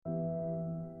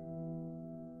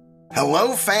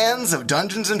Hello, fans of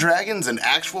Dungeons & Dragons and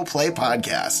actual play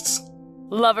podcasts.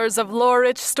 Lovers of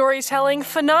lore-rich storytelling,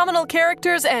 phenomenal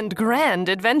characters, and grand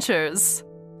adventures.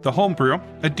 The Homebrew,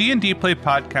 a D&D play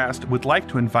podcast, would like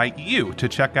to invite you to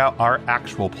check out our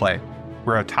actual play.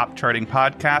 We're a top-charting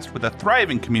podcast with a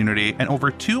thriving community and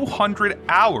over 200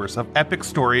 hours of epic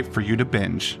story for you to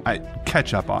binge.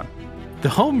 Catch up on. The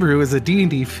Homebrew is a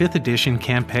D&D 5th edition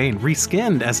campaign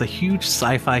reskinned as a huge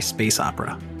sci-fi space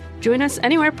opera. Join us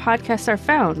anywhere podcasts are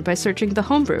found by searching The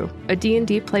Homebrew, a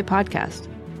D&D play podcast.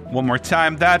 One more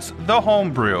time, that's The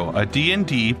Homebrew, a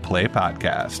D&D play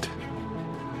podcast.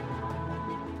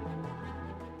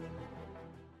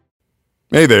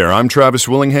 Hey there, I'm Travis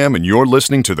Willingham, and you're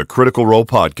listening to the Critical Role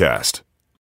Podcast.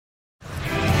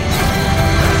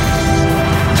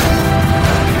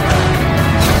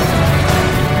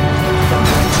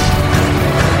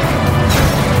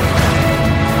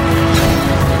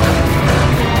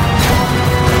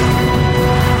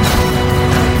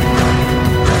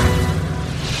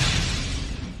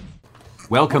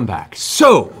 Welcome back.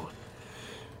 So,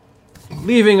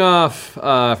 leaving off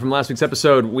from last week's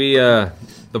episode, we, the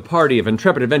party of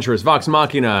intrepid adventurers, Vox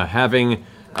Machina,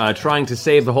 trying to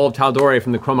save the whole of Taldore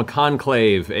from the Chroma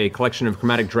Conclave, a collection of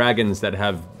chromatic dragons that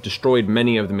have destroyed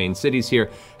many of the main cities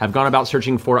here, have gone about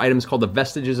searching for items called the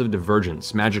Vestiges of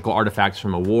Divergence, magical artifacts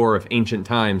from a war of ancient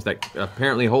times that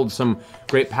apparently hold some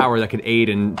great power that could aid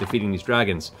in defeating these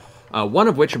dragons. One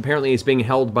of which apparently is being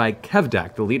held by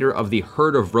Kevdak, the leader of the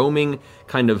herd of roaming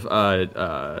kind of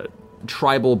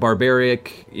tribal,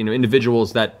 barbaric,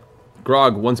 individuals that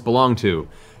Grog once belonged to,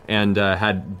 and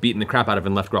had beaten the crap out of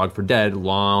and left Grog for dead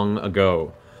long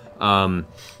ago.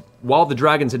 While the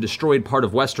dragons had destroyed part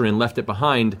of Westrunn and left it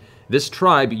behind, this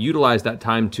tribe utilized that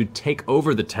time to take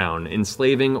over the town,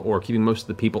 enslaving or keeping most of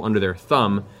the people under their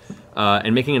thumb,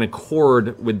 and making an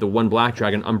accord with the one black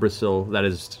dragon, Umbrasil, that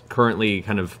is currently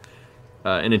kind of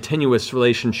in a tenuous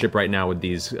relationship right now with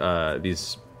these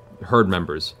herd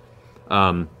members,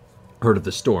 Herd of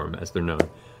the Storm, as they're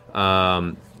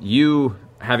known. You,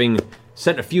 having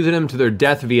sent a few of them to their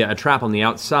death via a trap on the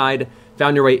outside,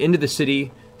 found your way into the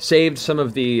city, saved some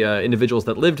of the individuals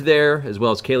that lived there, as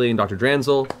well as Kaylee and Dr.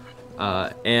 Dranzel,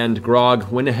 and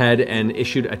Grog went ahead and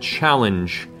issued a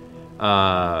challenge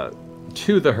to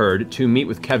the herd to meet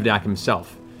with Kevdak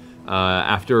himself.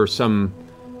 After some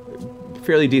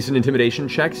fairly decent intimidation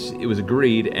checks, it was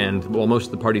agreed, and while most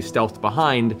of the party stealthed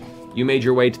behind, you made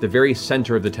your way to the very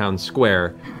center of the town square,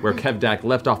 where Kevdak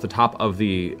left off the top of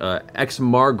the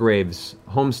ex-Margrave's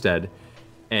homestead,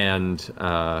 and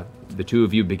the two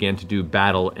of you began to do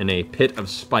battle in a pit of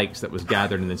spikes that was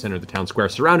gathered in the center of the town square,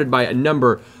 surrounded by a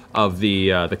number of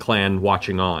the clan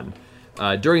watching on.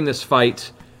 During this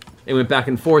fight, it went back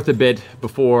and forth a bit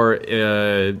before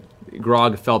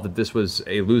Grog felt that this was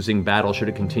a losing battle should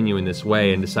it continue in this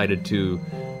way, and decided to,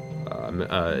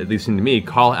 at least to me,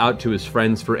 call out to his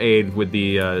friends for aid with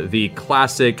the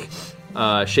classic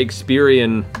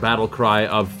Shakespearean battle cry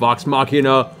of Vox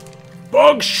Machina,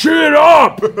 fuck shit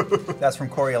up! That's from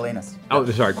Coriolanus. Oh,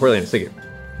 sorry, Coriolanus, thank you.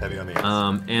 Heavy on the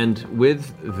ass. And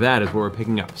with that is where we're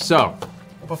picking up. So,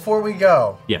 before we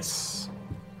go, yes,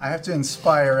 I have to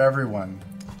inspire everyone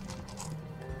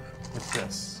with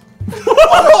this. Get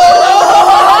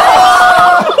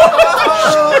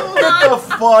the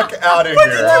fuck out of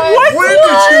here. When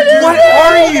did you do What that?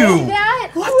 are you?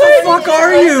 What the fuck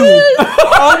are you?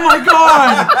 Oh my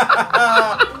god!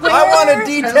 I want a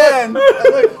D10.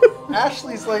 Look,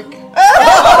 Ashley's like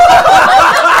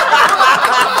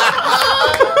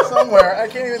somewhere. I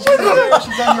can't even see her.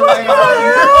 She's on your right.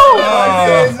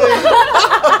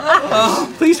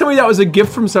 Please tell me that was a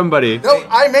gift from somebody. No,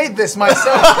 I made this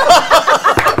myself.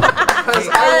 Because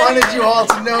I wanted you all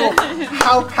to know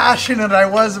how passionate I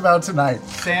was about tonight.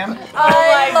 Sam,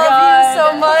 I love you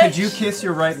so much. could you kiss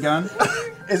your right gun?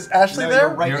 Is Ashley there?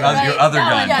 Your, right Your gun. other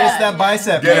gun. Yeah. Kiss that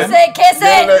bicep, Get man. it. Kiss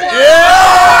it.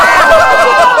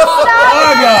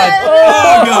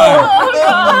 Oh,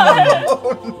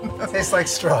 God. Tastes like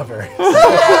strawberry.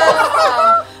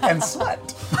 And sweat.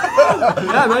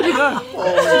 Yeah, imagine that.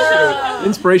 Holy shit.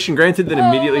 Inspiration granted, then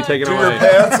immediately taken Do away. your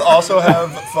pants also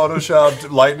have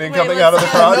photoshopped lightning coming out of the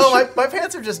crotch? No, my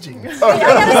pants are just jeans. Wait, I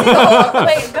gotta see.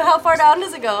 Wait, but how far down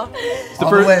does it go?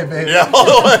 All the way, baby. Yeah, all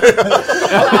the way.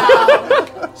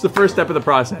 It's the first step of the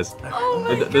process. Oh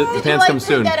my The god. pants come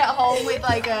soon. Did you like print that at home with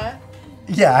like a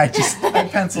Yeah, I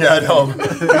penciled Yeah, it. no.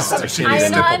 She iron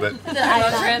stippled on? it. The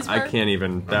iron on? I can't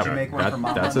even. Did you make one for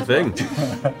Mom? That's a thing.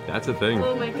 That's a thing.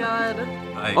 Oh my god.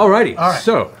 Alrighty. All right.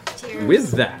 So, Cheers.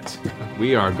 with that,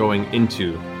 we are going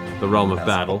into the realm of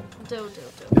battle. Do.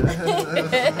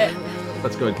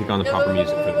 Let's go and kick on the proper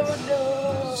music for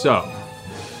this. So,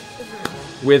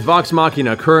 with Vox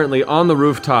Machina currently on the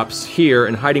rooftops here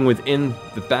and hiding within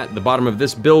the bottom of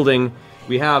this building,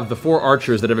 we have the 4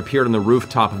 archers that have appeared on the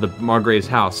rooftop of the Margrave's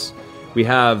house. We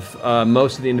have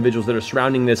most of the individuals that are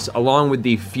surrounding this, along with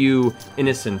the few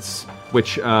innocents,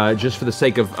 which, just for the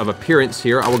sake of appearance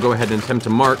here, I will go ahead and attempt to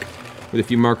mark with a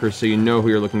few markers so you know who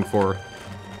you're looking for,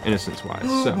 innocence-wise.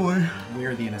 Oh boy.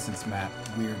 We're the innocents, Matt.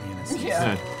 We're the innocents.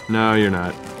 Yeah. No, you're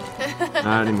not.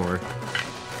 Not anymore.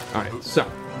 All right, so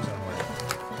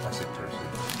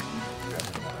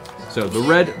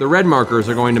the red markers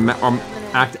are going to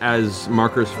act as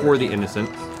markers for the innocent.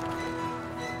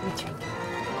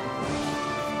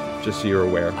 Just so you're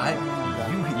aware.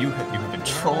 You have been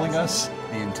trolling us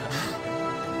the entire.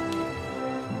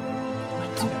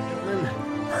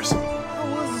 Person.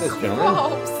 This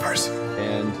gentleman. Person.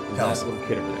 And that little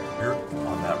kid over there. You're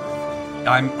on that roof.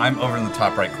 I'm over in the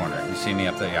top right corner. You see me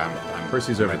up there? Yeah, I'm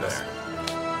Percy's right over there. there.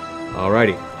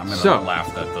 Alrighty. I'm gonna So,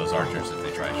 laugh at those archers if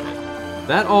they try shit.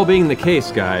 that all being the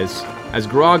case, guys, as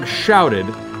Grog shouted,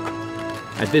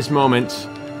 at this moment,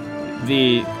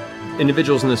 the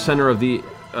individuals in the center of the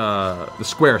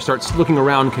square starts looking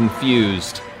around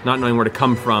confused, not knowing where to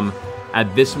come from.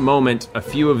 At this moment, a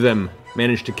few of them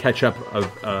manage to catch up a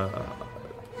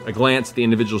glance at the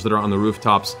individuals that are on the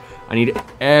rooftops. I need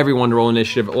everyone to roll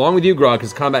initiative, along with you, Grog,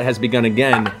 because combat has begun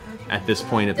again at this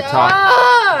point at the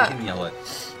top. You can yell it.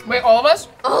 Wait, all of us?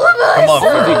 All of us! Come on,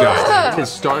 All of you guys.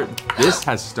 This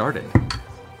has started.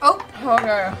 Oh,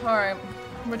 okay, alright.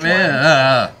 Which one?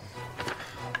 Yeah.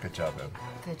 Good job, man.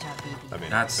 Good job, baby. I mean,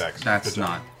 That's Vex, good job.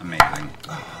 not amazing.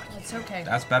 It's okay.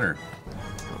 That's better.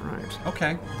 All right.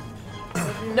 Okay.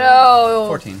 No!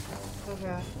 14.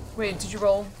 Okay. Wait, did you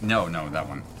roll? No, that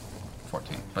one.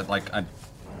 14. But like, I'm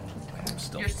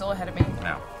still. You're still ahead of me.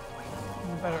 No.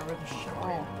 You better really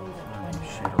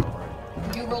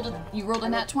You rolled a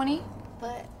nat 20?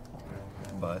 But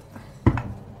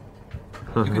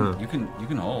You can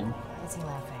hold. Why is he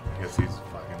laughing? Because he's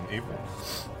fucking evil.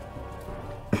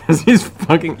 Because he's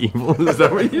fucking evil. Is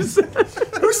that what you said?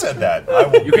 Who said that? I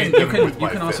will You can beat them with you my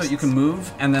can also fists. you can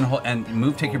move and then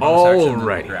move, take your bonus action, and then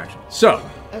Alright. take your action. So,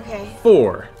 Okay.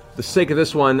 for the sake of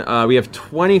this one, we have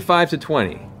 25 to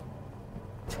 20.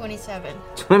 27.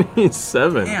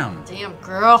 27. Damn. Damn,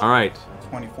 girl. All right.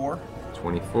 24.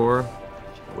 24.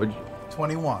 What'd you-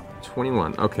 21.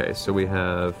 21. Okay, so we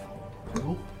have.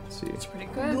 Let's see. It's pretty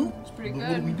good. It's pretty good.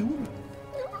 What are we doing?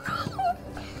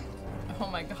 Oh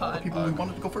my god. People we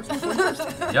wanted to go first.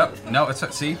 Yep. No, it's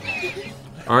see.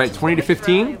 All right, 20 to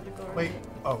 15. Wait.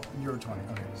 Oh, you're 20.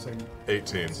 Okay, so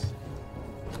 18.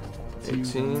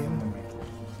 18.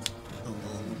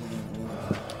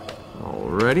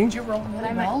 Alrighty. Did you roll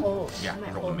really well? Yeah,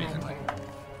 I rolled amazingly.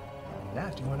 yeah,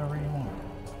 do whatever you want.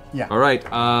 All right,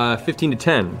 15 to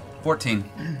 10. 14.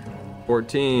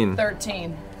 14.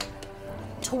 13.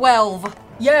 12.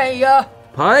 Yeah.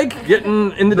 Pike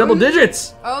getting in the double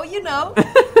digits. Oh, you know.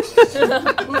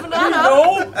 Moving on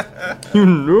up. You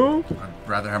know. I'd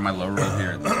rather have my low roll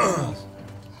here than rolls.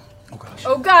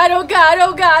 Oh god, oh god,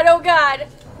 oh god, oh god.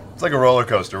 It's like a roller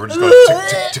coaster. We're just going tick,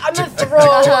 tick, I'm tick, gonna tick, throw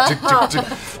tick, up. tick,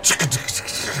 tick, tick, tick,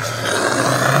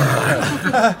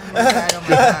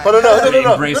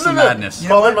 no. Embrace the madness.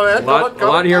 Come on, my man. A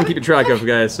lot here I'm keeping track of,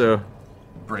 guys. So.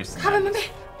 Embrace the Come on, madness.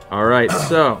 baby. All right,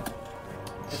 so.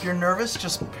 If you're nervous,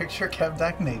 just picture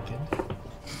Kevdak naked.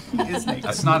 He is naked.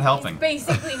 That's not helping.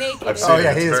 Basically naked. I've seen it.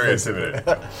 he It's is very basically.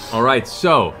 intimidating. All right,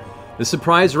 so the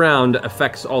surprise round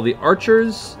affects all the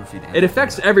archers. It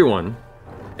affects everyone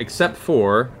except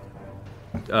for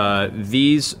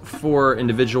these 4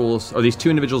 individuals, or these 2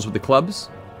 individuals with the clubs,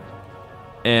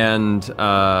 and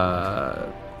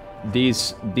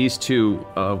these 2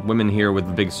 women here with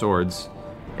the big swords,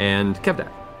 and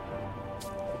Kevdak.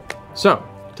 So,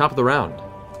 top of the round.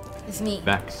 It's me.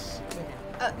 Vex.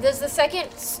 Does the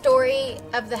second story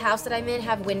of the house that I'm in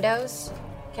have windows?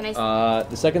 Can I?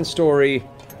 The second story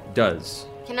does.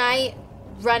 Can I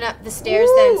run up the stairs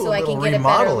then, so I can little get a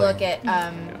better remodeling. look at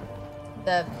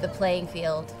the playing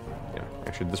field? Yeah,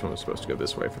 actually, this one was supposed to go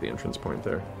this way for the entrance point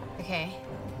there. Okay.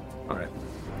 All right.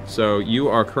 So you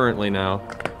are currently now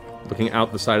looking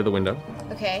out the side of the window.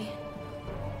 Okay.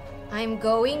 I'm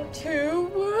going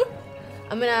to.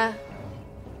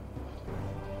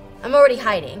 I'm already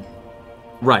hiding.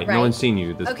 Right. No Right. one's seen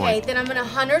you at this Okay, point. then I'm gonna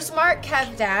Hunter's Mark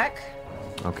Kevdak,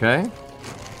 Okay.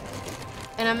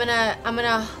 and I'm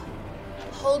gonna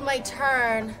hold my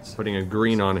turn. Putting a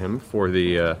green on him for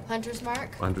the Hunter's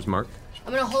Mark. hunter's mark.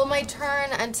 I'm gonna hold my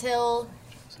turn until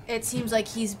it seems like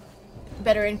he's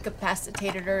better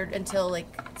incapacitated, or until like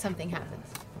something happens.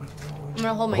 I'm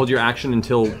gonna hold my Hold your action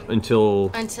until until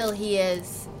he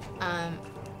is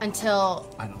until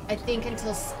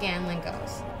until Scanlan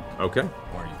goes. Okay.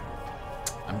 Or you.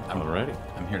 Alrighty.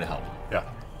 I'm here to help. Yeah.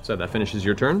 So that finishes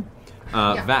your turn.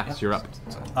 Vax, you're up.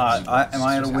 Am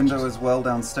I at a window as well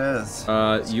downstairs?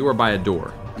 You are by a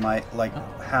door. Am I like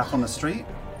half on the street?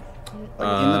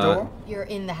 Like in the door? You're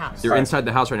in the house. You're inside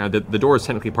the house right now. The door is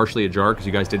technically partially ajar because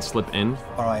you guys did slip in.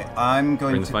 Alright, I'm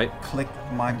going to fight. click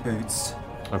my boots.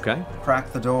 Okay.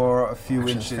 Crack the door a few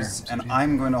inches, and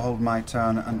I'm going to hold my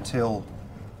turn until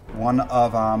one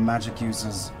of our magic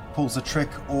users pulls a trick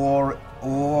or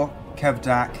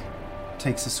Kevdak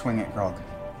takes a swing at Grog.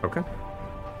 Okay.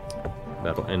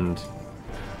 That'll end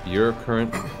your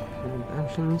current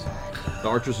actions. The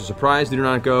archers are surprised. They do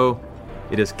not go.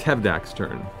 It is Kevdak's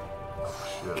turn.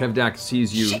 Kevdak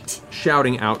sees you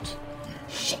shouting out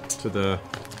to the...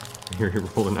 Here, he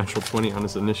rolled a natural 20 on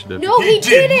his initiative. No, he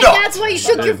didn't! That's why you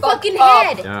shook your fucking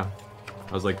head! Yeah.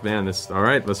 I was like, man, this... All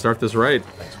right, let's start this right.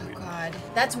 Oh, God.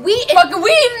 That's Wheaton! Fucking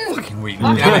Wheaton! Fucking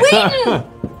Wheaton. Fucking Wheaton!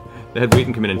 They had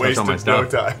Wheaton come in and touch all my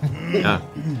stuff. No time. Yeah.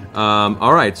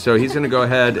 All right, so he's going to go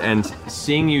ahead and,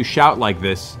 seeing you shout like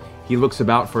this, he looks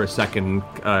about for a second.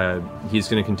 He's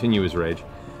going to continue his rage.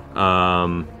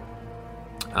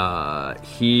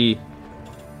 He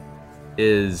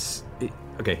is...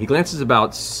 Okay, he glances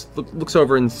about, looks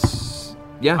over, and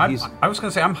I was going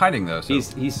to say I'm hiding though. So.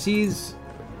 He sees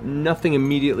nothing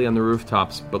immediately on the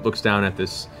rooftops, but looks down at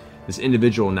this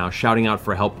individual now shouting out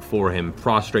for help before him,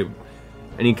 prostrate,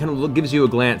 and he kind of gives you a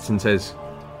glance and says,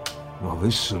 "Well,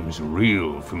 this seems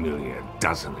real familiar,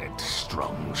 doesn't it,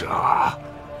 Strongjaw?"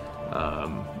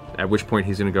 At which point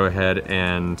he's going to go ahead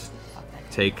and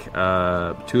take 2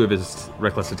 of his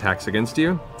reckless attacks against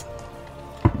you.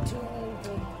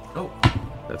 Oh.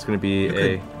 That's going to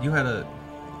be You had a...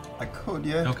 I could,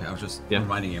 yeah. Okay, I was just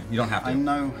reminding you. You don't have to. I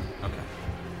know. Okay.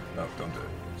 No, don't do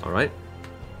it. All right.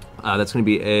 That's going to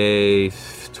be a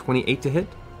 28 to hit.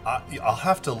 I'll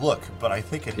have to look, but I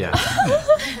think it hits.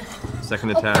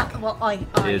 Second attack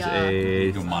is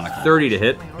a 30 to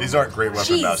hit. These aren't Great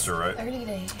Weapon Master, right? 30 to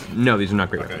hit. No, these are not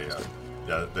Great Weapon Master.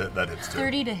 Yeah, that hits too.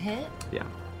 30 to hit? Yeah.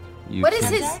 What is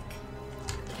his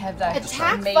Kevdak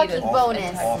attack made fucking it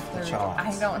bonus? Off the charts.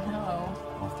 I don't know.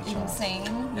 Off the charts. Insane.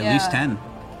 At least 10.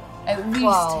 At least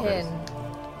 12. 10.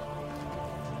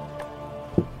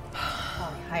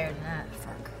 Probably higher than that.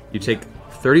 You take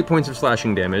 30 points of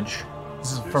slashing damage.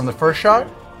 This is from the first shot?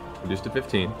 Reduced to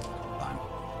 15.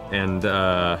 And,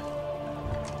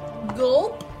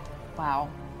 Gulp. Wow.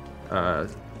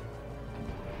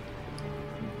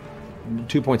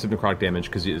 2 points of necrotic damage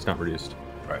because it's not reduced.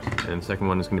 Right. And the second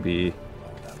one is going to be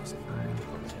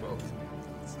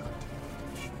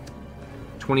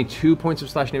 22 points of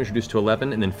slashing damage reduced to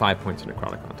 11, and then 5 points of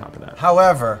necrotic on top of that.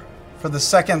 However, for the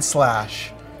second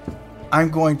slash, I'm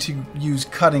going to use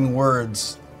cutting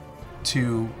words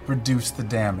to reduce the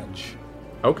damage.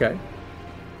 Okay.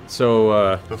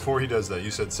 So, before he does that,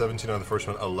 you said 17 on the first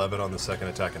one, 11 on the second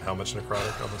attack, and how much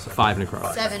necrotic on the second? 5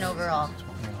 necrotic. 7 overall.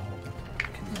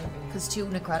 Because 2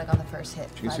 necrotic on the first hit.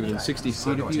 Choose within 60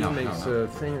 feet of you makes a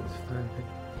thing.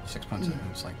 6 points.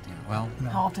 It's like, well.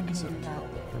 How often can you do that?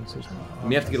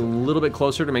 You have to get a little bit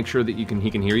closer to make sure that he can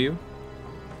hear you.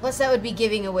 Plus, that would be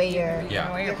giving away your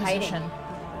your hiding. position.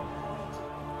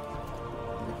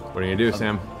 What are you gonna do,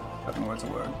 Sam? Cutting words a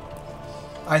word.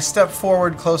 I step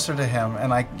forward closer to him,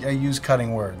 and I use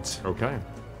cutting words. Okay.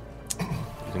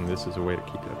 Using this as a way to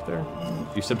keep it up there.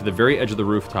 You step to the very edge of the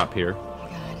rooftop here.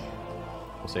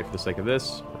 We'll say for the sake of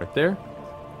this, right there.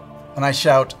 And I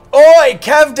shout, "Oi,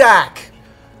 Kevdak!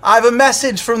 I have a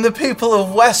message from the people of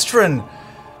Westrunn."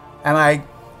 And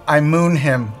I moon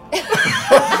him.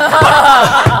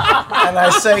 And I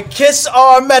say, "Kiss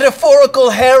our metaphorical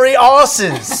hairy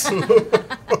asses."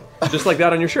 Just like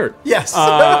that on your shirt. Yes.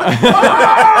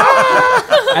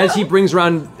 As he brings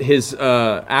around his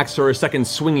axe for a second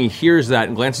swing, he hears that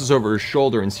and glances over his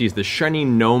shoulder and sees the shiny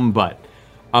gnome butt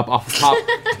up off the top.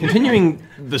 Continuing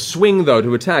the swing, though,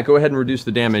 to attack. Go ahead and reduce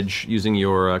the damage using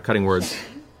your cutting words.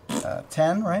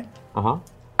 10, right? Uh-huh.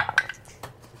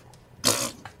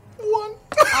 1.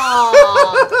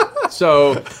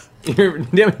 So, you're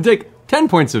take 10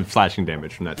 points of slashing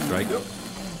damage from that strike.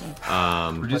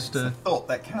 Just a thought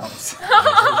that counts.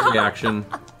 Reaction.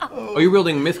 Oh, you're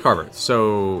wielding Mythcarver,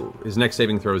 so his next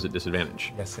saving throw is at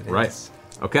disadvantage. Yes, it is. Right.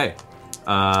 Okay.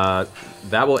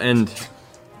 That will end.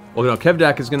 Well, no,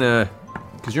 Kevdak is gonna,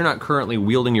 because you're not currently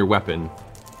wielding your weapon,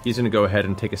 he's gonna go ahead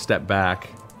and take a step back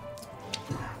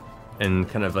and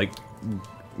kind of like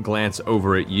glance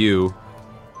over at you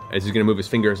as he's gonna move his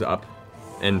fingers up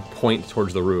and point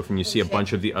towards the roof, and you see a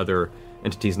bunch of the other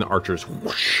entities and the archers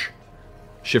whoosh,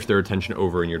 shift their attention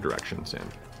over in your direction, Sam.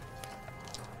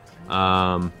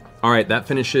 All right, that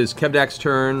finishes Kevdak's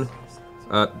turn.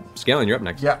 Scanlan, you're up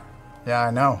next. Yeah,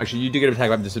 I know. Actually, you do get an attack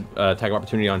of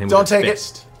opportunity on him. Don't with your take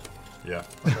fist. Yeah.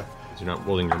 Okay. Because you're not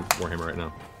wielding your Warhammer right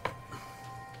now.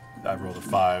 I rolled a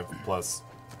 5 plus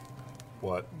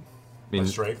what? My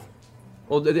strength?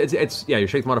 Well, it's your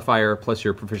strength modifier plus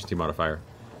your proficiency modifier.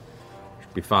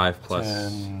 Should be 5 plus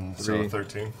 10, 3. so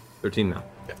 13. 13 now.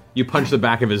 Yeah. You punch the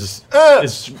back of his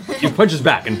you punch his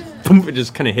back and boom, it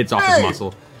just kind of hits off his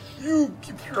muscle. You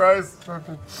keep your eyes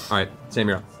open. All right, Sam,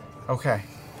 you're up. Okay.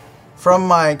 From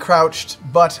my crouched,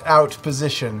 butt-out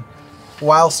position,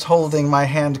 whilst holding my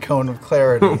hand cone of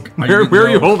clarity. Where are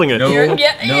you holding it?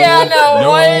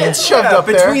 It's shoved up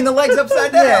there. Between the legs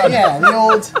upside down. Yeah,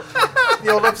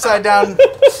 the old upside down.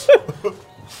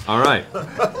 All right.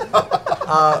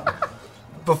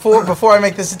 Before I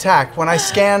make this attack, when I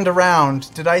scanned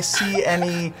around, did I see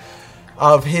any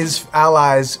of his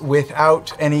allies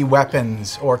without any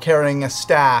weapons or carrying a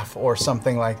staff or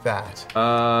something like that?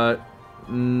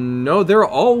 No, they're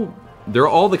all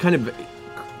the kind of,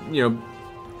 they're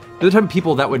the type of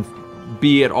people that would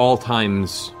be at all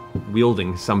times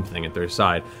wielding something at their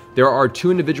side. There are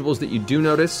 2 individuals that you do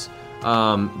notice.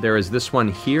 There is this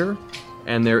one here,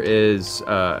 and there is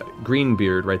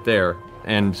Greenbeard right there,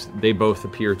 and they both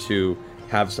appear to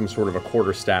have some sort of a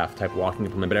quarterstaff type walking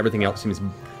implement, but everything else seems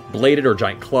bladed or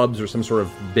giant clubs or some sort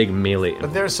of big melee.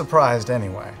 But they're surprised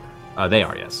anyway. They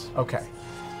are, yes. Okay.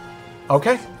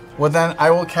 Well then, I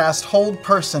will cast Hold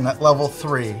Person at level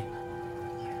 3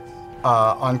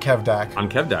 on Kevdak. On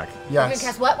Kevdak? Yes. You're gonna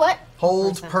cast what?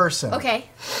 Hold Person. Okay.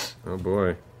 Oh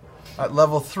boy. At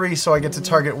level 3, so I get to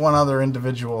target one other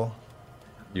individual.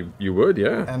 You would,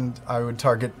 yeah. And I would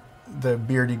target the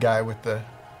beardy guy with the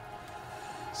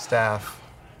staff.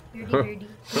 Beardy.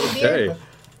 Okay.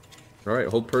 All right,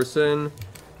 hold person.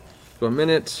 Go a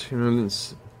minute.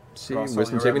 Let's see.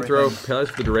 Wisdom saving throw.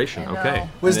 Paralyzed for the duration. Okay.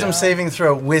 Wisdom saving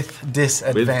throw with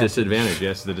disadvantage. With disadvantage,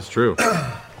 yes, that is true.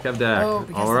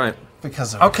 Kevdak. All right.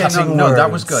 Because of Okay, cutting no, that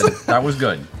words. was good. That was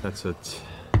good. That's it.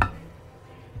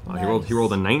 He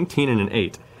rolled a 19 and an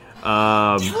 8.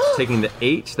 Taking the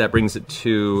 8, that brings it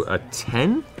to a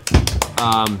 10.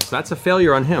 So that's a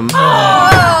failure on him.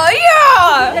 Oh,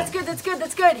 yeah! That's good. Does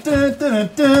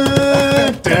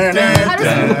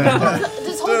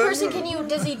Hold Person,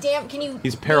 can you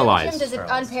He's paralyzed. Does it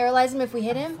unparalyze him if we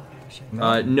hit him?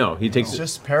 No, he takes He's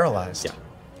just paralyzed. Yeah.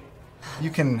 You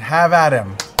can have at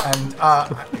him. And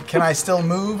can I still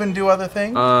move and do other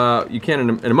things? You can in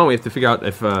a moment. We have to figure out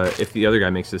if the other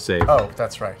guy makes his save. Oh,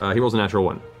 that's right. He rolls a natural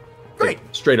 1. Great.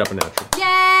 Straight up a natural.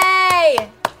 Yay!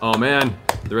 Oh man,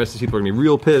 the rest of these people are gonna be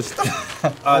real pissed.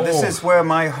 This is where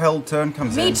my held turn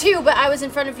comes in. Me too, but I was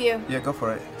in front of you. Yeah, go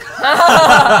for it.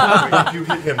 If you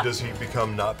hit him, does he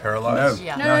become not paralyzed?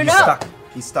 No, No. he's stuck.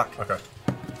 He's stuck. Okay.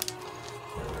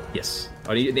 Yes.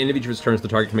 On the end of each of his turns, the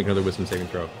target can make another wisdom saving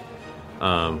throw.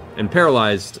 And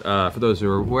paralyzed, for those who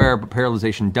are aware, but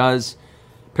paralyzation does.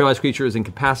 Paralyzed creature is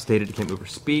incapacitated, it can't move or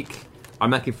speak.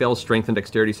 Automatically fails strength and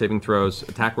dexterity saving throws.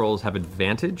 Attack rolls have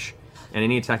advantage, and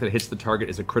any attack that hits the target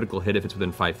is a critical hit if it's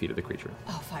within 5 feet of the creature.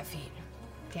 Oh, 5 feet.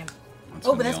 Damn.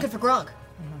 But that's good for Grog.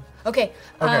 Okay.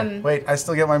 Wait, I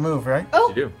still get my move, right? Oh.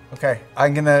 You do. Okay,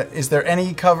 is there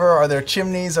any cover? Are there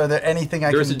chimneys? Are there anything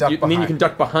I can duck behind? You can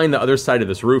duck behind the other side of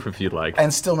this roof if you'd like.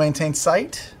 And still maintain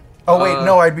sight? Oh, wait,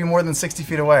 no, I'd be more than 60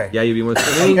 feet away. Yeah, you'd be more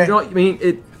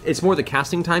than... it's more the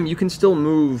casting time. You can still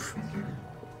move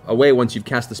away once you've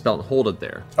cast the spell and hold it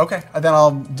there. Okay, and then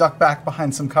I'll duck back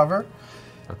behind some cover.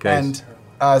 Okay. And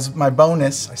as my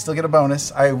bonus, I still get a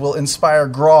bonus, I will inspire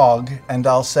Grog, and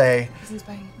I'll say,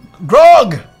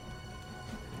 Grog!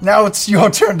 Now it's your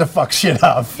turn to fuck shit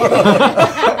up.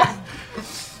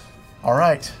 All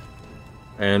right.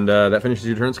 And that finishes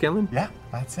your turn, Scanlan? Yeah,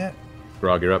 that's it.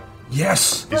 Grog, you're up.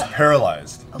 Yes! He's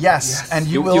paralyzed. Yes, and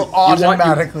you will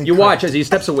automatically... You watch as he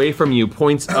steps away from you,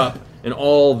 points up, and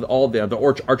all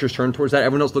the archers turn towards that.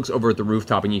 Everyone else looks over at the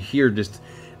rooftop, and you hear just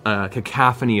a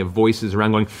cacophony of voices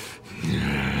around going,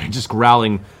 just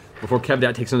growling, before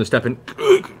Kevdak takes another step and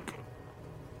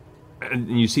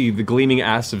you see the gleaming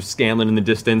ass of Scanlan in the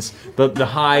distance, the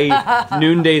high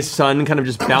noonday sun kind of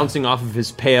just bouncing off of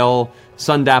his pale,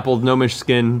 sun-dappled gnomish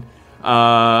skin.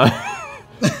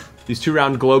 These 2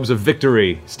 round globes of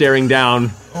victory staring down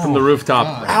from the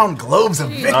rooftop. Round globes of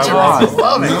victory. I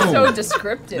love it. So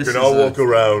descriptive. You can all walk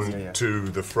around to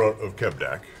the front of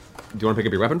Kevdak. Do you want to pick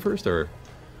up your weapon first, or?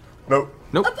 Nope.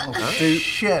 Nope.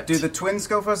 Shit. Do the twins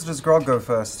go first, or does Grog go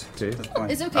first? Okay.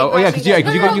 It's okay. Oh yeah, because you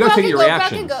got to take your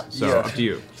reaction. So Yeah. up to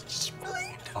you.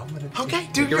 Okay,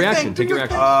 Take your reaction. Take your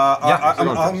reaction.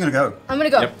 I'm gonna go. I'm gonna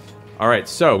go. Yep. All right.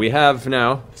 So we have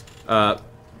now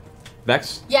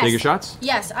Vex, Yes. take your shots.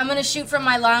 Yes, I'm gonna shoot from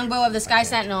my longbow of the Sky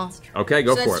Sentinel. Okay,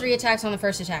 go so for that's it. 3 attacks on the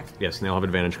first attack. Yes, and they'll have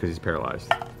advantage because he's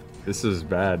paralyzed. This is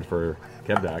bad for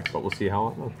Kevdak, but we'll see how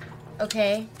long.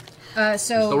 Okay. He's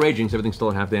still raging, so everything's still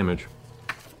at half damage.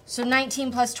 So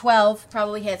 19 plus 12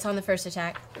 probably hits on the first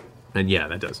attack. And yeah,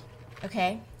 that does.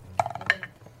 Okay.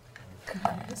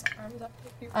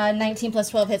 19 plus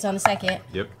 12 hits on the second.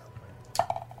 Yep.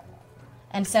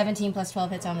 And 17 plus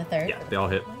 12 hits on the third. Yeah, they all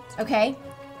hit. Okay.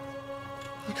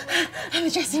 I'm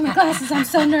adjusting my glasses. I'm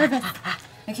so nervous.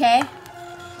 Okay.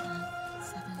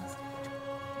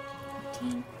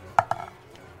 17,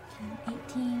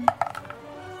 18,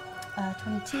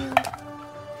 22,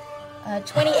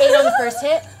 28 on the first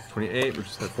hit. 28, which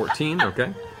is at 14,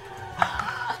 okay.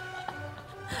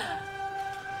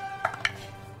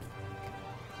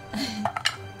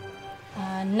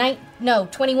 No,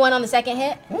 21 on the second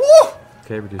hit. Woo!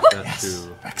 Okay, reduce that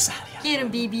to... Get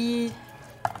him, BB.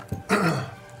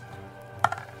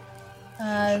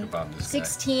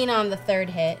 16 on the third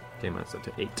hit. Okay, minus that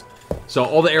to 8. So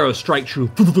all the arrows strike true,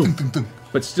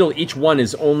 but still each one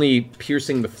is only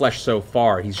piercing the flesh so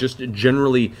far. He's just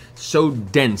generally so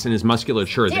dense in his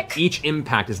musculature that each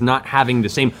impact is not having the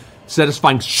same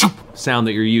satisfying sound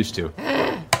that you're used to.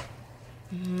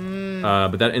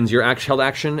 But that ends your held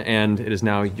action, and it is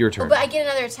now your turn. Oh, but I get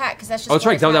another attack because that's just. Oh, that's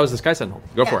right. one That was attack. the Sky Sentinel.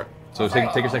 Go for it. So take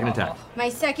Alright. your second attack. My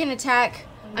second attack,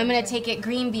 I'm gonna take it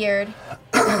Greenbeard,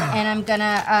 and I'm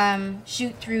gonna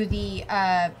shoot through the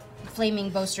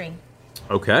flaming bowstring.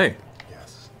 Okay.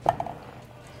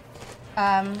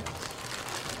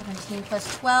 17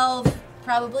 plus 12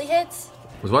 probably hits.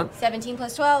 Was what? 17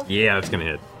 plus 12. Yeah, that's gonna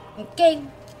hit. Okay.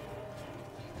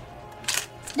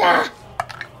 Ah!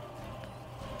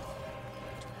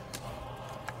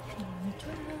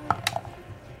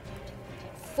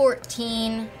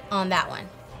 $14 on that one.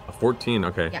 A 14,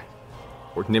 okay. Yeah.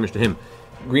 14 damage to him.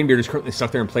 Greenbeard is currently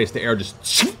stuck there in place. The air just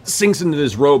sinks into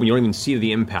his robe, and you don't even see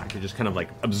the impact. It just kind of like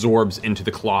absorbs into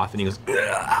the cloth, and he goes,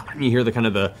 "Ugh," and you hear the kind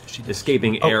of the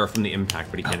escaping air from the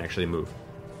impact, but he can't actually move.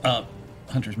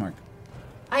 Hunter's Mark.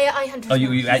 I Hunter's Oh, you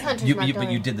Mark. He's Hunter's Mark, but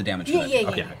don't you I? did the damage Yeah, to yeah,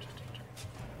 that. yeah. Okay.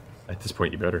 At this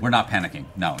point, you better. We're not panicking.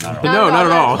 No, not at all. No, not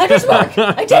at all. Hunter's Mark.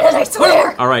 I did it, I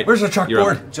swear. All right. Where's the you're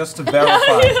up. chalkboard? Just to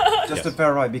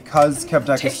verify, because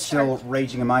Kevdak is still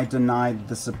raging, am I denied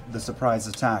the surprise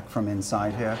attack from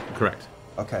inside here? Correct.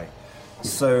 Okay.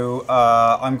 So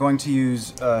I'm going to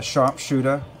use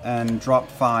sharpshooter and drop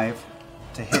 5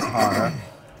 to hit harder.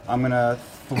 I'm going to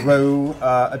throw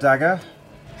a dagger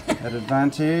at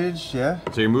advantage, yeah?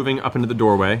 So you're moving up into the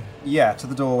doorway. Yeah, to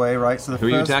the doorway, right? So the Who are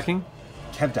you attacking?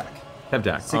 Kevdak.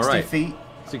 Kevdak. 60 all right. feet.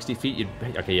 60 feet.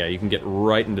 Okay, yeah, you can get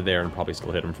right into there and probably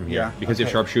still hit him from here. Yeah, Because you have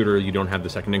okay. sharpshooter, you don't have the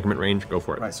second increment range. Go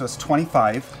for it. Right, so it's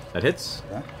 25. That hits.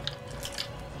 Yeah.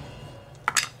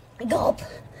 Gulp.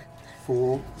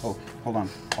 4. Oh, hold on.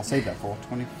 I'll save that for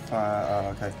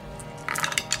 25. Okay.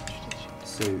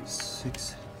 So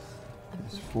 6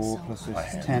 plus 4 plus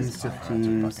 6, 10,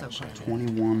 15,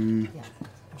 21,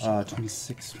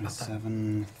 26,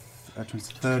 27,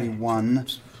 31.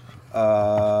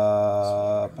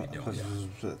 Plus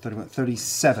 31,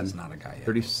 37.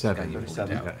 37. You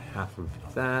got half of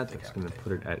that. That's going to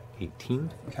put it at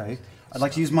 18. Okay. I'd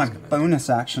like to use my bonus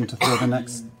action to throw the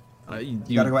next. Gotta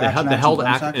go the action, held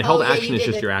bonus action. action? Held yeah, action you is did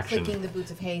just the your action. Clicking the boots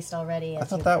of haste already. I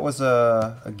thought that was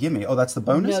a gimme. Oh, that's the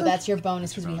bonus? No, that's your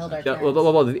bonus because we held our Yeah, turn.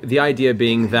 well, the idea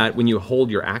being that when you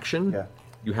hold your action,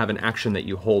 you have an action that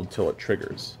you hold till it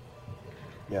triggers.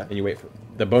 Yeah. And you wait for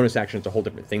the bonus action is a whole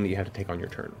different thing that you have to take on your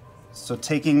turn. So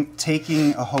taking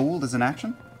a hold is an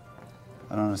action?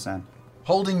 I don't understand.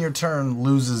 Holding your turn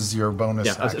loses your bonus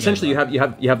Yeah, action. essentially you have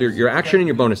your action and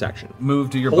your bonus action.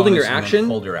 Move to your holding bonus your and then action.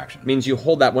 hold your action. Means you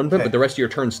hold that one bit, Okay. but the rest of your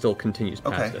turn still continues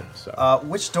past Okay. it. So.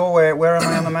 Which doorway? Where am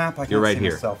I on the map? I can't You're right see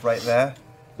here. myself. Right there.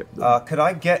 Yep.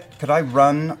 Could I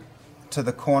run to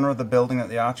the corner of the building that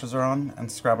the archers are on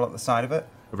and scrabble up the side of it?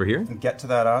 Over here? And get to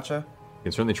that archer? You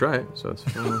can certainly try it. So it's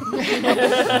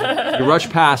you rush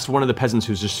past one of the peasants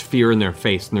who's just fear in their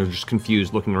face, and they're just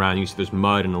confused, looking around. You see there's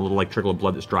mud and a little like trickle of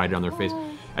blood that's dried down their face.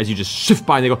 As you just shift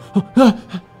by, and they go.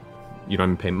 You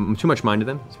don't even pay too much mind to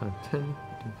them. It's fine. 10,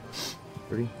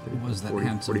 30, 40, was that 40,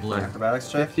 handsome 45, blade?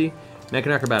 Acrobatics check? 50. Make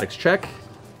an acrobatics check.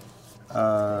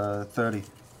 30.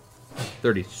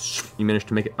 30. You managed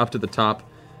to make it up to the top.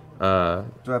 Do I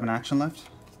have an action left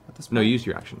at this point? No, use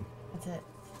your action. That's it.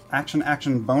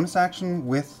 Action, bonus action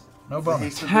with no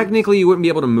bonus. Technically, you wouldn't be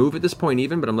able to move at this point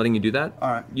even, but I'm letting you do that.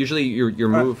 All right. Usually, your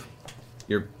move.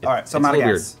 All right, so it's I'm out a of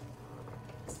little gas.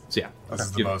 So yeah. This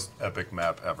is the most epic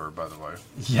map ever, by the way.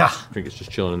 Yeah. I think it's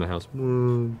just chilling in the house.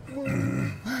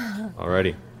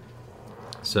 Alrighty.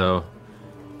 So,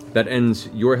 That ends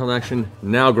your held action.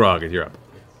 Now, Grog, you're up.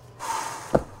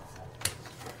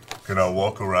 Can I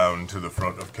walk around to the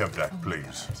front of Kevdak,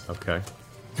 please? Okay.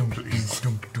 Please.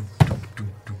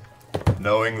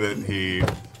 Knowing that he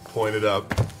pointed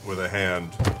up with a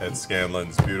hand at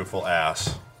Scanlan's beautiful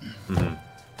ass,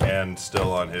 and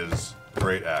still on his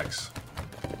great axe,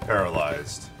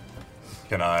 paralyzed,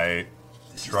 can I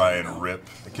try and rip,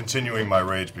 continuing my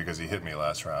rage because he hit me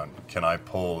last round, can I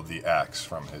pull the axe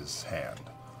from his hand?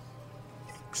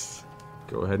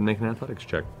 Go ahead and make an athletics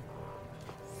check.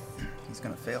 He's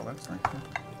gonna fail, that's right.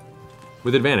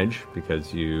 With advantage,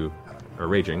 because you are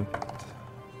raging.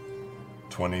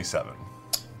 27.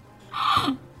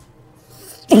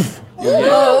 The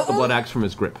blood axe from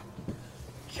his grip.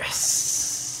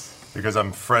 Yes! Because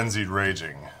I'm frenzied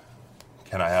raging.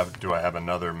 Do I have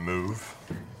another move?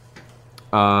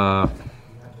 I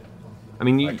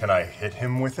mean, can I hit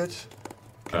him with it?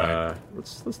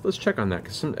 Let's check on that,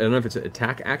 because I don't know if it's an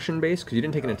attack action based, because you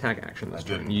didn't take an attack action this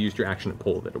turn. You used your action to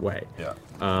pull it away. Yeah.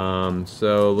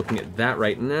 So looking at that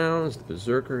right now, the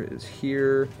Berserker is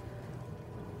here.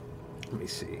 Let me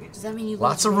see. Does that mean you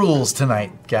Lots of rules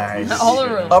tonight, guys. All the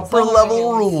rules. Upper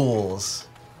level rules.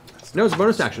 No, it's a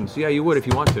bonus action, so yeah, you would if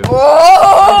you want to.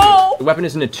 Oh! The weapon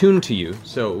isn't attuned to you,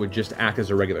 so it would just act as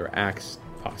a regular axe,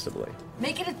 possibly.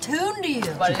 Make it attuned to you.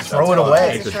 But throw it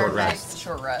away. It's a short rest.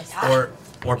 Short rest.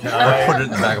 Or can I put it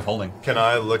in the bag of holding? Can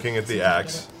I, looking at the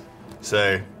axe,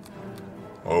 say,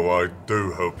 "Oh, I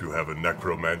do hope you have a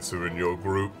necromancer in your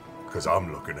group, because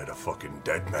I'm looking at a fucking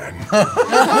dead man." And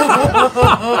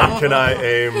can I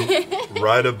aim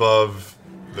right above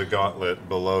the gauntlet,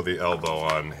 below the elbow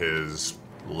on his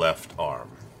left arm?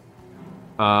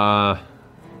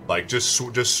 Like,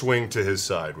 just swing to his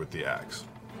side with the axe.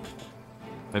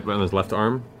 Like on his left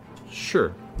arm?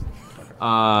 Sure.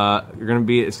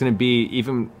 It's gonna be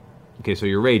even. Okay, so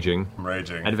you're raging. I'm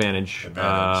raging. Advantage.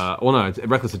 Well, no,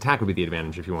 reckless attack would be the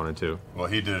advantage if you wanted to. Well,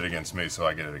 he did it against me, so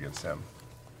I get it against him.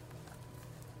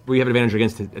 Well, you have advantage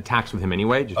against attacks with him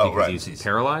anyway, just because he's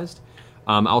paralyzed.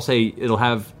 I'll say it'll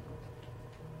have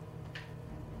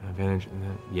advantage.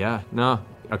 Yeah, no.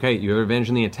 Okay, you have advantage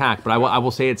in the attack, but I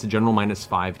will say it's a general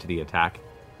 -5 to the attack,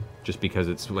 just because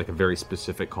it's like a very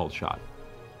specific called shot.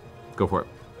 Go for it.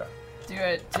 Do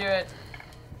it. Do it.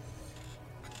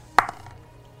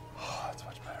 Oh, that's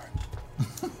much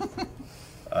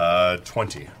better.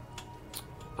 20.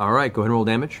 All right, go ahead and roll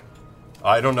damage.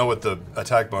 I don't know what the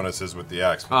attack bonus is with the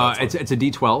axe. It's a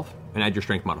D12, and add your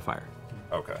strength modifier.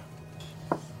 Okay.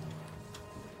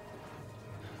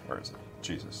 Where is it?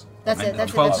 Jesus. That's it.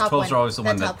 That's 12s, the top 12s one. are always the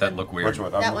one top that look weird. Which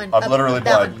one? That one. I'm literally that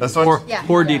blind. one. This one? Yeah.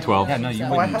 Poor D12. Yeah, no, you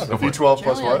Oh, I wouldn't. have a D12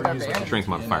 plus what? Strength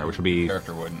modifier, which will be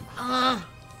Character wouldn't.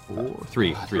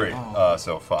 3.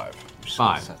 So 5.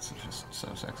 5. That's just so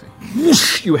sexy.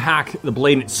 Whoosh, you hack the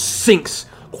blade and it sinks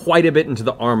quite a bit into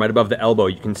the arm right above the elbow.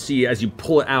 You can see as you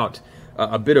pull it out,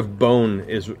 a bit of bone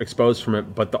is exposed from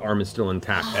it, but the arm is still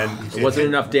intact. And it wasn't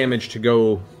enough damage to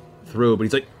go through, but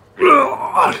he's like...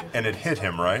 And it hit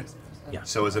him, right? Yeah.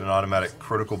 So is it an automatic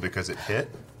critical because it hit?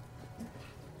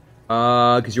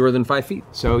 Because you're within 5 feet.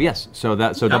 So yes. So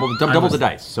double the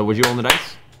dice. So would you roll on the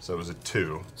dice? So it was a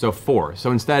 2. So 4.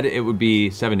 So instead it would be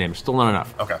 7 damage. Still not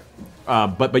enough. Okay.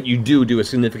 But you do a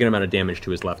significant amount of damage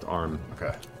to his left arm.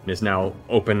 Okay. And is now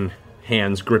open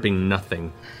hands gripping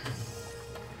nothing.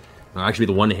 Actually,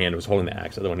 the one hand was holding the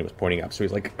axe, the other one he was pointing up. So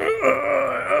he's like,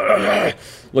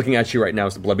 looking at you right now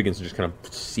as the blood begins to just kind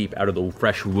of seep out of the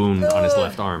fresh wound on his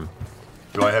left arm.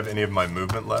 Do I have any of my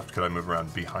movement left? Could I move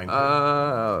around behind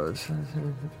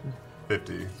him?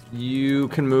 50. You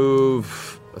can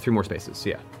move 3 more spaces,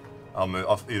 yeah. I'll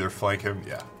either flank him,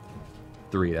 yeah.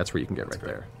 3, that's where you can get right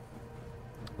there.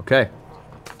 Okay.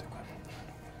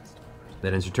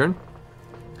 That ends your turn.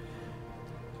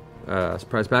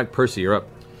 Surprise back. Percy, you're up.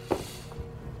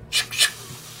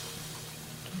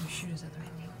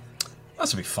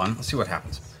 This will be fun. Let's see what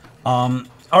happens. All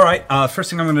right. First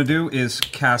thing I'm going to do is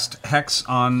cast Hex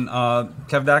on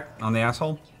Kevdak, on the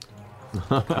asshole.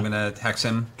 I'm going to hex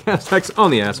him. Cast Hex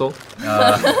on the asshole.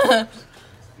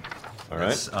 All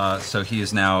right. So he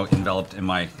is now enveloped in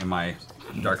my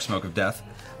dark smoke of death.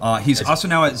 He's also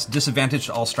now at disadvantage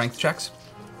to all strength checks.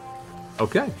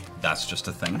 Okay. That's just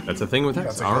a thing. That's a thing with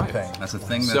Hex. All right. That's a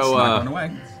thing that's not going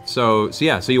away. So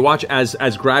you watch as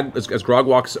Grog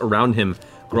walks around him.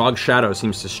 Grog's shadow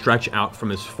seems to stretch out from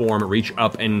his form, reach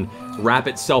up, and wrap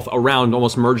itself around,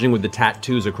 almost merging with the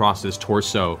tattoos across his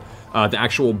torso. The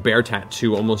actual bear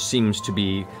tattoo almost seems to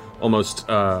be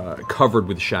covered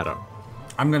with shadow.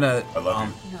 I'm gonna. I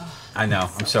love you. I know.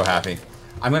 I'm so happy.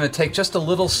 I'm going to take just a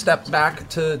little step back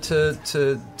to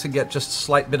get just a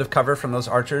slight bit of cover from those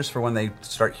archers for when they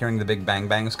start hearing the big bang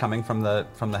bangs coming from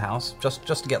the house. Just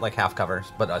to get like half cover,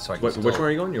 but so I can. Which one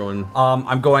are you going? You're going.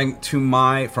 I'm going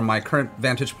to from my current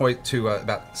vantage point to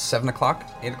about 7 o'clock,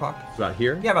 8 o'clock. About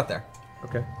here? Yeah, about there.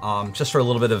 Okay. Just for a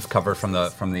little bit of cover from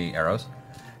the arrows,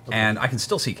 and I can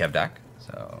still see Kevdak.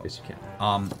 So yes, you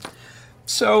can.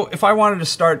 So if I wanted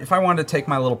to take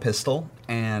my little pistol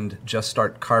and just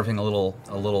start carving a little,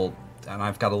 and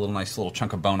I've got a nice little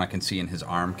chunk of bone I can see in his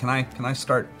arm. Can I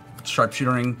start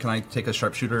sharpshootering? Can I take a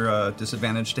sharpshooter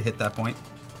disadvantage to hit that point?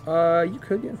 You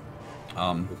could, yeah.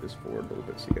 Move this forward a little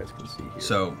bit so you guys can see here.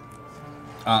 So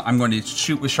I'm going to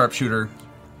shoot with sharpshooter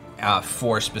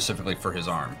specifically for his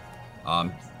arm.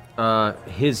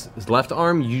 His left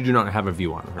arm, you do not have a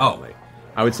view on. Apparently.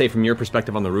 I would say from your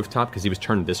perspective on the rooftop, because he was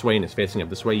turned this way and is facing up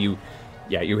this way, you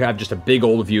have just a big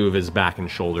old view of his back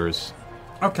and shoulders.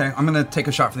 Okay, I'm going to take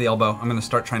a shot for the elbow. I'm going to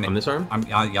start trying to... On this arm? On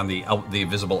the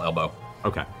visible elbow.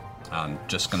 Okay. I'm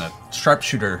just going to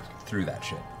sharpshooter through that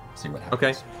shit. See what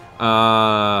happens.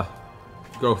 Okay.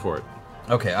 Go for it.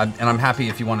 Okay, and I'm happy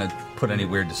if you want to put any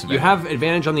weird disadvantage. You have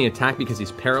advantage on the attack because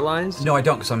he's paralyzed? No, I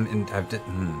don't,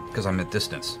 because I'm at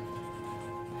distance.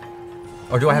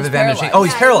 Or do I have He's advantage? paralyzed. Oh,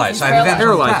 he's paralyzed. I have advantage on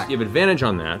paralyzed. attack. You have advantage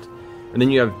on that, and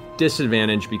then you have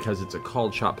disadvantage because it's a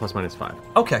called shot plus -5.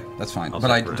 Okay, that's fine.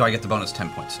 But do I get the bonus 10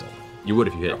 points still? You would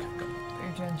if you hit. Okay,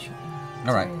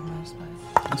 all right.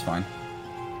 That's fine.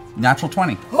 Natural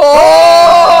 20.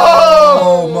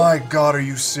 Oh my god, are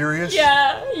you serious?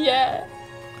 Yeah.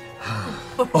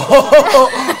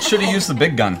 Should have used the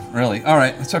big gun, really. All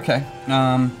right, it's okay.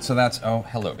 So that's... Oh,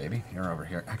 hello, baby. You're over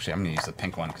here. Actually, I'm going to use the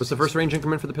pink one. What's the first range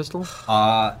increment for the pistol?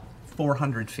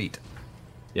 400 feet.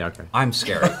 Yeah, okay. I'm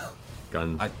scary.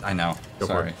 Gun. I know. Go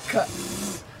for Sorry.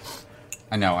 it.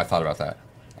 I know. I thought about that.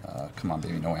 Come on,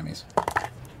 baby. No whammies.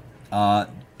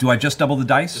 Do I just double the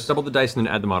dice? Just double the dice and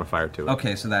then add the modifier to it.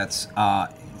 Okay, so that's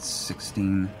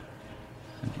 16,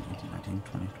 17, 18, 19,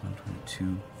 20, 21,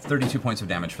 22, 32 points of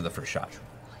damage for the first shot.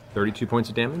 32 points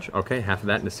of damage? Okay, half of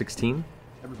that into 16.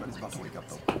 Everybody's about to wake up,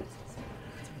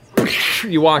 though.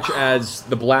 You watch as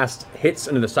the blast hits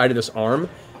into the side of this arm.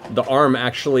 The arm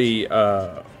actually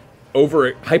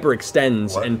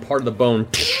hyperextends, and part of the bone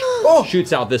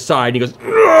shoots out this side. And he goes,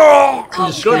 and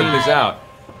just screams out.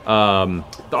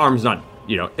 The arm's not,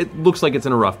 it looks like it's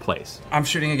in a rough place. I'm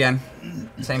shooting again.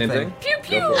 Same thing. Pew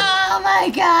pew. Oh my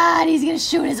god, he's gonna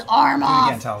shoot his arm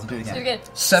off. Do it again. Do it again.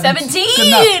 17.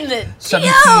 17.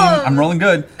 17. I'm rolling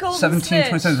good. Golden 17, snitch.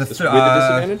 27. With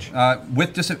disadvantage?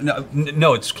 With disadvantage.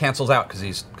 No, it cancels out because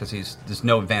he's there's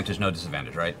no advantage, no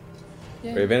disadvantage, right?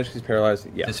 Yeah. Advantage because he's paralyzed?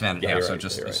 Yeah. Disadvantage, Yeah, so right,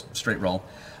 just you're a right. straight roll.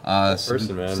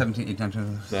 Person, man. 17,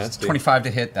 18, Nasty. 25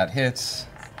 to hit, that hits.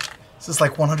 This is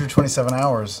like 127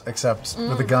 hours, except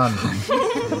with a gun.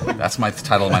 That's my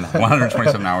title of mine.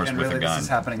 127 hours And with really, a gun. this is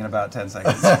happening in about 10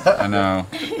 seconds. I know.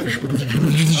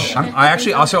 I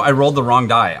actually I rolled the wrong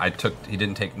die. He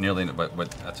didn't take nearly, but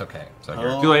that's okay. So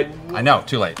Too late. I know,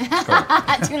 too late. It's cool.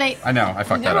 Too late. I know, I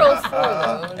fucked that rolled up. 4,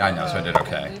 though. Yeah, I know, so I did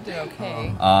okay. You did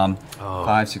okay.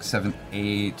 5, 6, 7,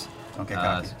 8. Don't get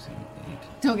cocky. 6, 7, 8.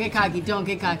 Don't get cocky. Don't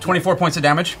get cocky. 24 points of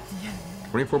damage.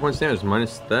 24 points of damage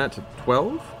minus that to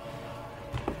 12.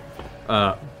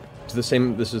 This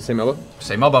is the same elbow?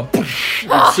 Same elbow. You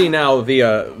can see now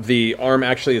the arm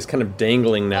actually is kind of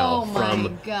dangling now Oh my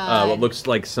from God. what looks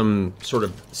like some sort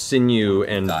of sinew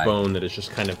and bone that is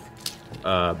just kind of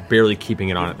barely keeping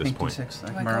it on at this point. Do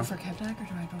I go for Kevdak or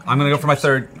do I go? I'm gonna go for my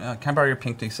third. Can I borrow your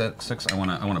pink D6? I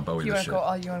wanna Bowie You this want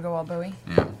shit. to go all Bowie?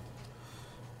 Yeah.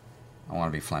 I want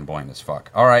to be flamboyant as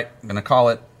fuck. All right, I'm gonna call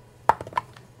it.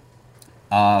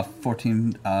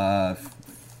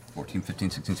 14, 15,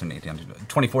 16, 17, 18,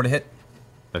 24 to hit.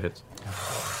 That hits.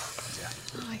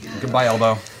 Oh my god. Goodbye,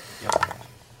 elbow.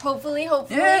 Hopefully.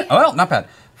 Yeah. Oh, well, not bad.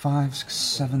 5, 6,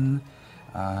 7,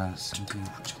 17,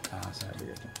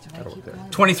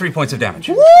 23 points of damage.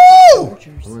 Woo!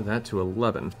 Lower that to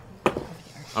 11.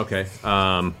 Okay.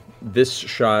 This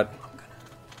shot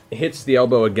hits the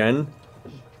elbow again,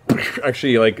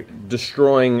 actually like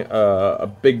destroying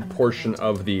a big portion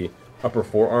of the upper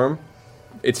forearm.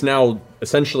 It's now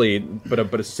essentially but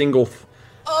a single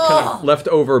kind of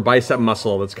leftover bicep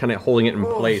muscle that's kind of holding it in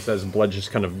place as blood just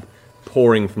kind of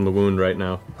pouring from the wound right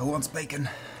now. Who wants bacon?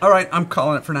 All right, I'm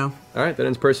calling it for now. All right, that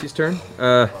ends Percy's turn.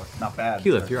 Not bad.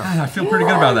 Keyleth, you're up. I feel pretty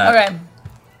good about that. Okay.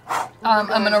 I'm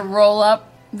gonna roll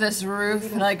up this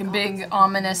roof like a big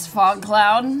ominous fog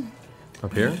cloud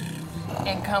Up here?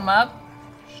 and come up.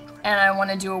 And I want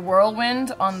to do a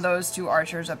whirlwind on those 2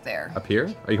 archers up there. Up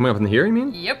here? Are you coming up in here, you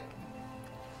mean? Yep.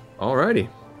 Alrighty.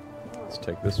 Let's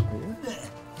take this one here.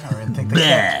 I didn't think they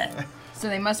can. So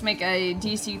they must make a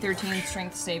DC 13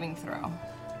 strength saving throw.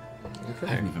 I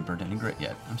haven't even burned any grit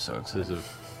yet. I'm so excited.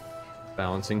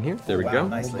 Balancing here. There we go.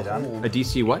 Nicely done. A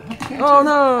DC what? Oh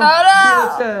no!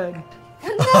 Oh no!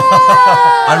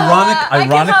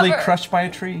 Ironically crushed by a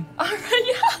tree.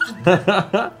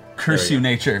 Yeah. Curse you,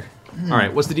 nature. All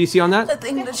right, what's the DC on that? The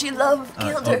thing that she loved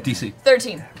killed her. DC.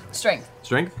 13. Strength.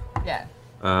 Strength? Yeah.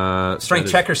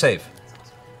 Strength check or save?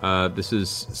 This is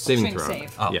saving Strength throw.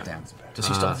 save. Oh, yeah. damn. Does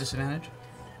he still have disadvantage?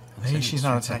 Hey, she's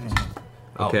not attacking.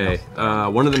 Okay,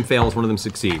 one of them fails, one of them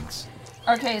succeeds.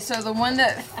 Okay, so the one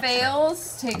that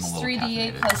fails takes I'm a little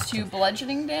 3d8 caffeinated. plus 2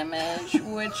 bludgeoning damage,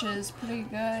 which is pretty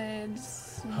good.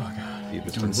 You're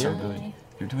doing so good.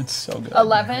 You're doing so good.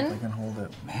 11. I can hold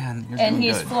it. Man, you're And doing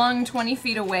he's good. flung 20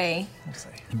 feet away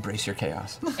Embrace your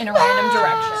chaos. in a random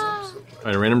direction.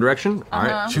 In a random direction? All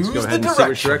right, let's Choose go ahead the and see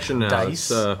which direction, direction now. dice.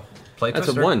 That's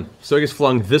a 1, so it gets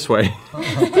flung this way.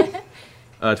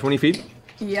 20 feet?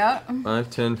 Yep. 5,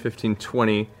 10, 15,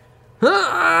 20.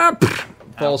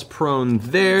 Falls prone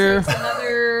there. Takes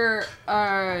another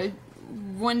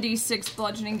 1d6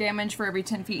 bludgeoning damage for every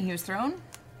 10 feet he was thrown.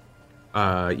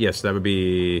 Yes, that would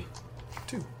be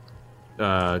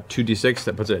 2d6.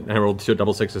 That puts it. I rolled 2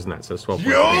 double sixes, and that says 12.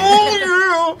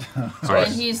 All right.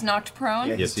 And he's knocked prone.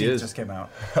 Yeah, Yes, his he teeth is. just came out.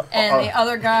 And the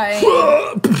other guy.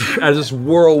 As this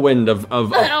whirlwind of Ow,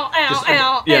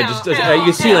 ow, yeah, ow, just ow, you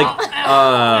can see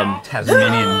like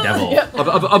Tasmanian devil.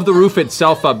 of the roof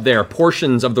itself up there.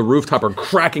 Portions of the rooftop are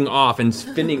cracking off and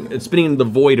spinning into the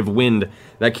void of wind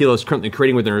that Kilo is currently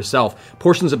creating within herself.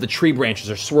 Portions of the tree branches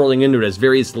are swirling into it as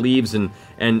various leaves and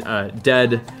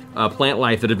dead plant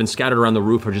life that have been scattered around the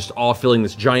roof are just all filling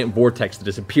this giant vortex that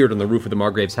has appeared on the roof of the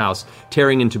Margrave's house,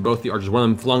 tearing into both the arches. One of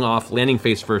them flung off, landing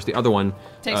face first. The other one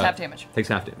Takes half damage. Takes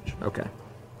half damage. Okay.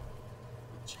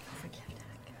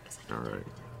 All right.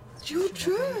 You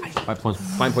try. 5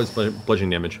 points bludgeoning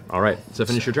damage. All right. Does that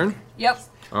finish your turn? Yep.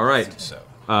 All right.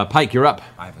 Pike, you're up.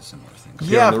 I have a similar thing.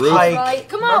 Here on the roof. Right,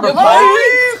 come on, Remember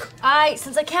Pike.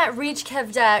 Since I can't reach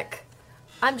Kevdak,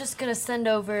 I'm just gonna send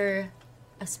over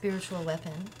a spiritual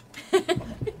weapon.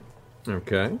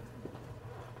 Okay.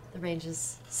 The range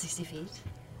is 60 feet.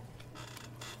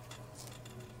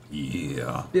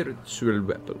 Yeah. Spiritual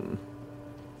weapon.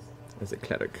 As a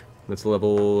cleric. That's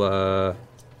level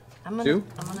I'm gonna, 2?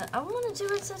 I'm gonna do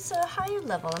it at a higher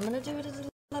level. I'm gonna do it at a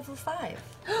level 5.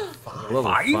 Level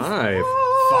 5.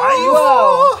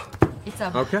 Whoa! It's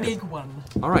a big one.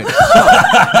 All right.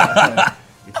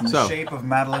 It's in the shape of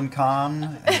Madeline Kahn,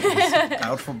 and it's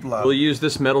out for blood. We'll use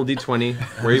this metal d20.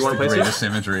 Where you want to place it? Greatest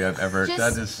imagery I've ever. Just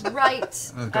that is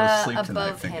right I'll go to sleep tonight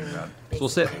above thinking him. about it.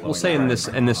 So we'll say in this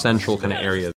central kind of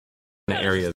area.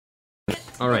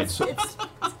 All right. So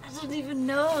I don't even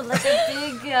know. Like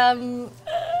a big,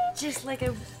 just like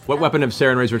a. what weapon of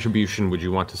Serenray's Retribution would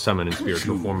you want to summon in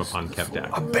spiritual form upon Kevdak?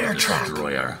 A bear trap.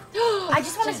 Destroyer. I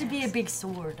just want it to be a big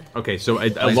sword. Okay, so a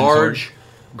large,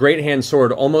 great hand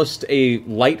sword, almost a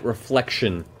light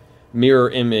reflection, mirror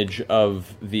image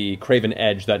of the Craven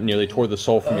Edge that nearly tore the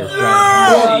soul from your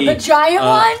friend. The giant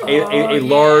one? A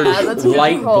large, that's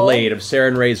light beautiful. blade of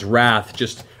Serenray's wrath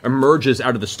just emerges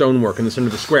out of the stonework in the center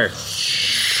of the square.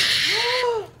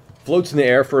 Floats in the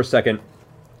air for a second,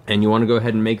 and you want to go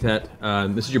ahead and make that.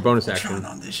 This is your bonus action.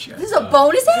 This is a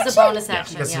bonus action? This is a bonus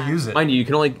action, Gets yeah. to use it. Mind you, you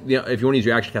can only, if you want to use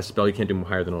your action to cast a spell, you can't do them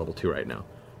higher than a level 2 right now.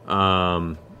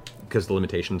 Because the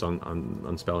limitations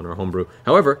on spell in our homebrew.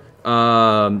 However,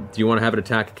 do you want to have it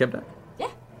attack Kevdak? Yeah.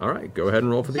 All right, go ahead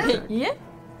and roll for the attack. Yeah.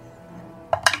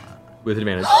 With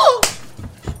advantage.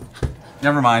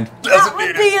 Never mind. That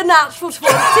would be a natural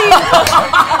 20.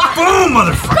 Boom,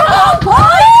 motherfucker! Come on, boy!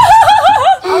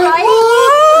 All right.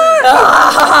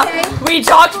 We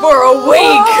talked for a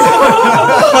week.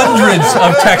 Hundreds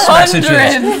of text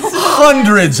messages.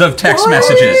 Hundreds of text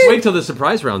messages. Wait till the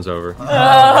surprise round's over.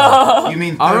 You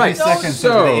mean 30 All right, seconds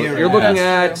so into the 8 you're looking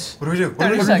at... What do we do?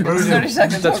 30 seconds. 30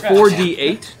 seconds. That's okay.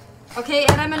 4d8. Okay,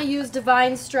 and I'm going to use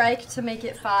Divine Strike to make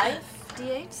it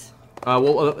 5d8.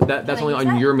 That's only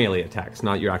on your melee attacks,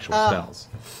 not your actual spells.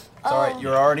 It's alright,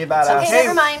 you're already a badass. Okay,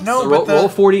 never mind. No, So but roll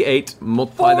 4d8,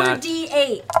 multiply that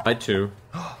 4d8. by 2.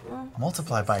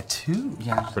 multiply by 2.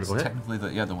 Yeah, Critical hit? technically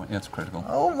the one. Yeah, it's critical.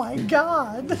 Oh my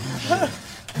god.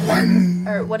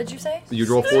 Or what did you say? You'd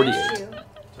roll 48.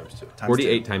 2.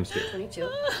 48 times 2. 22.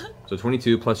 So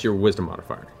 22 plus your wisdom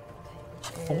modifier.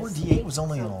 4d8 was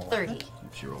only an 30.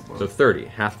 So 30.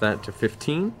 Half that to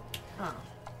 15.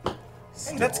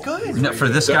 Hey, that's good. No, for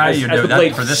this guy, you're As doing the that.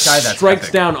 blade For this guy, that's strikes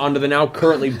epic. down onto the now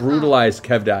currently brutalized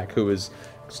Kevdak, who is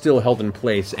still held in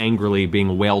place, angrily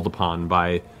being wailed upon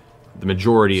by the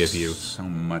majority of you. So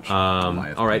much.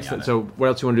 All right. So what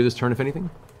else do you want to do this turn, if anything?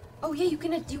 Oh yeah, you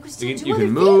can still You do can other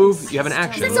move. things. You have an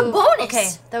action. That's a bonus. Okay,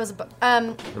 that was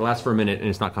a It lasts for a minute and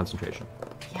it's not concentration.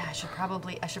 Yeah, I should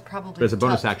probably. But as a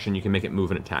bonus action, you can make it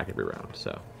move and attack every round.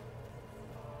 So.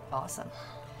 Awesome.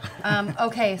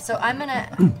 Okay, so I'm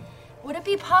gonna. Would it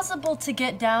be possible to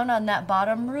get down on that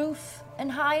bottom roof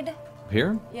and hide?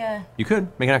 Here? Yeah. You could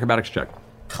make an acrobatics check.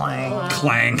 Clang.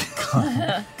 Clang.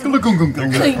 Clang. Clang,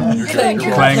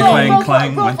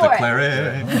 clang, went the for it.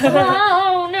 claret.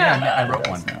 Oh, no. Yeah, I wrote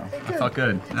one. I felt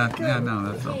good. Yeah, no,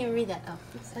 that I felt. can't even read that. Oh,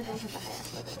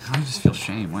 I just feel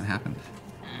shame. What happened?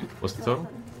 What's the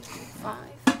total? 5.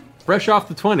 Fresh off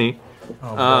the 20.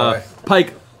 Oh, boy.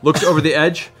 Pike looks over the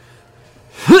edge,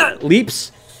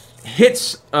 leaps,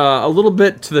 hits a little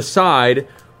bit to the side.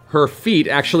 Her feet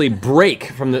actually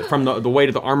break from the weight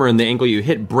of the armor and the angle you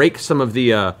hit, break some of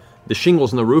the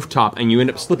shingles on the rooftop, and you end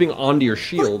up slipping onto your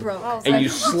shield, and you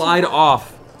slide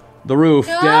off the roof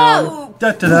down on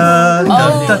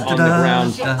the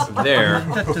ground there.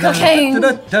 Cocaine.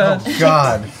 Oh,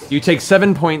 God. You take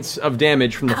 7 points of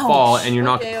damage from the fall, and you're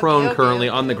knocked prone currently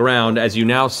on the ground as you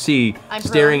now see,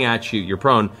 staring at you, you're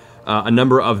prone, a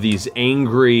number of these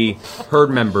angry herd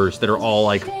members that are all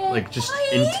like just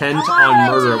intent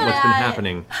on murder at what's been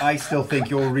happening. I still think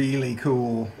you're really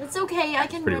cool. It's okay. I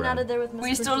can Pretty run rad. out of there with my.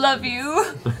 We still love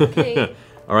you. Okay.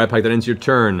 All right, Pike, that ends your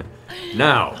turn.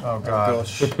 Now. Oh, God.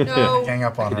 No. Gang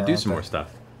up on I her. could do some more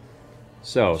stuff.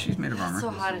 So. She's made of armor. It's so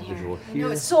hot in here. Visual I know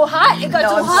here. it's so hot. It got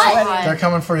so hot. They're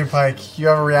coming for you, Pike. You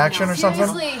have a reaction or something?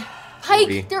 Seriously,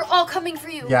 Pike, they're all coming for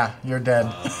you. Yeah, you're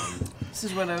dead. This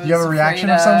is what I was Do you have a reaction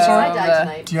afraid of some sort? I died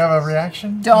tonight. Do you have a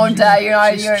reaction? Don't die. You're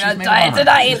not She's dying made of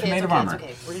tonight. She's made of armor.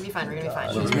 Okay, we're gonna be fine. We're gonna be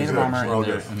fine. She's made of armor,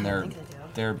 and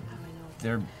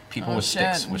they're people Oh, with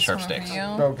sticks, shit. with sharp This one for sticks. you?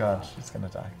 Oh, God. She's going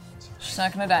to die. She's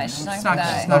not gonna die. She's not gonna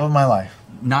die. Love of my life.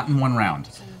 Not in one round.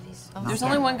 There's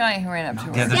only one guy who ran up to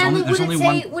her. Yeah, there's Stanley, only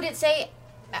one. would it say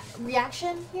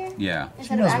reaction here? Yeah.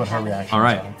 She knows what her reaction All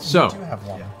right, so is. You have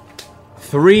one.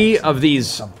 3 of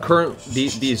these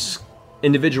these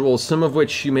individuals, some of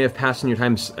which you may have passed in your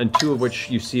times, and 2 of which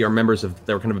you see are members of,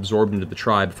 they were kind of absorbed into the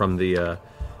tribe from the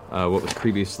what was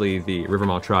previously the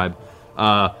Rivermaw tribe,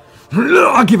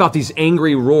 give out these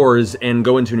angry roars and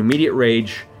go into an immediate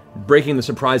rage, breaking the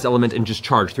surprise element and just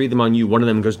charge. 3 of them on you. 1 of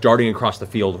them goes darting across the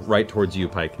field right towards you,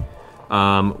 Pike.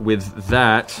 With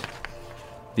that,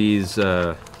 these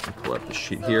let me pull up the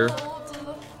sheet here.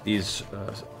 These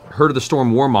Herd of the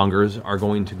Storm warmongers are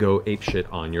going to go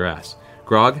apeshit on your ass.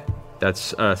 Grog,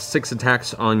 that's 6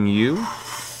 attacks on you.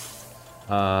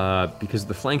 Because of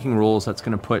the flanking rolls, that's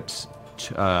going to put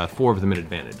 4 of them at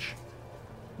advantage.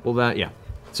 Well, that, yeah.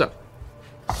 So,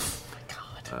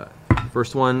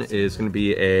 first one is going to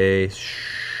be a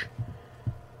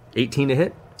 18 to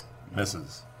hit.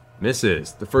 Misses.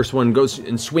 Misses. The first one goes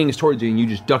and swings towards you, and you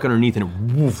just duck underneath, and it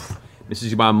woof, misses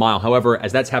you by a mile. However,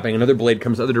 as that's happening, another blade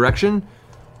comes the other direction.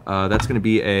 That's going to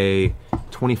be a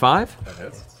 25. That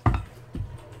hits.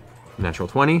 Natural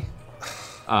 20.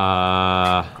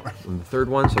 And the third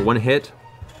one, so 1 hit.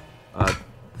 The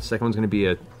second one's going to be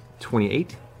a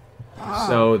 28.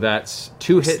 So that's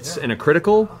 2 hits and a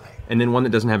critical, and then 1 that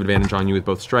doesn't have advantage on you with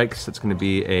both strikes. That's going to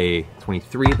be a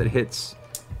 23 that hits,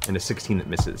 and a 16 that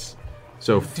misses.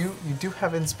 So You do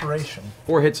have inspiration.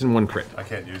 4 hits and 1 crit. I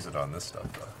can't use it on this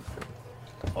stuff, though.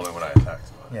 Only when I attack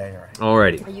someone. Yeah, you're right.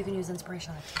 Alrighty. Or you can use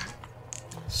inspiration on it.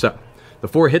 So, the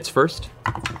 4 hits first.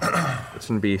 It's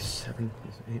going to be 7,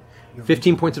 8,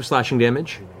 15 points of slashing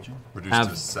damage. Reduced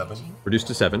to 7? Reduced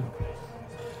to 7.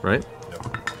 Right?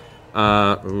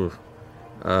 Yep.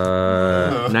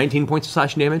 19 points of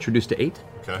slashing damage, reduced to 8.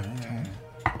 Okay.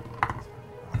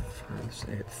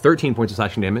 13 points of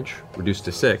slashing damage, reduced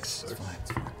to 6.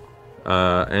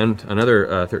 And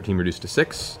another 13 reduced to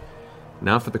 6.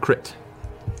 Now for the crit.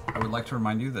 I would like to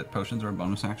remind you that potions are a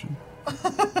bonus action.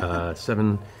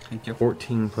 7, Thank you.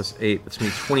 14 plus 8. That's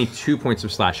going to be 22 points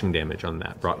of slashing damage on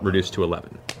that, reduced to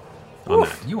 11. On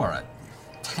that. You are a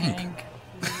tank.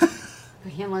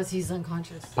 Unless he's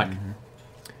unconscious. Pike.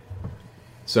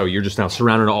 So you're just now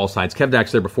surrounded on all sides.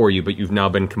 Kevdak's there before you, but you've now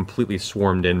been completely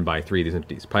swarmed in by 3 of these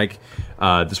entities. Pike,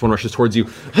 this one rushes towards you.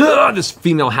 This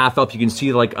female half-elf, you can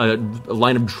see like a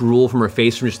line of drool from her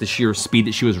face from just the sheer speed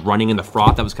that she was running in the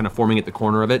froth that was kind of forming at the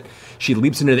corner of it. She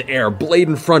leaps into the air, blade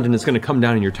in front, and it's going to come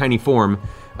down in your tiny form.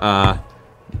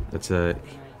 That's a...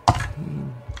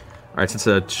 All right, so it's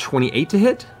a 28 to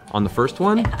hit on the first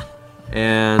one.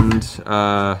 And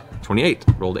 28.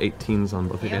 Rolled 18s on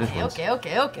both advantage ones. Okay. All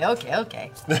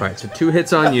right, so 2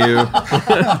 hits on you.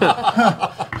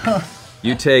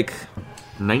 You take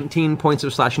 19 points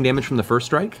of slashing damage from the first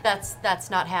strike. That's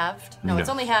not halved. No, it's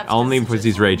only halved. Only because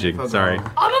he's raging. Sorry.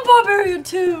 I'm a barbarian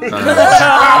too.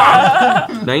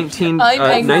 19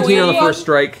 I'm 19 on the angry. first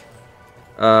strike.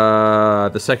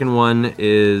 The second one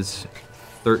is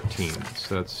 13.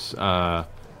 So that's a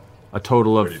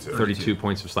total of 32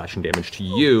 points of slashing damage to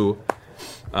you.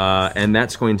 And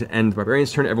that's going to end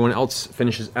Barbarian's turn. Everyone else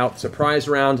finishes out the surprise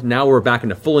round. Now we're back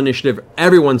into full initiative.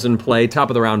 Everyone's in play. Top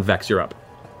of the round, Vex, you're up.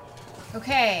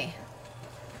 Okay.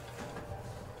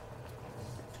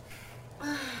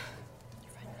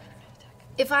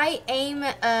 If I aim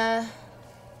an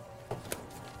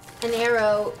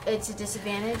arrow, it's a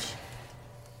disadvantage.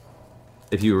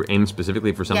 If you aim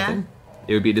specifically for something,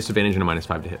 it would be a disadvantage and a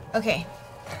 -5 to hit. Okay.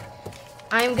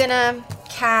 I'm gonna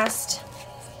cast.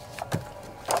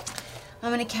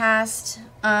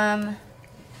 I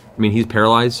mean, he's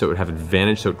paralyzed, so it would have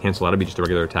advantage, so it would cancel out. It'd be just a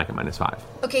regular attack at -5.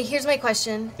 Okay, here's my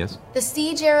question. Yes? The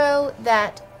siege arrow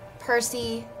that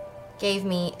Percy gave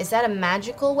me, is that a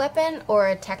magical weapon or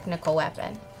a technical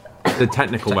weapon? The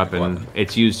technical weapon,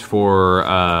 it's used for,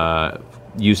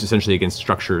 used essentially against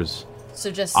structures. So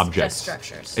just objects.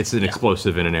 structures. It's an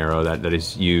explosive in an arrow that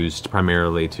is used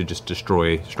primarily to just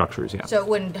destroy structures, yeah. So it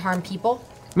wouldn't harm people?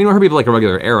 I mean, it would be like a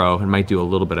regular arrow. It might do a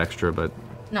little bit extra, but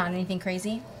Not anything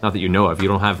crazy? not that you know of. You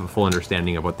don't have a full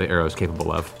understanding of what the arrow is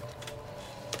capable of.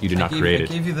 You did not create I it.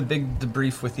 gave you the big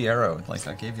debrief with the arrow. Like,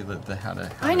 I gave you the how to...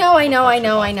 I know. What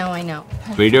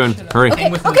are you doing? Hurry. Okay.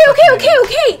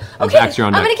 Vax, you're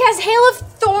on I'm deck. gonna cast Hail of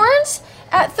Thorns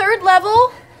at 3rd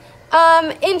level,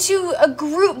 into a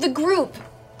group. The group.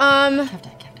 At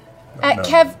No.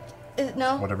 Kev.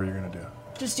 No. Whatever you're gonna do.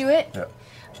 Just do it. Yeah.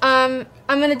 I'm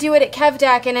gonna do it at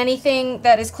Kevdak, and anything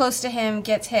that is close to him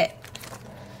gets hit.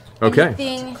 Okay.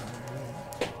 Anything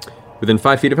Within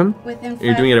 5 feet of him? Within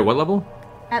You're 5 doing it at what level?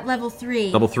 at level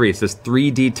 3. Level 3. It says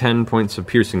 3d10 points of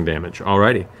piercing damage.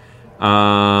 Alrighty.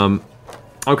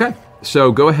 Okay.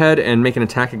 So go ahead and make an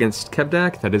attack against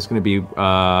Kevdak. That is going to be,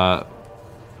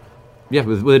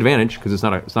 with advantage because it's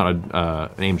not an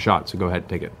aimed shot. So go ahead and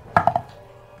take it.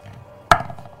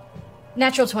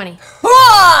 Natural 20.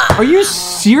 Are you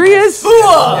serious?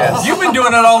 Yes. You've been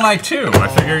doing it all night too. I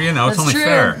figure, it's only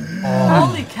fair.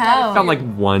 Holy cow. Felt like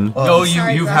 1. No,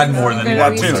 you've had more than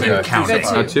one. Two.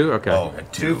 Counting. 2? Okay.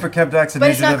 2 for Kevdak's But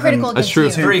it's not initiative. critical and That's true.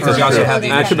 against you. 3 because you also have the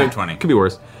That could be, 20. could be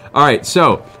worse. All right,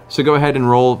 so go ahead and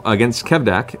roll against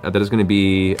Kevdak. That is going to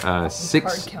be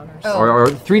 6 or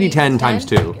 3d10 times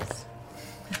 2.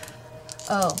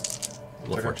 Oh.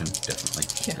 Little fortune, definitely.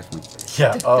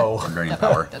 Yeah. Oh. Barbarian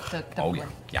power. Oh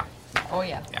yeah. Oh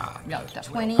yeah. Yeah.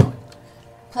 20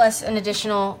 plus an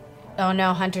additional. Oh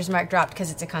no, Hunter's Mark dropped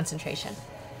because it's a concentration.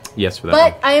 Yes, for that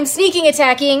But one. I am sneaking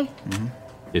attacking.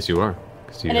 Yes, you are.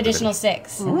 'Cause you An have additional advantage.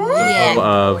 6. Total Yeah.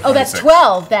 of Oh, that's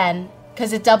 12 then,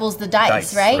 because it doubles the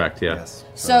dice, right? Correct, yeah.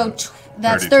 So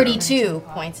that's 32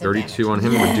 points of damage. 32 on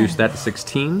him. Reduce that to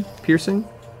 16 piercing.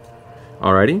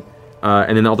 Alrighty.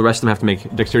 And then all the rest of them have to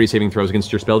make dexterity saving throws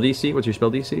against your spell DC. What's your spell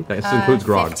DC? That includes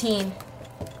Grog. 15.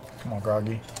 Come on,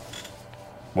 Groggy.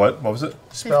 What was it?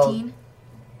 Spell. 15.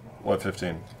 What,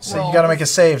 15? So you got to make a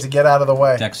save to get out of the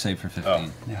way. Dex save for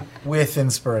 15. Yeah. With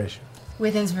inspiration.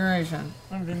 With inspiration.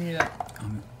 I'm gonna need that.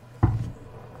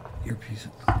 Earpiece.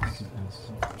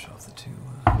 Push off the 2.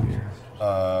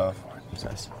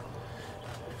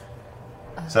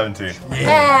 17.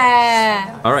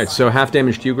 Yeah. All right, so half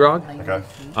damage to you, Grog. Okay.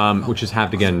 Which is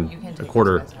halved again a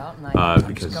quarter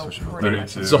because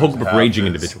it's a whole group of half raging is-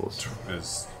 individuals.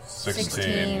 Is 16,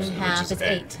 16 half which is is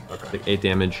 8. Okay. Take 8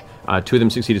 damage. 2 of them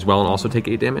succeed as well and also take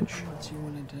 8 damage.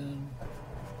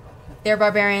 They're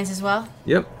barbarians as well?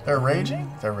 Yep. They're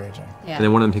raging? They're raging. Yeah. And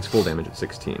then one of them takes full damage at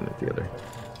 16 at the other.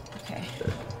 Okay.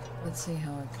 Let's see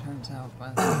how it turns out.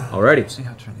 Alrighty.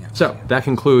 So that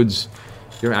concludes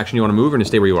your action. You want to move or to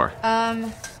stay where you are?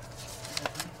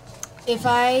 If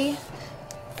I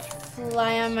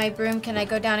fly on my broom, can I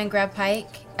go down and grab Pike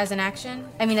as an action?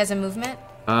 I mean, as a movement?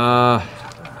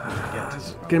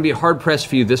 It's going to be hard pressed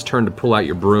for you this turn to pull out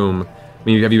your broom. I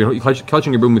mean, have you been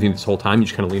clutching your broom with you this whole time? You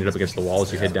just kind of lean it up against the wall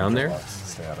as you head down there.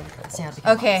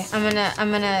 Okay, I'm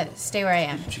gonna stay where I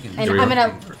am, and I'm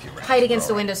gonna hide against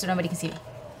the window so nobody can see me.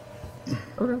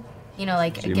 Okay. You know,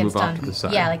 like So you against move off to the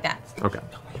side. Yeah, like that. Okay.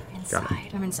 Got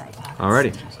it. I'm inside.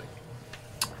 Alrighty.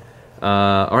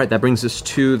 All right, that brings us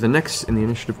to the next in the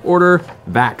initiative order,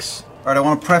 Vax. All right, I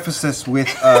want to preface this with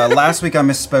last week I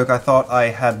misspoke. I thought I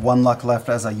had 1 luck left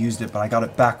as I used it, but I got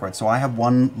it backwards. So I have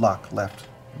 1 luck left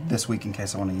this week in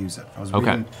case I want to use it. I was Okay.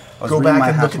 reading, I was Go reading back my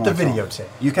and look hat at the when I saw it. videotape.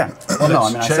 You can. Well, no, I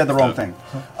mean, I said the wrong thing.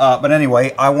 But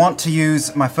anyway, I want to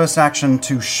use my first action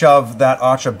to shove that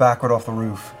archer backward off the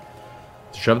roof.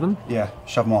 shove them? Yeah,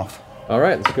 shove them off. All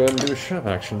right, let's go ahead and do a shove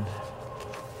action.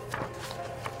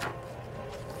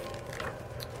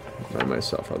 Remind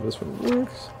myself how this one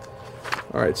works.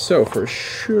 All right, so for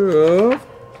shove,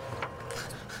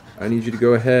 I need you to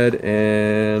go ahead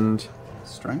and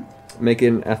make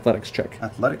an athletics check.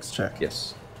 Athletics check.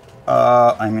 Yes.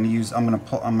 I'm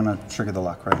gonna trigger the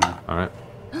luck right now. All right.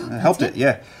 It helped it,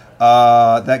 yeah.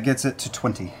 That gets it to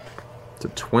 20. To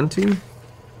 20.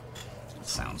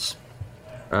 Sounds.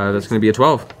 That's going to be a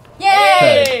 12.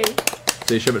 Yay!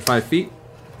 So you shove it 5 feet.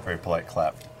 Very polite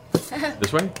clap.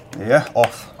 This way? Yeah,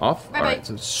 off. Off? Bye-bye. All right,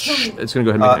 so it's going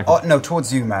to go ahead and make an no,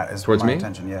 towards you, Matt, is Towards my me?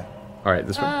 intention, yeah. All right,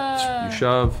 this way. You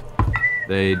shove.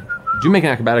 They do make an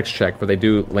acrobatics check, but they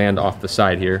do land off the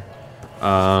side here.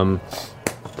 So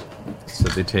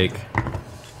they take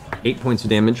 8 points of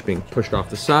damage being pushed off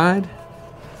the side.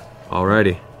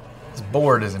 Alrighty. This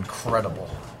board is incredible.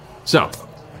 So,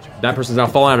 that person's now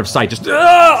fallen out of sight, just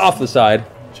off the side.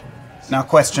 Now,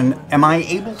 question: am I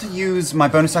able to use my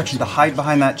bonus action to hide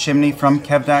behind that chimney from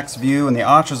Kevdak's view, and the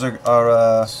archers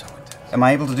are am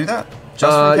I able to do that?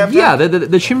 Just for Kevdak? Yeah,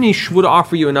 the chimney would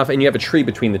offer you enough, and you have a tree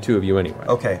between the two of you anyway.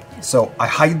 Okay, so I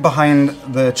hide behind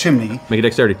the chimney. Make a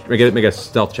dexterity. Make a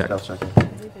stealth check. Stealth check.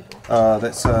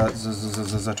 That's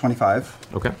a 25.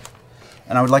 Okay.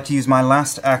 And I would like to use my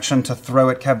last action to throw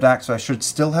at Kevdak, so I should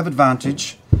still have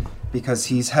advantage because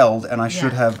he's held, and I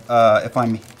should have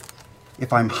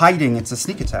if I'm hiding, it's a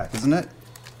sneak attack, isn't it?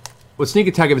 Well, sneak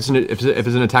attack if it's an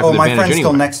attack Oh, with my advantage friend's anyway.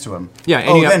 still next to him. Yeah.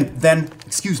 Oh, then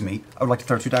excuse me. I would like to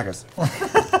throw 2 daggers.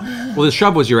 Well, the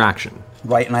shove was your action.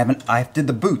 Right, and I did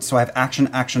the boot, so I have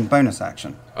action, bonus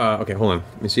action. Okay, hold on.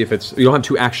 Let me see if it's. You don't have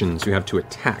 2 actions. You have 2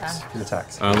 attacks. 2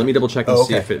 attacks. Let me double check and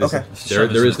see if it is. Okay.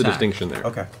 There is the distinction there.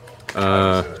 Okay.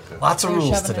 Lots of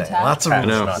rules today. Lots of rules. I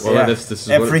know. Well, Yeah. this is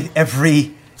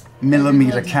every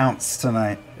millimeter counts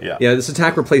tonight. Yeah, this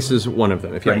attack replaces one of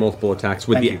them. If you have Great. multiple attacks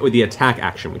with Thank you. the attack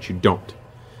action, which you don't.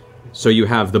 So you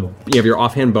have your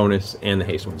offhand bonus and the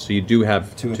haste one. So you do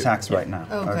have 2 attacks right now.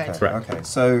 Okay. Correct. Okay.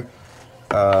 So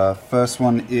first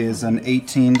one is an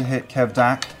 18 to hit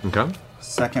Kevdak. Okay.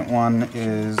 Second one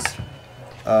is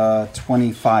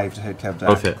 25 to hit Kevdak.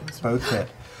 Both hit. Both hit.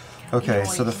 Okay,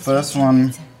 so the first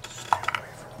one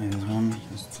is 1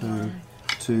 plus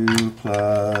 2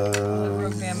 plus.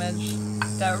 Rogue damage.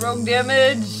 That rogue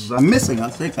damage. I'm missing, I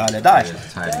think, I died.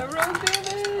 That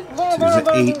rogue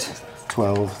damage. 2 is 8,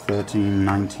 12, 13,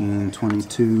 19,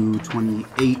 22,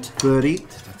 28, 30.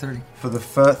 30. For the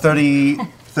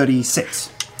 36.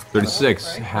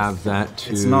 36. Have that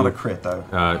to. It's not a crit, though.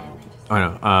 I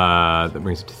know. That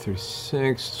brings it to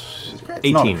 36. It's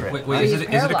 18. not a crit. Wait, is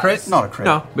it a crit? Not a crit.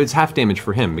 No, but it's half damage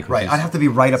for him because. Right, I'd have to be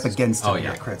right up against it Oh, to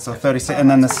yeah. get crit. So 36. And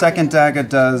then the second dagger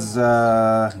does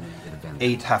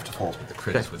 8 have to fall. The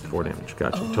crit is within 4 damage.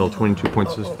 Gotcha. Total 22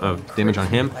 points of damage on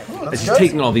him. That's As he's good.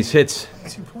 taking all these hits.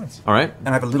 2 points. All right. And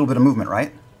I have a little bit of movement,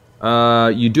 right?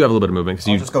 You do have a little bit of movement because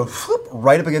I'll you just go whoop,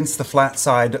 right up against the flat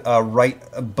side,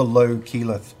 right below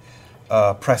Keyleth,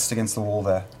 pressed against the wall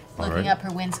there. Looking up her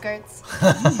windskirts.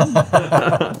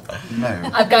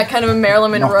 No. I've got kind of a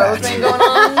Marilyn Not Monroe bad. thing going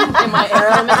on in my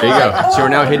arrow. There you go. So we're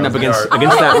now hidden up against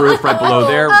that roof right below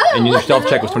there, and your stealth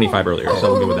check was 25 earlier,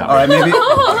 so we'll go with that. All right, maybe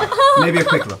a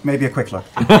quick look. Maybe a quick look.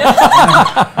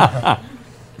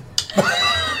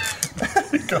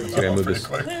 So I'm gonna move this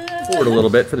forward a little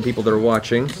bit for the people that are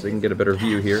watching, so they can get a better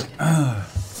view here.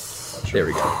 There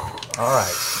we go. All right.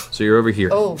 So you're over here,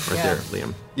 Oh, right yeah. there,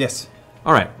 Liam. Yes.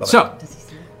 All right. So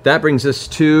that brings us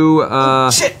to.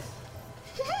 Shit.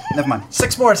 Never mind.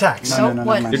 6 more attacks. No, never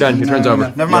mind. You're done. Your turn's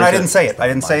over. Never mind. I didn't say it.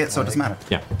 So it doesn't matter.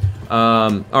 Yeah.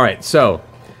 All right. So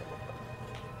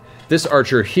this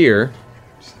archer here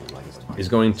is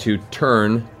going to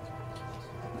turn,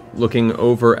 looking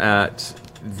over at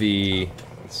the.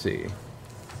 Let's see.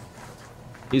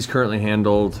 He's currently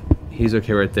handled. He's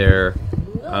okay right there.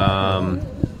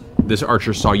 This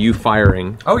archer saw you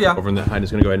firing. Oh yeah. Over in the height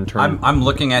is going to go ahead and turn. I'm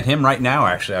looking at him right now.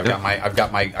 Actually, I've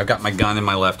got my gun in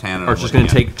my left hand. And Archer's going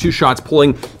to take 2 shots,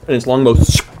 pulling in its longbow.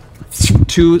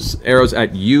 2 arrows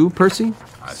at you, Percy.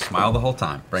 I smile the whole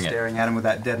time. Bring it. Staring at him with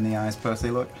that dead in the eyes, Percy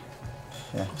look.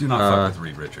 Yeah. Do not fuck with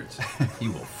Reed Richards. He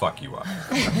will fuck you up.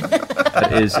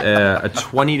 That is a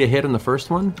 20 to hit on the first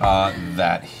one.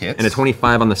 That hits. And a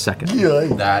 25 on the second.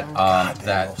 That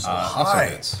also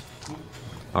hits.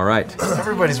 All right.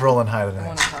 Everybody's rolling high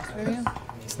today.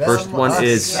 First one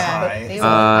is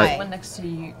one next to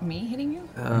you, me hitting you?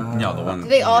 No, the one. Do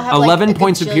they all have 11 like, a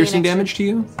points of gajillion piercing extra- damage to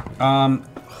you.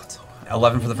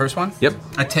 11 for the first one. Yep.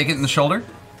 I take it in the shoulder.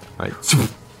 All right.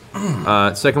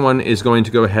 Second one is going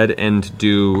to go ahead and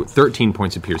do 13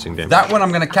 points of piercing damage. That one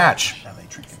I'm going to catch.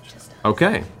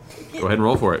 Okay. Go ahead and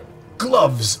roll for it.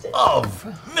 Gloves of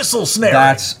missile snare.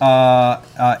 That's 8,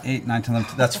 9, 10,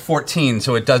 11. That's 14.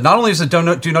 So it does. Not only does it do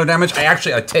no damage,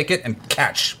 I take it and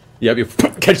catch. Yep, you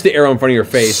catch the arrow in front of your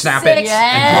face. Snap it.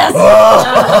 Yes.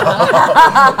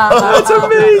 That's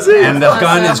amazing. And the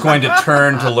gun is going to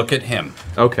turn to look at him.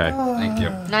 Okay. Thank you.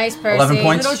 Nice, Percy. 11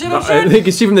 points. I think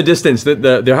you see from the distance that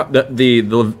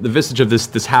the visage of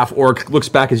this half orc looks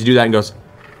back as you do that and goes.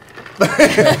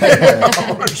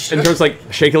 And goes like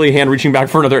shakily hand reaching back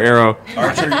for another arrow.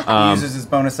 Archer uses his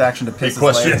bonus action to piss his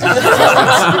questions.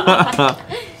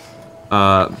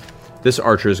 This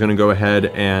archer is going to go ahead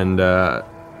and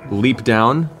leap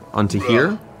down onto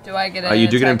here. Do I get You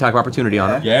do get an attack of opportunity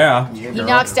on it. Yeah. He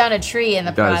knocks down a tree in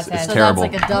the Does. process. It's terrible.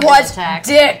 That's like a double What attack.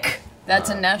 dick?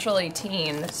 That's a natural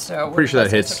 18, so we're Pretty sure that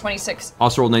close, hits. So 26.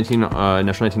 Also rolled 19, natural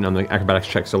 19 on the acrobatics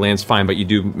check, so lands fine, but you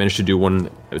do manage to do one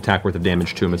attack worth of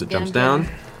damage to him as it jumps down.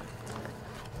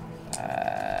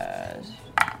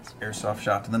 Airsoft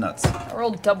shot to the nuts. I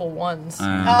rolled double ones.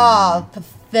 Oh,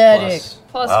 pathetic.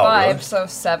 Plus Wow, 5, really? so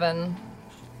 7.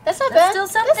 That's not bad. still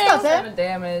something. That's not bad. 7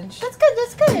 damage. That's good.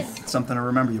 That's good. Something to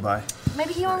remember you by.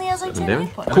 Maybe he only has like 10 Damage?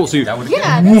 hit points. Cool, so you,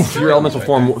 Yeah, that's your elemental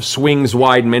form swings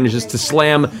wide and manages to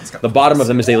slam the bottom of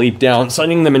them as they leap down,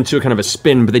 sending them into a kind of a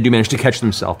spin, but they do manage to catch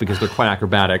themselves because they're quite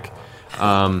acrobatic.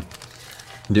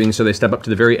 Doing so, they step up to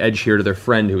the very edge here to their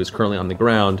friend who is currently on the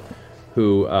ground,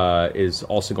 who is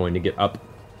also going to get up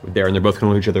there, and they're both going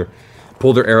to look at each other,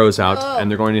 pull their arrows out, and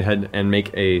they're going to head and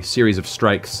make a series of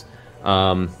strikes.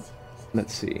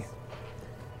 Let's see.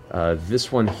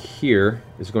 This one here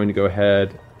is going to go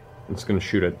ahead. It's going to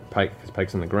shoot at Pike because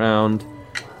Pike's on the ground,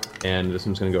 and this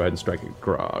one's going to go ahead and strike at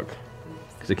Grog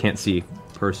because it can't see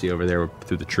Percy over there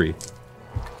through the tree.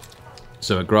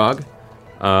 So at Grog,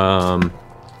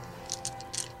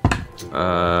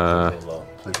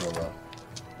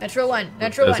 Natural one.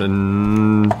 Natural that's a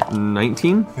one.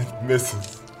 19.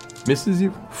 Misses you.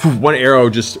 One arrow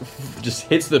just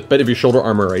hits the bit of your shoulder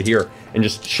armor right here and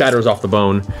just shatters off the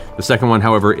bone. The second one,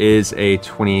 however, is a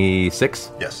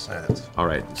 26. Yes, that is. All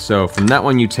right. So from that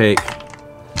one, you take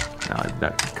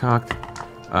that cocked.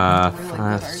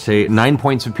 Say 9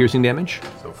 points of piercing damage,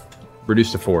 So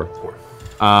reduced to 4.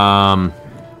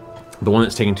 The one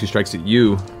that's taking 2 strikes at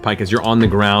you, Pike, as you're on the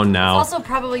ground now. It's also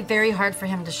probably very hard for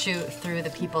him to shoot thugh the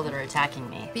people that are attacking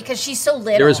me. Because she's so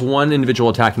little. There is one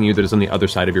individual attacking you that is on the other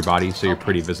side of your body, so you're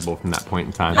pretty visible from that point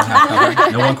in time.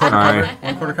 No 1 quarter All cover. right.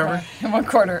 1 quarter cover. 1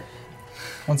 quarter.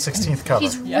 1/16 cover.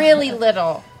 She's really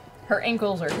little. Her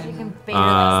ankles are in.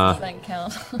 That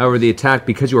count. However, the attack,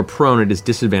 because you are prone, it is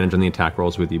disadvantage on the attack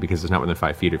rolls with you because it's not within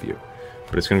 5 feet of you.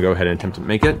 But it's going to go ahead and attempt to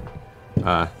make it.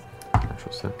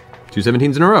 Natural set. 2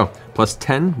 17s in a row. Plus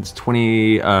 10. It's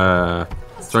 20. Sorry,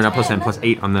 not plus 10. Plus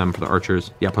 8 on them for the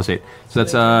archers. Yeah, plus 8. So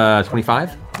that's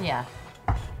 25. Yeah.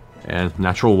 And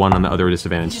natural 1 on the other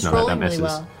disadvantage. She's No, that rolling really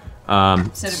misses.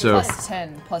 well. So plus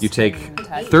 10. Plus you take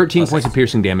 10, 13 points of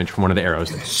piercing damage from one of the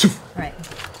arrows. Right.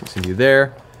 Send you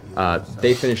there.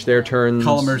 They finish their turns.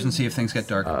 Call emergency if things get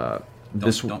dark.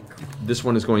 This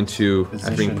one is going to,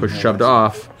 after being shoved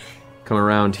off, come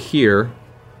around here.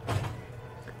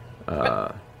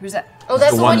 Who's that? Oh,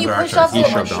 that's the the one you pushed off He the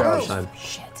shoved off roof. the side.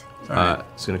 Shit.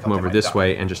 It's going to come over this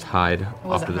way and just hide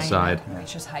off to the side.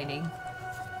 It's just hiding.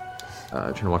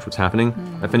 Trying to watch what's happening.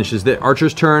 That finishes the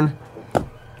archer's turn.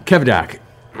 Kevdak.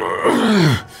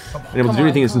 Unable to do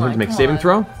anything is in turn to make a saving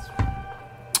throw.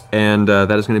 And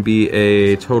that is going to be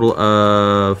a total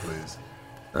of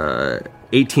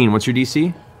 18. What's your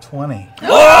DC? 20.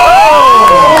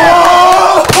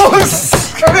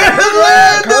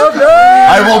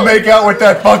 I will make out with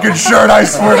that fucking shirt, I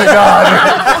swear to God.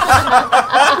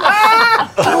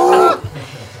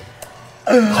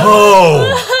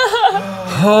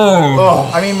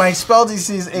 I mean, my spell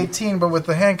DC is 18, but with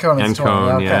the hand cone, it's 20. Hand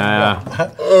cone, Okay,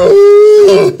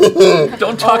 yeah.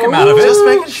 Don't talk him out of it. Just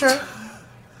making sure.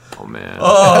 Oh, man.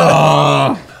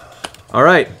 All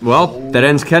right. Well, that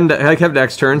ends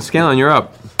Kevdak's turn. Scanlan, you're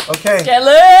up. Okay.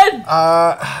 Scanlan!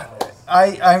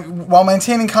 I while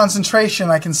maintaining concentration,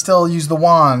 I can still use the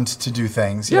wand to do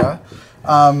things. Yeah.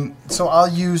 So I'll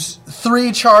use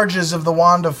 3 charges of the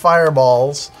wand of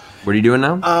fireballs. What are you doing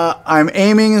now? I'm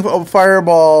aiming a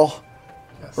fireball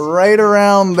right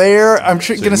around there. I'm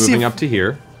So gonna see. moving up to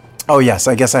here. Oh yes,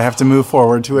 I guess I have to move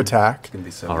forward to attack.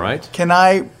 All right. Can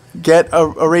I get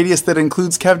a radius that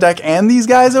includes Kevdak and these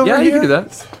guys over here? Yeah, you can do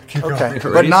that. Okay, If it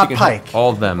but radius, not you can hit Pike. all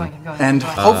of them. And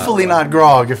hopefully not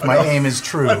Grog if my aim is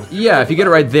true. Yeah, if you get it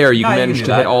right there, you can you manage can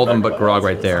to do hit that. all of them but Grog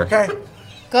right there. Okay.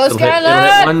 Go, It'll hit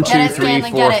Scanlan! 1, 2, Get it, 3,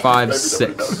 Scanlan, 4, get it. 5,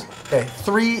 6. Okay.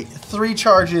 3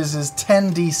 charges is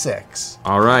 10d6.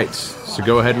 All right, so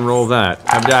go ahead and roll that.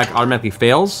 Kevdak automatically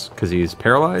fails because he's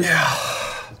paralyzed.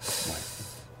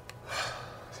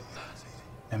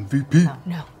 MVP.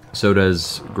 No. So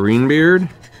does Greenbeard.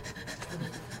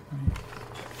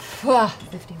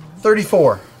 51.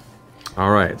 34.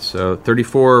 All right, so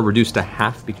 34 reduced to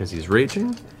half because he's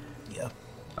raging. Yeah.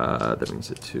 That brings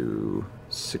it to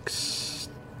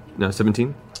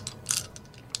 17.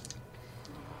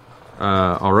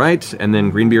 All right, and then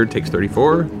Greenbeard takes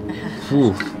 34.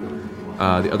 Ooh.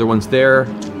 The other one's there.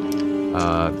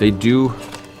 They do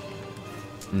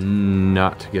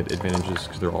not get advantages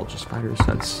because they're all just spiders.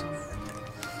 That's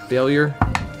failure.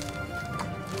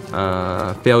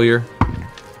 Failure.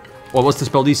 Well, what's the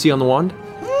spell DC on the wand?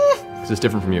 Because it's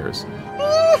different from yours.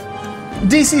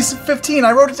 DC 15.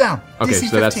 I wrote it down. Okay, DC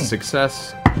so that's a 15.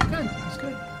 success. Good. That's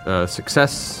good.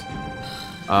 Success.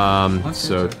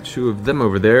 So 2 of them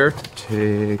over there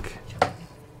take.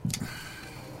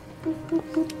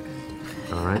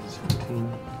 All right.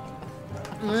 17.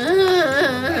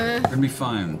 We're gonna be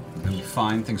fine. We're gonna be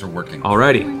fine. Things are working.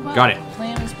 Alrighty, got it.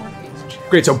 Plan is working.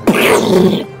 Great. So,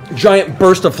 giant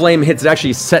burst of flame hits. It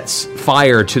actually sets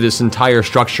fire to this entire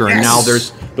structure, and now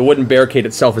there's the wooden barricade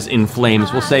itself is in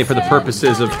flames. We'll say for the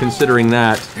purposes of considering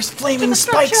that. There's flaming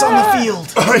spikes on the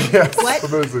field. Oh yes. What?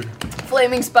 Amazing.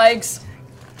 Flaming spikes.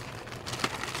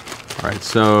 All right.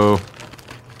 So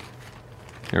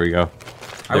there we go.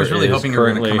 I was There really is hoping you were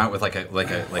going to currently come out with like a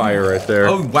fire right there.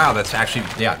 Oh wow, that's actually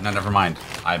no, never mind.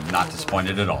 I'm not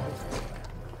disappointed at all.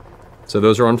 So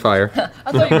those are on fire.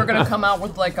 I thought you were gonna come out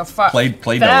with like a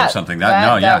Play-Doh or something.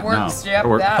 That works. no. Yep,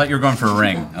 I thought you were going for a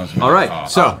ring. All right,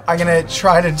 so I'm gonna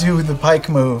try to do the pike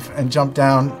move and jump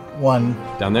down one.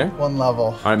 Down there? One level.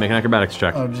 All right, make an acrobatics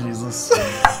check. Oh Jesus.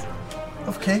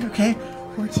 Okay.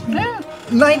 14.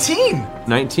 19.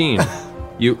 19.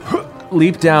 You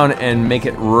leap down and make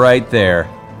it right there.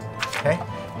 Okay.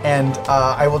 And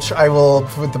I will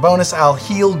with the bonus. I'll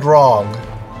heal Grog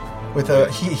with a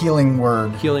healing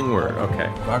word. Healing word. Okay.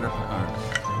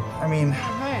 I mean.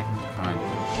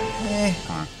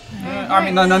 I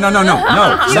mean, no.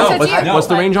 What's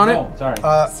the range on it? Sorry.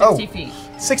 60 feet.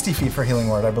 60 feet for healing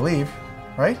word, I believe.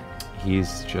 Right?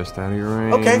 He's just out of your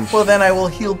range. Okay. Well, then I will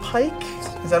heal Pike.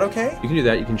 Is that okay? You can do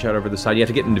that. You can shout over the side. You have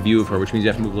to get into view of her, which means you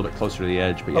have to move a little bit closer to the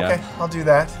edge. But yeah. Okay, I'll do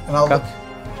that, and I'll look.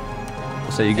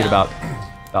 We'll say you get about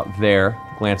there.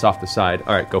 Glance off the side.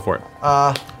 All right, go for it.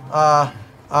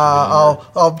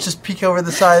 I'll just peek over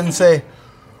the side and say,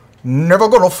 "Never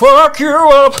gonna fuck you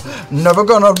up, never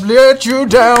gonna let you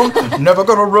down, never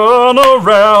gonna run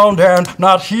around and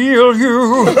not heal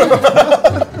you."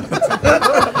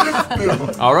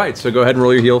 All right, so go ahead and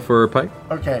roll your heal for Pike.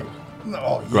 Okay.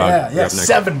 Oh Grog, yeah, you're yeah. up next.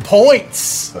 7 points.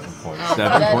 7 points.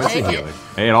 7 points of healing.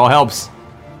 Hey, it all helps.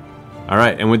 All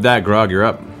right, and with that, Grog, you're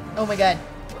up. Oh my god.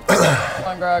 Come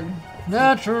on, Grog.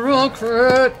 Natural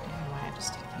crit.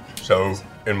 So,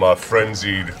 in my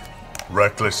frenzied,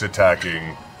 reckless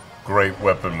attacking, great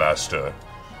weapon master,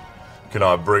 can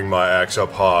I bring my axe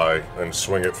up high and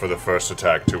swing it for the first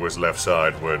attack to his left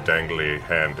side where dangly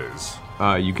hand is?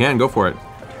 You can go for it.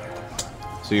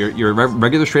 So your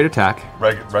regular straight attack.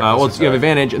 Well, you have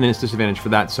advantage, and then it's disadvantage for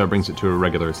that, so it brings it to a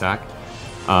regular attack.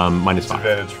 -5.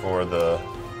 Disadvantage for the...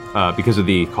 because of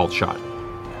the called shot.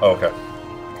 Oh, okay.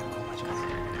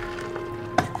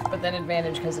 But then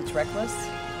advantage because it's reckless.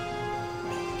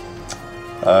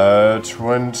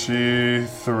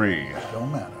 23.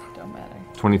 Don't matter.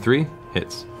 23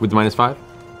 hits with the -5.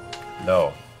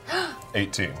 No.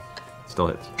 18. Still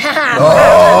hits.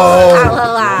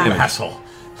 Asshole.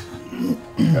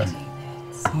 Okay.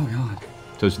 Oh god.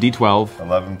 So it's D12.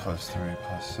 11 plus 3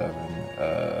 plus 7.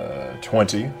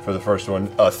 20 for the first one.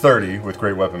 30 with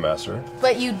Great Weapon Master.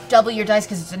 But you double your dice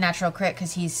because it's a natural crit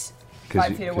because he's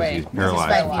 5 feet away. He's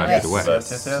paralyzed. He's 5 feet away. That's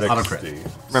 60.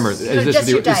 Remember, So this just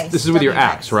your dice, is with your double your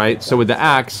axe, right? So with the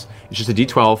axe, it's just a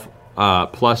D12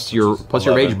 plus your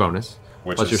 11, rage bonus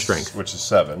which plus is, your strength. which is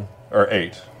 7 or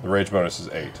 8. The rage bonus is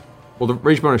 8. Well, the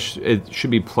rage bonus it should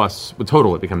be plus. With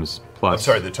total, it becomes plus. I'm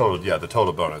sorry. The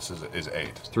total bonus is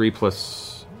 8. 3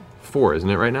 plus 4, isn't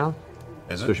it right now?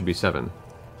 Is it? So it should be 7.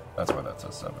 That's why that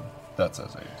says 7. That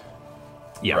says 8.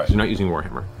 Yeah, Right. you're not using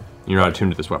Warhammer. You're not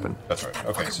attuned to this weapon. That's right.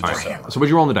 Okay, so All just right. 7. So what'd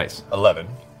you roll on the dice? 11.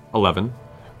 11.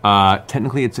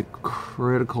 Technically, it's a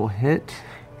critical hit.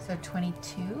 So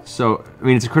 22. So, I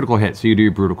mean, it's a critical hit, so you do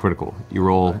your brutal critical. You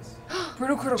roll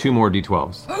Brutal critical. 2 more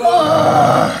D12s.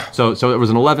 So it was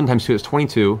an 11 times 2 is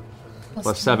 22.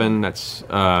 Plus 7, that's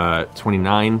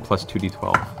 29 plus 2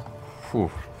 D12. Whew.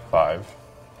 5.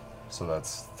 So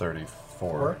that's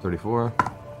 34. 34.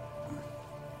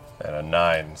 And a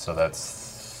 9, so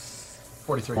that's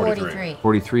 43.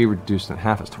 43 reduced in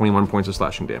half. That's 21 points of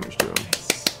slashing damage to him.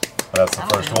 That's the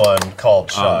first one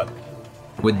called shot.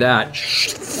 With that,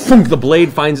 the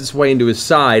blade finds its way into his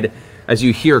side as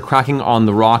you hear cracking on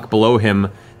the rock below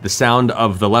him the sound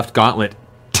of the left gauntlet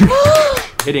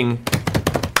hitting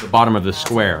the bottom of the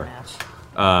square.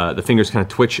 The fingers kind of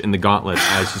twitch in the gauntlet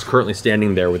as he's currently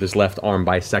standing there with his left arm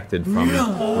bisected from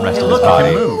the rest of his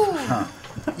body.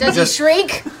 Does he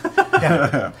shriek?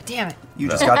 Yeah. Damn it. You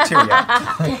just got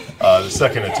teary-eyed. The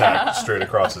second attack, straight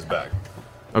across his back.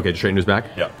 Okay, straight into his back?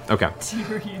 Yeah. Okay.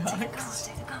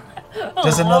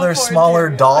 Does another smaller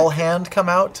doll hand come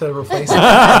out to replace it? Tiny.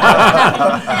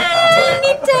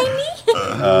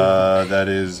 That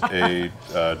is a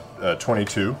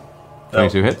 22.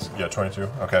 22 hits? Yeah, 22.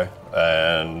 Okay.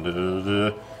 And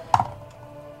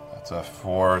that's a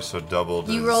 4, so doubled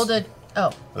You is rolled a...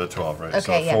 Oh. the 12, right? Okay,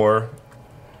 so yeah. 4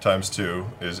 times 2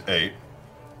 is 8,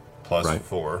 plus Right.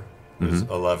 4 is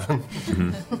 11.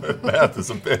 Math is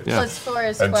a bitch. Yeah. Plus 4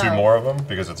 is And 12. 2 more of them,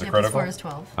 because it's a Yeah, critical? plus 4 is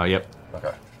 12. Yep.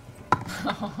 Okay.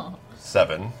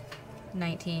 7.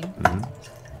 19. And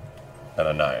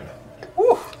a 9.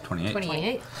 28.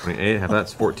 28. 28, half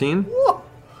that's 14.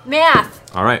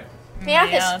 Math. All right.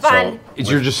 Math is fun.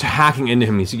 You're just hacking into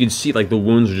him. You can see like the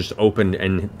wounds are just opened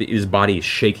and his body is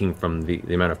shaking from the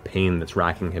amount of pain that's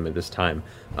racking him at this time.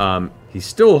 He's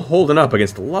still holding up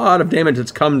against a lot of damage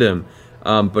that's come to him,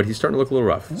 but he's starting to look a little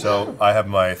rough. So I have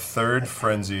my third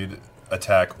frenzied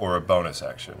attack or a bonus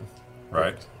action,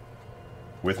 right?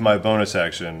 With my bonus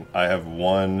action, I have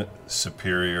 1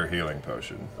 superior healing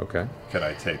potion. Okay. Can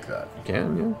I take that? You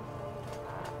can, yeah.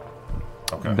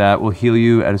 Okay. That will heal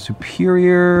you at a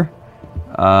superior.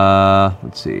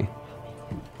 Let's see.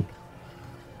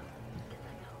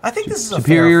 I think this is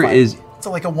Superior a fair fight. is It's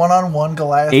like a one-on-one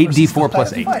Goliath 8d4 plus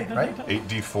versus 8. fight, right?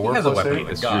 8d4 has a plus weapon 8?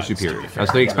 That's your superior.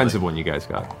 That's the expensive one you guys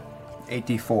got.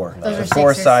 8d4. Those are The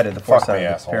four-sided. The Fuck me, four-sided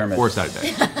asshole. pyramid. 4-sided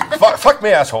dice. Fuck me,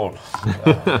 asshole!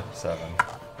 7,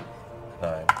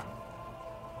 9,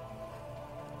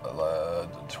 11,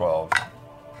 12.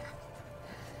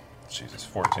 Jesus,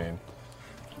 14,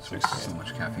 16. So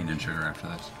much caffeine and sugar after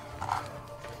this.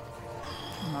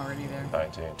 I'm already there.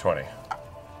 19, 20.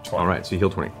 All right, so you heal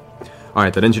 20. All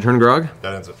right, that ends your turn, Grog.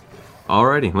 That ends it.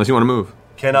 Alrighty, unless you want to move.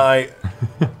 Can I,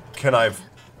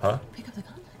 huh? Pick up the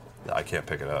gun? I can't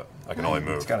pick it up. I can only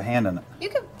move. It's got a hand in it. You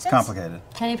can... It's complicated.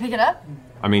 Can you pick it up?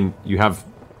 I mean, you won't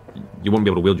be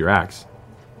able to wield your axe.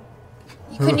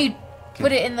 Couldn't you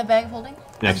put it in the bag of holding?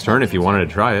 Next turn, if you wanted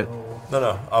to try it.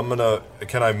 No, I'm gonna.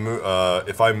 Can I move?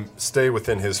 If I stay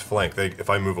within his flank, if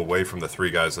I move away from the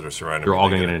 3 guys that are surrounding You're me, all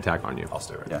going to get an attack on you. I'll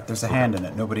stay right. Yeah, there's a hand in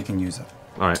it. Nobody can use it.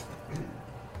 All right.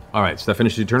 All right, so that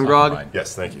finishes your turn, Grog.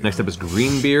 Yes, thank you. Next up is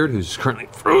Greenbeard, who's currently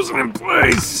frozen in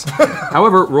place.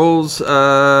 However, rolls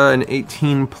an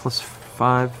 18 plus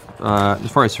 5.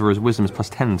 As far as for his wisdom is plus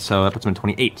 10, so that puts him in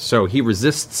 28. So he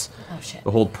resists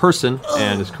the hold person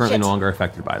and is currently no longer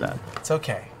affected by that. It's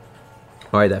okay.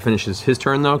 All right, that finishes his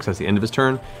turn, though, because that's the end of his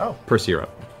turn. Oh. Percy, you're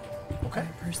up. Okay.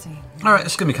 Percy. All right,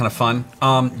 this is gonna be kind of fun.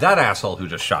 That asshole who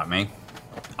just shot me,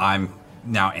 I'm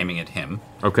now aiming at him.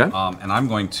 Okay. And I'm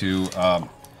going to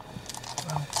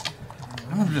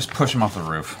just push him off the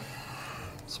roof.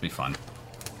 This will be fun.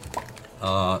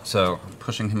 So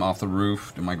pushing him off the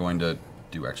roof. Am I going to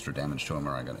do extra damage to him,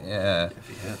 or am I gonna? Yeah. If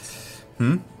he hits.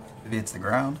 Hmm. If he hits the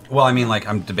ground. Well, I mean, like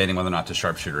I'm debating whether or not to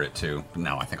sharpshooter it too.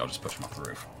 No, I think I'll just push him off the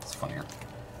roof. It's funnier.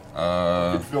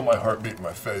 I can feel my heartbeat in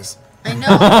my face. I know.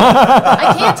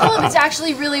 I can't tell if it's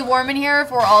actually really warm in here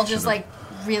if we're all just like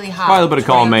really hot. Probably a little bit of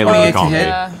column A, a little bit of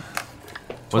column B.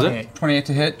 Was it? 28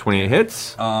 to hit. 28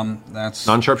 hits. That's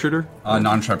non-sharpshooter.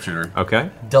 Non-sharpshooter. Okay.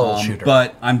 Double shooter.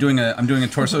 But I'm doing a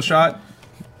torso shot.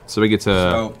 So he gets a.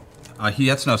 So he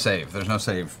gets no save. There's no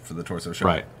save for the torso shot.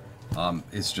 Right.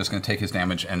 It's just going to take his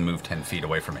damage and move 10 feet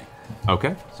away from me.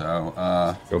 Okay. So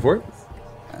go for it.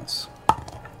 That's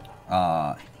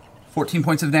 14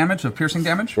 points of damage, of piercing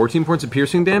damage. 14 points of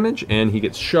piercing damage, and he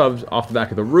gets shoved off the back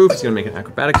of the roof. He's going to make an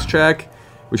acrobatics check,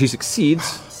 which he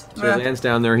succeeds. So he lands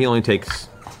down there. He only takes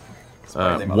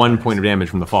 1 point of damage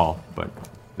from the fall, but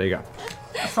there you go.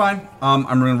 That's fine. I'm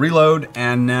going to reload,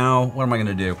 and now what am I going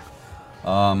to do?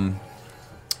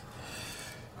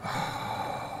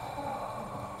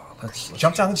 Let's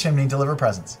jump down the chimney, deliver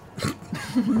presents.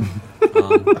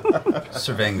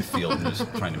 Surveying the field and just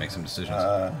trying to make some decisions.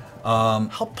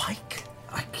 Help Pike.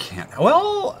 I can't.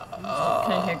 Well, Can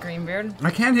I hit Greenbeard?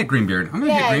 I can hit Greenbeard. I'm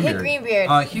going to Yeah, hit hit Greenbeard.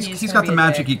 Greenbeard. He's got the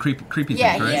magic-y, creepy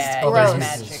Yeah, things, right? he's Oh, gross.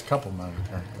 there's a couple magic.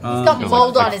 He's got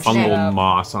mold on his fungal neck.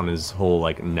 moss on his whole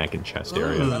like neck and chest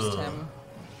area. Trust him.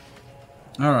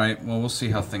 All right. Well, we'll see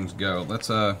how things go. Let's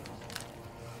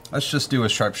Let's just do a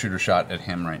sharpshooter shot at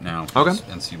him right now. Okay.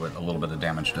 And see what a little bit of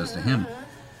damage does to him.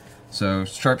 So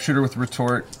sharpshooter with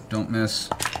retort, don't miss.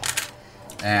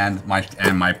 And my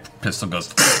pistol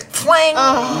goes twang.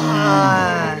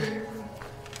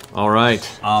 All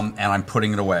right. And I'm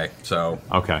putting it away. So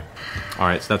okay. All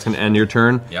right. So that's gonna end your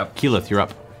turn. Yep. Keyleth, you're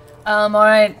up. All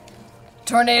right.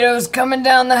 Tornado's coming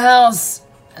down the house.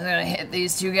 I'm gonna hit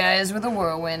these two guys with a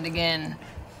whirlwind again.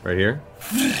 Right here.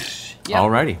 Yep.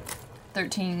 Alrighty.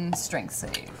 13 strength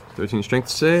save. 13 strength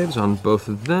saves on both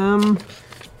of them.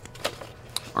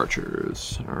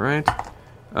 Archers. All right.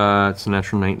 It's a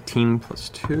natural 19 plus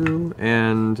 2,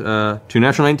 and 2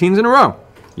 natural 19s in a row.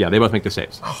 Yeah, they both make the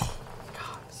saves.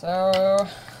 So,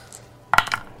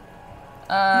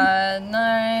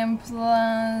 9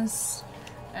 plus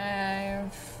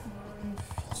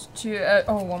 2.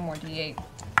 One more d8.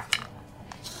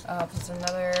 Plus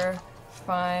another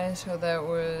 5. So that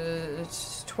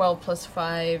was 12 plus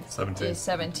 5 is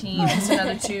 17. Plus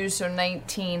another 2, so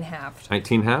 19 halved.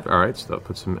 19 half. All right, so that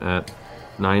puts them at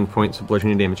 9 points of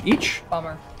bludgeoning damage each.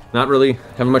 Bummer. Not really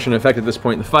having much of an effect at this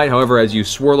point in the fight. However, as you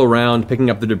swirl around, picking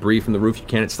up the debris from the roof,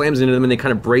 it slams into them, and they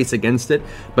kind of brace against it.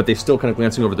 But they still kind of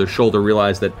glancing over their shoulder,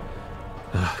 realize that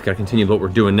gotta continue what we're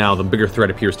doing now. The bigger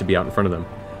threat appears to be out in front of them.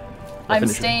 I'm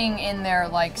staying in their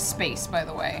space, by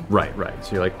the way. Right.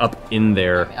 So you're up in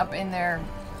there. Up in their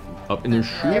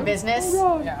Your business?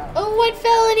 Yeah. Oh, what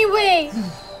fell anyway?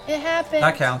 It happened.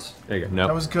 that counts. There you go. No.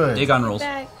 That was good. Aegon rules.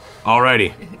 Back.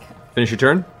 Alrighty. Finish your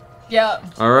turn? Yeah.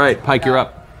 All right, Pike, you're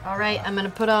up. All right, I'm gonna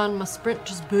put on my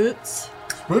sprinter's boots.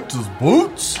 Sprinter's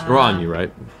boots? We're on you, right?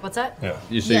 What's that? Yeah.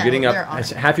 So you're getting up. they're on.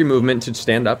 Half your movement to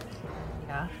stand up.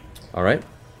 Yeah. All right.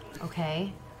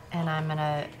 Okay, and I'm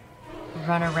gonna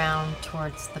run around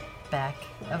towards the back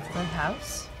of the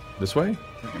house. This way?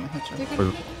 They're gonna hit you.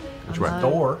 Or which way?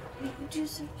 Door.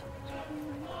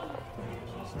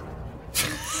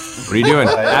 What are you doing?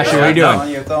 Ashley, what are you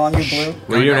doing? Throwing you blue.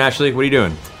 What are you doing, Ashley? What are you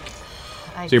doing?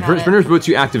 So your sprinter's boots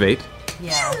you activate.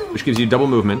 Yeah. Which gives you double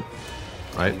movement.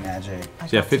 Right? Magic. So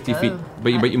you have 50 feet.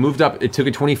 But you moved up. It took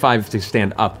you 25 to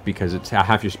stand up because it's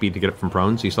half your speed to get up from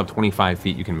prone. So you still have 25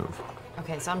 feet you can move.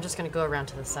 Okay, so I'm just gonna go around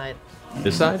to the side.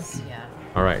 This side? Yeah.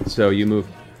 All right. So you move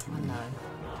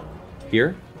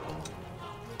here?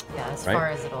 Yeah, as Right? far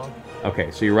as it'll.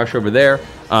 Okay, so you rush over there.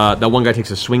 That one guy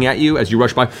takes a swing at you as you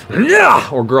rush by.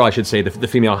 Or girl, I should say. The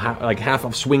female half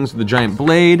of swings with the giant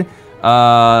blade.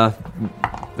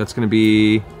 That's going to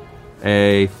be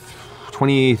a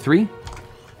 23?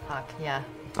 Fuck, yeah.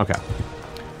 Okay.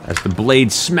 As the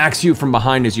blade smacks you from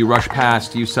behind as you rush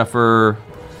past, you suffer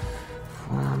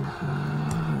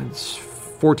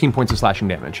 14 points of slashing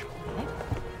damage.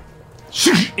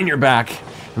 In your back,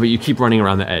 but you keep running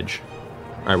around the edge.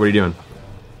 All right, what are you doing?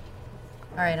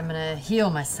 All right, I'm gonna heal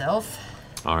myself.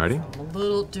 Alrighty.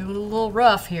 Doing a little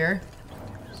rough here.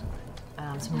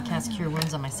 So I'm gonna cast Cure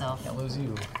Wounds on myself. Can't lose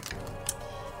you.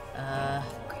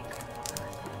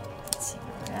 Let's see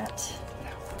where we're at.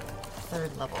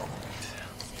 3rd level.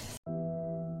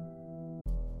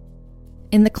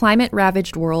 In the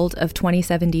climate-ravaged world of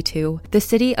 2072, the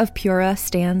city of Pura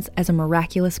stands as a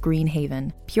miraculous green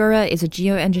haven. Pura is a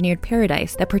geoengineered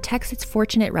paradise that protects its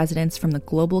fortunate residents from the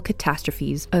global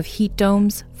catastrophes of heat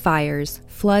domes, fires,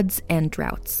 floods, and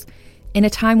droughts. In a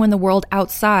time when the world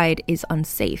outside is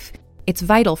unsafe, it's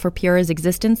vital for Pura's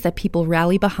existence that people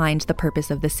rally behind the purpose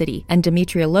of the city, and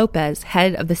Demetria Lopez,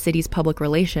 head of the city's public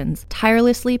relations,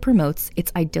 tirelessly promotes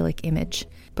its idyllic image.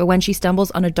 But when she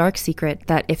stumbles on a dark secret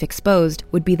that, if exposed,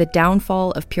 would be the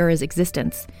downfall of Pura's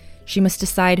existence, she must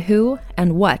decide who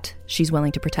and what she's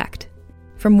willing to protect.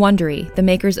 From Wondery, the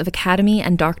makers of Academy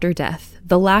and Dr. Death,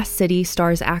 The Last City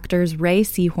stars actors Ray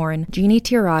Seahorn, Jeannie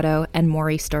Tirado, and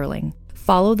Maury Sterling.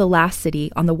 Follow The Last City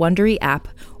on the Wondery app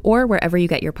or wherever you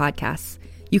get your podcasts.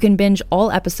 You can binge all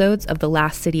episodes of The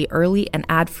Last City early and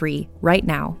ad-free right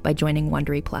now by joining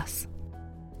Wondery Plus.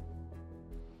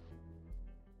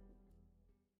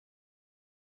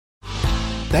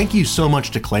 Thank you so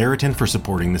much to Claritin for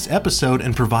supporting this episode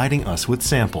and providing us with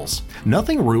samples.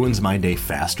 Nothing ruins my day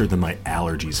faster than my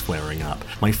allergies flaring up.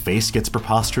 My face gets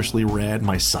preposterously red,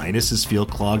 my sinuses feel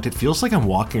clogged, it feels like I'm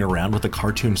walking around with a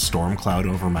cartoon storm cloud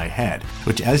over my head,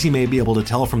 which, as you may be able to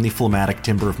tell from the phlegmatic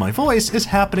timbre of my voice, is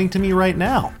happening to me right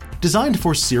now. Designed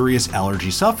for serious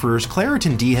allergy sufferers,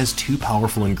 Claritin D has 2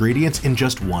 powerful ingredients in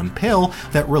just one pill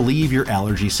that relieve your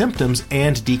allergy symptoms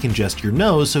and decongest your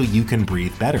nose so you can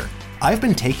breathe better. I've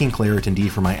been taking Claritin D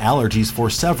for my allergies for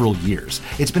several years.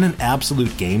 It's been an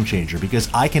absolute game changer because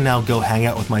I can now go hang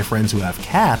out with my friends who have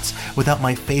cats without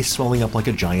my face swelling up like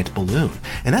a giant balloon.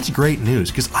 And that's great news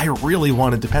because I really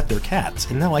wanted to pet their cats,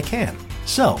 and now I can.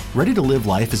 So, ready to live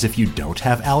life as if you don't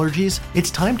have allergies? It's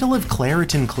time to live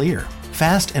Claritin Clear.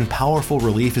 Fast and powerful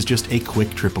relief is just a quick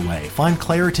trip away. Find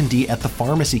Claritin D at the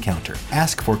pharmacy counter.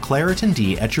 Ask for Claritin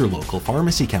D at your local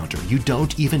pharmacy counter. You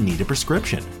don't even need a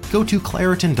prescription. Go to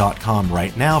Claritin.com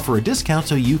right now for a discount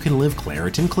so you can live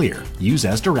Claritin Clear. Use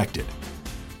as directed.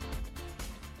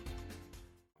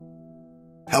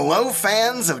 Hello,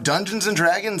 fans of Dungeons &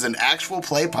 Dragons and actual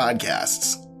play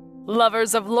podcasts.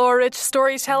 Lovers of lore-rich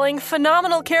storytelling,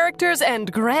 phenomenal characters,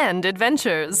 and grand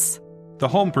adventures. The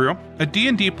Homebrew, a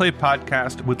D&D play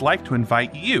podcast, would like to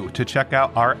invite you to check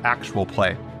out our actual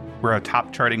play. We're a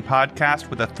top-charting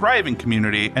podcast with a thriving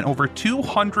community and over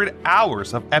 200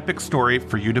 hours of epic story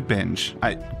for you to binge.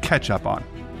 Catch up on.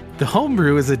 The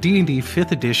Homebrew is a D&D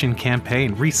 5th edition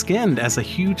campaign reskinned as a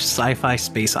huge sci-fi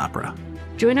space opera.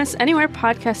 Join us anywhere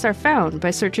podcasts are found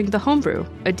by searching The Homebrew,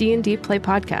 a D&D play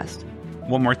podcast.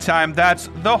 One more time,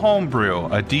 that's The Homebrew,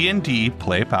 a D&D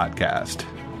play podcast.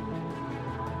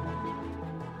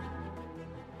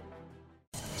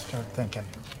 Start thinking.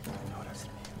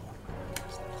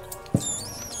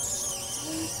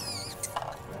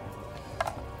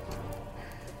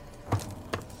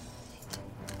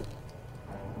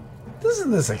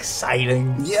 Isn't this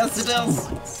exciting? Yes, it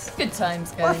is. Good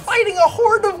times, guys. We're fighting a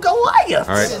horde of Goliaths.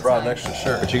 All right. Brought an extra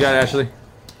shirt. What you got, Ashley?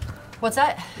 What's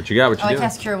that? What you got? What you I doing?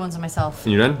 cast Cure Wounds on myself.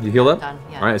 And you're done? You healed up? Done,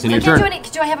 yeah. All right, it's in your Can I turn.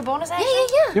 do I have a bonus action?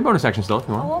 You have bonus action still if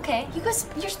you want. Oh, okay. You got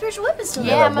your spiritual weapon still.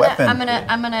 Yeah, there.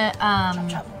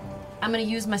 I'm gonna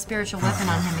use my spiritual weapon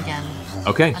on him again.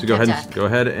 Okay, On so go Kevdak.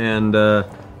 ahead and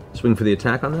swing for the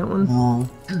attack on that one.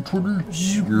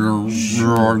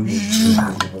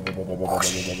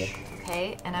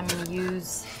 Okay, and I'm gonna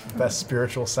use Best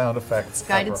spiritual sound effects.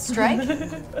 guided ever. strike.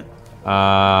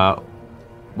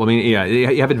 Well, I mean, yeah, you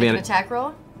have Make an advantage. attack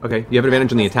roll. Okay, you have an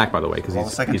advanage on the attack, by the way, because Roll the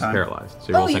he's second time. paralyzed.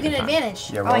 So Oh, roll you second get an time. advantage.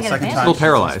 Yeah, Oh, roll I get second advantage? time. Still since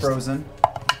paralyzed. He's frozen.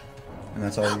 And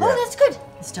that's all you Oh, get. that's good.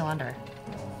 It's still under.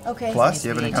 Okay. Plus, do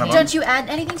you have any kind of Don't you add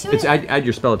anything to It's it? add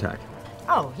your spell attack.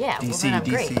 Oh yeah. DC, well, then I'm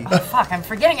great. DC. Oh, fuck, I'm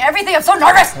forgetting everything. I'm so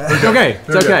nervous. It's okay.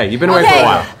 It's okay. You've been away for a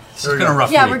while. It's been a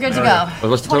rough Yeah, week. we're good to go.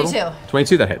 What's the total? 22.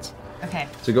 22, that hits. Okay.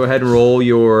 So go ahead and roll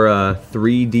your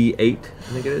 3d8, I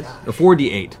think it is. No,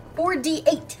 4d8.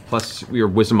 4d8. Plus your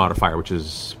wisdom modifier, which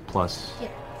is plus. Here.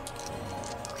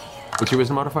 What's your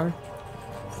wisdom modifier?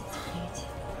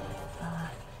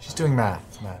 She's doing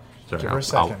math, Matt. Sorry, Give her a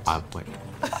second. I'll wait.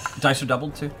 Dice are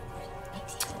doubled too.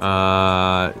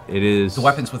 It is. The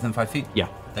weapon's within 5 feet. Yeah.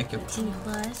 Thank you. 18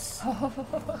 plus.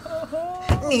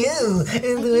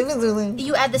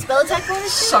 You add the spell attack bonus to it?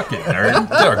 Suck it, nerd.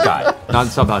 They're a guy. Not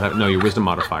self-attack. No, your wisdom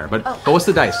modifier. But what's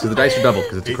the dice? Because the dice are doubled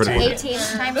because it's a critical hit. 18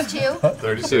 times 2.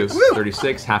 36.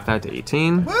 36. Half that to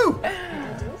 18. Woo!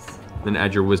 Then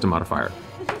add your wisdom modifier.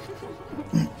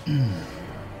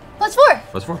 Plus 4.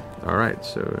 Plus 4. All right.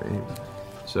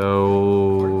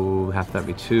 So half that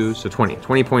be 2. So 20.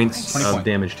 20 points 20 of points.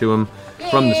 damage to him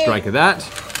from the strike of that.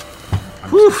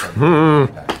 Whew.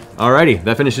 Alrighty,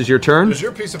 that finishes your turn. Does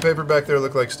your piece of paper back there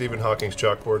look like Stephen Hawking's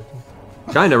chalkboard?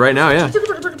 Kinda right now, yeah.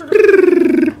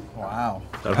 Wow.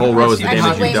 That whole row is the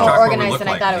damage way you've more dealt. organized than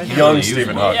I thought it was. Young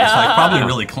Stephen Hawking. It's like probably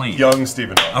really clean. Young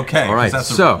Stephen Hawking. Okay. All right, 'cause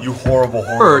that's so You horrible,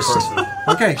 horrible first, person.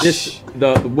 Okay.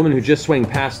 the woman who just swung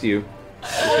past you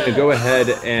is going to go ahead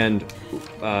and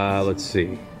let's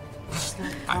see.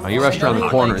 You rushed around the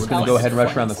corner. It's going to go ahead and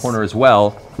rush around the corner as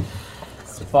well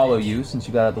to follow you since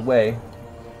you got out of the way.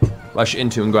 Rush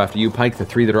into and go after you, Pike. The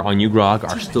 3 that are on you, Grog,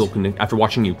 are still after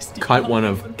watching you cut one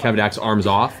of Kevdak's arms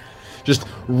off. Just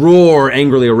roar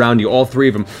angrily around you, all 3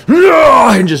 of them,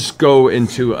 and just go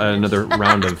into another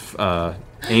round of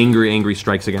angry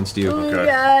strikes against you. Oh my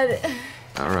god.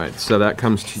 All right, so that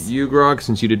comes to you, Grog.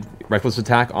 Since you did reckless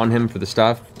attack on him for the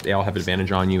stuff, they all have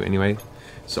advantage on you anyway.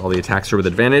 So all the attacks are with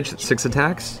advantage. That's 6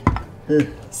 attacks.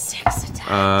 6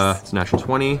 attacks. It's natural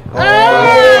 20.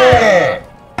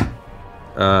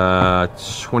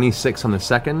 26 on the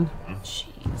second.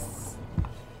 Jeez.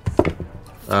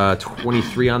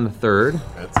 23 on the third.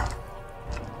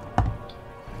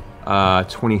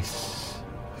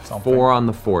 24 on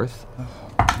the fourth.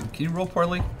 Can you roll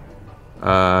poorly?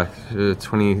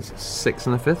 26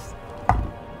 on the fifth.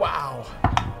 Wow.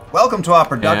 Welcome to our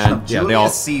production And, of yeah, Julius they all-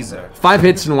 Caesar. 5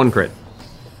 hits and 1 crit.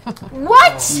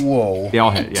 What? Whoa. They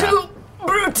all hit, yeah. To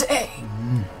brute.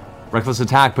 Reckless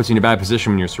attack puts you in a bad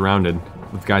position when you're surrounded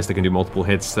with guys that can do multiple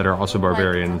hits that are also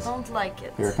barbarians. I don't like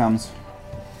it. Here it comes.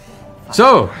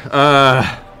 So, God,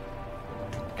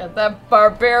 that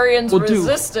barbarian's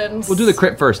resistance. We'll do the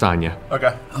crit first on you.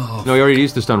 Okay. No, you already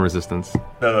used the stun resistance.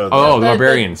 No. Oh, the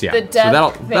barbarians, yeah. the So death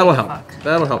that'll thing. help.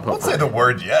 That'll help. Don't say the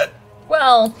word yet.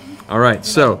 Well. All right,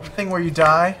 so Thing where you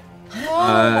die.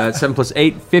 7 plus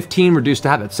 8, 15 reduced to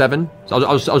half at 7. So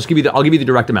I'll just give you the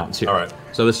direct amounts here. All right.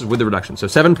 So this is with the reduction. So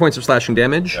 7 points of slashing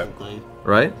damage. Yep.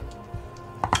 Right.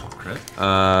 Crit.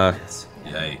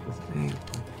 Yay.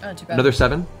 Oh, too bad. Another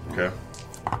 7. Okay.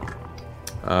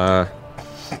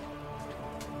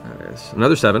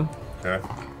 Another 7. Okay.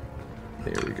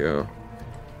 There we go.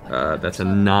 That's a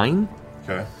 9.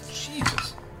 Okay.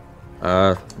 Jesus.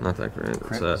 Not that great.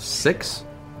 It's a 6.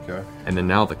 Okay. And then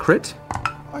now the crit.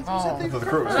 I thought you said the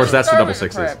crit. Of course, that's the double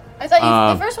sixes. I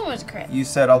thought the first one was a crit. You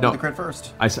said I'll do No. the crit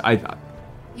first.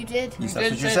 You did. That's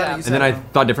what you said. And then I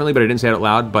thought differently, but I didn't say it out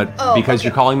loud. But Oh, because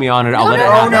you're calling me on it, I'll let it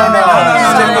No, happen. no.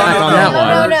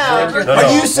 On that one.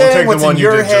 Are you saying what's in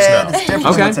your head? It's different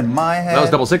Okay. than what's in my head. That was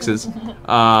double sixes.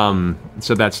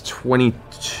 So that's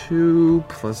 22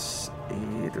 plus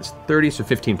 8. That's 30, so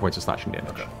 15 points of slashing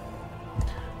damage. Okay.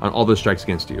 On all those strikes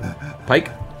against you.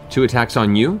 Pike, 2 attacks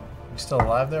on you. You still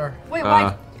alive there? Wait,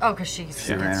 why? Oh, because she's.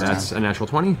 Yeah, that's a natural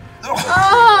 20.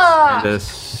 Ah! And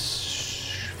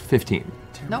this 15.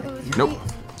 Nope. Nope.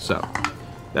 So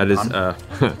that is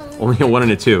only a 1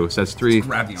 and a 2. So that's 3,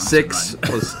 grab the arms 6 and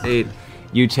plus 8.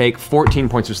 You take 14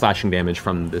 points of slashing damage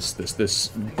from this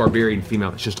barbarian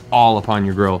female that's just all upon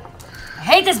your grill. I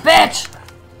hate this bitch!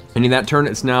 Ending that turn,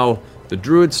 it's now the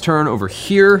druid's turn over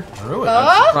here. Druid.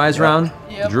 Surprise round.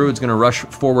 Yep. The druid's gonna rush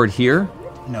forward here.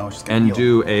 No, she's gonna and heal.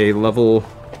 do a level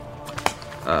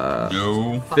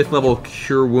 5th level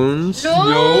cure wounds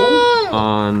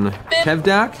on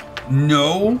Kevdak.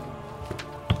 No.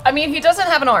 I mean, he doesn't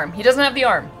have an arm. He doesn't have the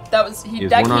arm. That was he. He has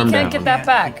That, one he arm can't down. get that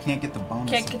back. You can't get the bonus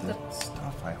Can't of get the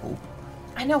stuff, I hope.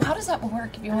 I know. How does that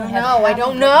work if you only I have? don't know, I half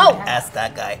don't of know. what you have? Ask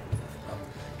that guy.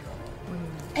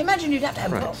 I imagine you'd have to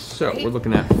have Right, both. so right? we're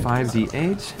looking at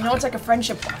 5d8. You know, it's like a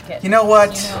friendship bucket. You know what?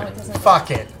 You know, it doesn't. Fuck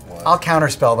it. I'll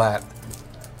counterspell that.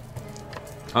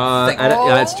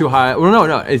 It's too high. Well,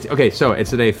 no. It's, okay, so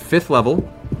it's at a 5th level.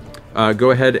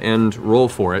 Go ahead and roll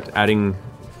for it, adding.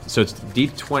 So it's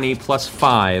d20 plus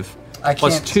 5 I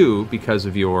plus can't- 2 because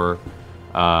of your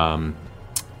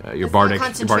bardic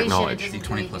knowledge.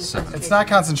 D20 plus 7. It's not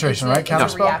concentration, right?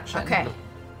 Counterspell? Reaction. Okay.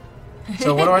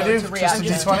 So what do I do? It's a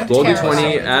Just a reaction. d20? Roll Terrible.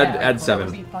 d20, Yeah, add that 7.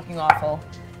 would be fucking awful.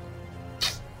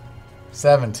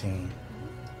 17.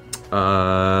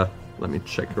 Let me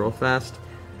check real fast.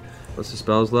 What's the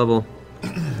spell's level?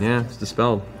 Yeah, it's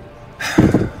dispelled.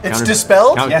 It's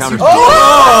dispelled? Yes, you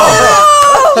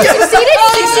Oh! You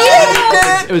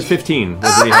succeeded? It was 15.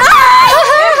 Was what he Ah!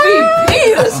 had.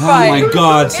 MVP this Oh fight. my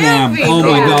God, Sam! MVP. Oh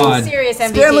my God! Serious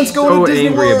MVP. Scanlan's going So to Disney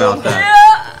angry World. about that.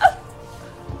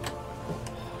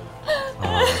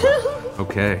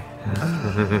 Okay.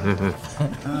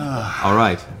 All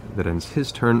right. That ends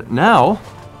his turn. Now.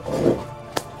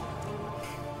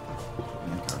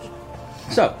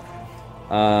 So,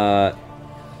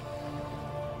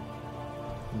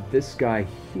 this guy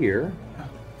here.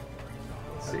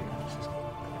 Let's see.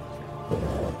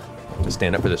 Just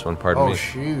stand up for this one. Pardon Oh, me.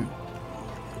 shoot.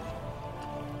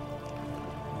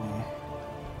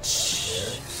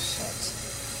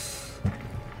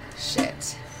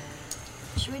 Shit.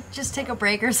 Should we just take a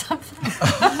break or something?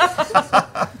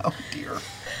 Oh, dear.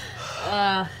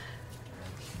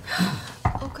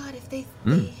 Oh god, if they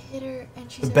hit her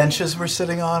and she's The benches we're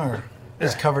sitting on are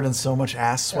just covered in so much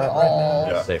ass sweat right now.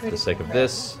 Yeah. Say for the sake of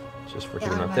this, just for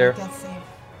him up I'm there. death save.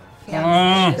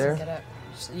 Yeah. There. Get up.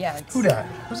 Yeah. It's, Who died?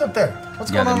 Who's up there?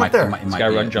 What's Yeah, going on that up there? might This guy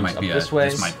be, jumps might up be this way.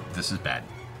 This is bad.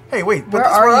 Hey, wait, but Where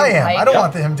that's are where I you, am. Mike? I don't Yep.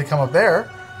 want him to come up there.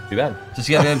 Too bad. Does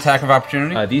he have an attack of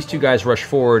opportunity? These two guys rush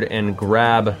forward and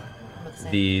grab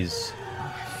these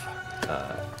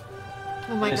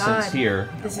Oh my innocents god. here.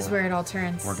 This is where it all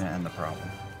turns. We're gonna end the problem.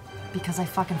 Because I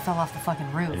fucking fell off the fucking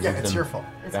roof. and Yeah, move it's them your fault.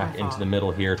 It's Back my into fault. the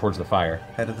middle here, towards the fire.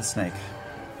 Head of the snake.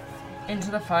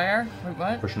 Into the fire. Wait,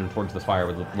 what? Pushing them towards the fire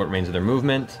with what remains of their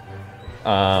movement.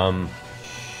 Let's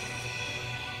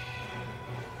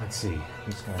see.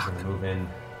 These guys are gonna move in.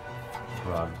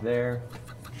 Grog there.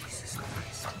 This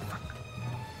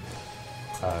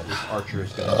archer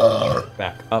is gonna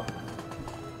back up.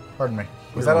 Pardon me.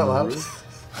 Was that out loud?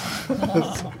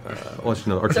 Well,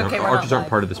 no, archers, okay, we're not archers aren't live.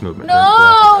 part of this movement.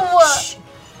 No!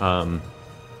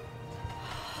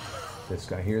 This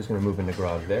guy here is going to move into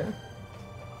Grog there.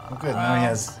 Oh, good. Now he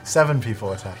has 7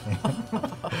 people attacking him. I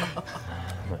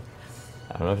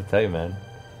don't know what to tell you, man.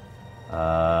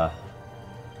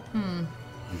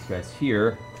 These guys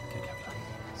here,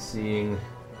 seeing.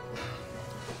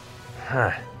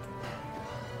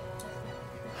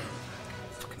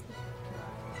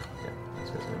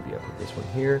 put this one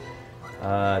here.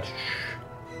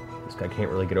 This guy can't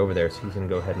really get over there, so he's going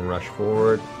to go ahead and rush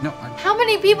forward. No. How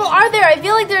many people are there? I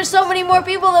feel like there's so many more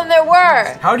people than there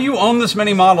were. How do you own this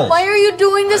many models? Why are you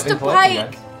doing this to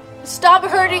Pike? Stop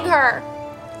hurting her.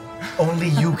 Only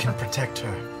you can protect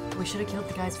her. We should have killed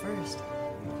the guys first.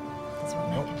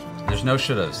 There's no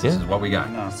shouldas. This is what we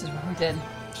got. This is what we did.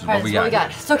 This is Alright, what we this is what we got.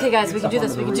 got. It's okay, guys. We can do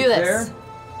this. We can do this.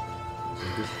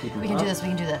 We can do this. We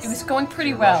can do It this. was going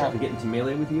pretty well. To get into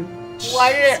melee with you?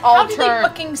 Why did it all How did they turn?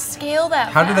 fucking scale that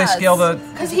How do they scale the...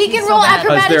 Because he can roll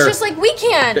acrobatics just like we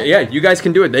can. Yeah, you guys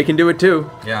can do it. They can do it too.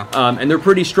 Yeah. And they're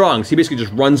pretty strong. So he basically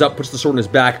just runs up, puts the sword in his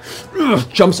back,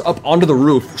 jumps up onto the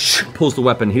roof, pulls the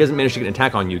weapon. He doesn't manage to get an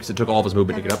attack on you because it took all of his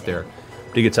movement to get up there.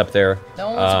 But he gets up there. No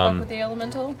one wants to fuck with the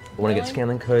elemental? I want to get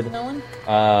Scanlan could. No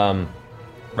one?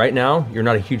 Right now, you're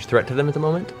not a huge threat to them at the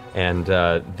moment, and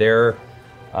they're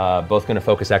both going to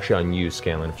focus actually on you,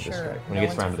 Scanlan, for this guy. When he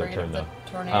gets around to their turn, though.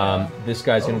 This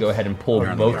guy's going to go ahead and pull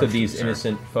both of these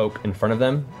innocent folk in front of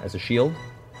them as a shield.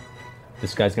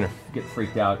 This guy's going to get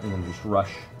freaked out and then just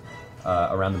rush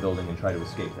around the building and try to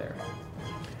escape there.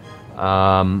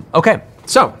 Okay,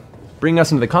 so bringing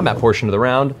us into the combat portion of the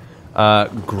round.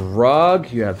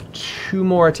 Grog, you have 2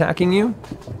 more attacking you.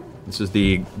 This is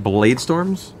the Blade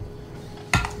Storms.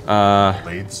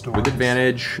 Blade Storms? With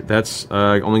advantage, that's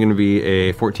only going to be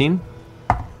a 14.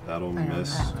 That'll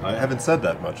miss. I haven't said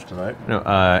that much tonight.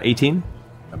 No, 18.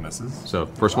 That misses. So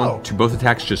first one, to both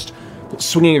attacks, just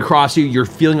swinging across you. You're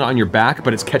feeling it on your back,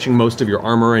 but it's catching most of your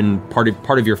armor and part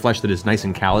of your flesh that is nice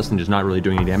and calloused and just not really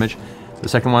doing any damage. The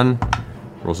second one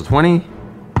rolls a 20.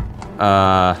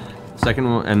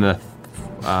 Second one, and the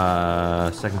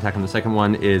second attack on the second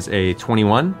one is a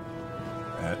 21.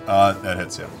 That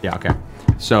hits, yeah. Yeah, okay.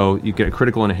 So you get a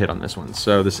critical and a hit on this one.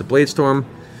 So this is a Blade Storm.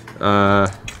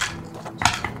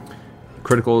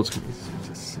 Critical, it's going to be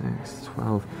 6,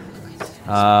 12,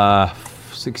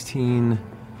 16,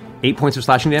 8 points of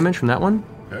slashing damage from that one.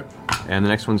 Okay. And the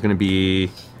next one's going to be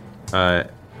 4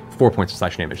 points of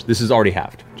slashing damage. This is already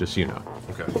halved, just so you know.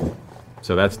 Okay.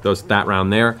 So that's that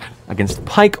round there. Against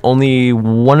Pike, only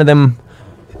one of them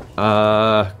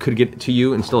could get to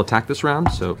you and still attack this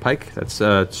round. So Pike, that's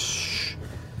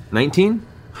 19.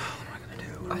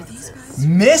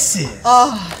 Misses.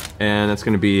 And that's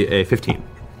going to be a 15.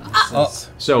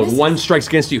 So one strikes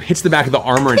against you, hits the back of the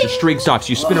armor, and just streaks off. So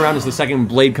you spin around as the second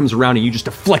blade comes around, and you just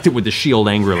deflect it with the shield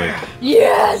angrily.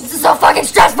 Yes, this is so fucking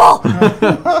stressful.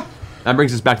 That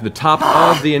brings us back to the top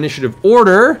of the initiative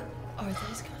order.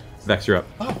 Vex, you're up.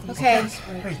 Okay.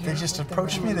 Wait, they just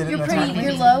approached me? They You're didn't pretty. attack me?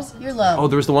 You're low. You're low. Oh,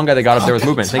 there was the one guy that got up there with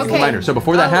movement. Thank you for the Okay. reminder. So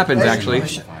before that happens, actually,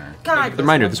 God. the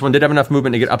reminder, this one did have enough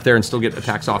movement to get up there and still get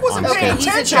attacks off on Okay, Scan.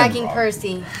 he's attacking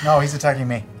Percy. No, he's attacking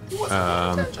me.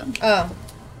 Oh.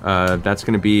 That's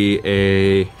going to be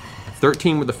a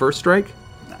 13 with the first strike.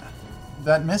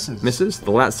 That misses. Misses.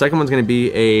 The second one's going to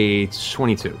be a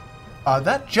 22.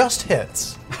 That just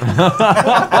hits.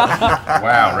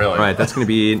 Wow, really? Right, that's going to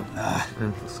be...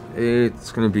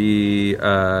 It's going to be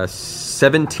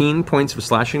 17 points of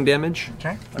slashing damage.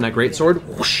 Okay. From that greatsword.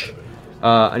 Whoosh.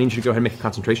 I need you to go ahead and make a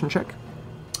concentration check.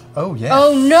 Oh, yeah.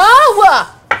 Oh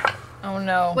no! Oh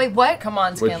no. Wait, what? Come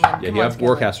on, Which, Scanlan. yeah, Come you on, have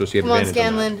Warcaster, so you have Come on, advantage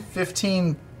on that. Scanlan.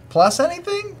 15 plus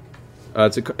anything?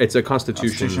 It's a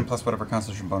Constitution. plus whatever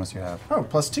Constitution bonus you have. Oh,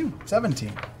 plus 2.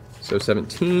 17. So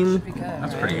 17.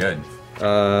 That's pretty good. You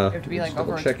have to be like just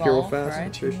double over check here real 12,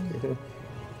 fast. right?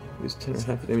 Use 10 and a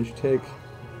half the damage you take.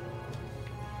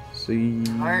 So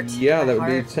Heart. yeah, that would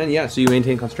be 10. Yeah, so you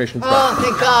maintain concentration. Oh,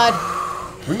 thank God.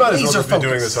 We might as well Laser just be doing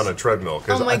focus. this on a treadmill,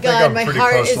 because Oh my I think God, I'm my pretty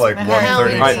heart close is to like pounding.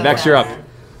 130. All right, Vex, you're up.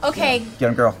 Okay. Get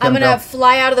him, girl. Get I'm him, gonna girl.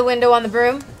 fly out of the window on the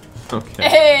broom. Okay.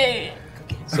 Hey!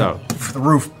 So The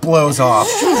roof blows off.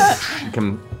 you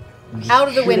come Out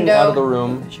of the shooting window. out of the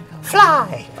room.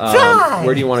 Fly! Fly!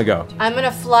 Where do you want to go? I'm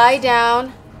gonna fly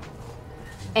down,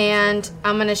 and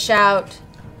I'm gonna shout,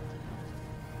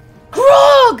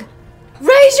 Grog!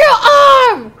 Raise your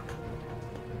arm!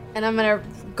 And I'm gonna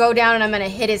go down and I'm gonna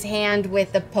hit his hand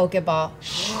with the Pokeball.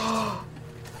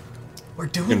 We're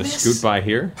doing You're gonna this? scoot by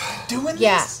here. Doing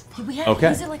Yeah. this? Okay.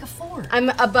 Use it like a 4. I'm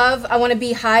above, I wanna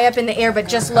be high up in the air, but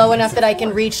just low enough that I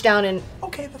can reach down and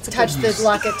Okay, that's a touch good the use.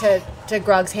 locket to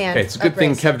Grog's hand. Okay, it's a good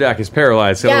thing upraised. Kevdak is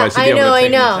paralyzed, Yeah, otherwise he'd I be able know, to I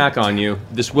take an know. attack on you.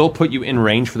 This will put you in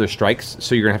range for their strikes,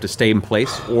 so you're gonna have to stay in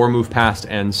place or move past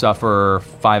and suffer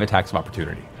 5 attacks of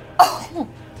opportunity.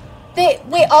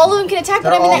 Wait, all of them can attack,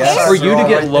 but I'm in the air? For you They're to all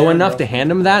get right low there, enough though. to hand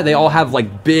them that, they all have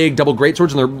like big double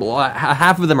greatswords, and they're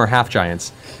half of them are half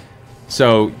giants.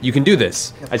 So you can do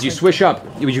this. As you swish up,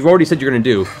 which you've already said you're going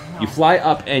to do, you fly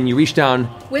up and you reach down.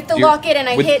 With the locket and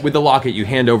I hit... With the locket, you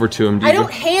hand over to him. I don't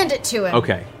hand it to him.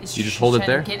 Okay. You just hold it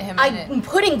there? I'm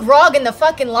putting Grog in the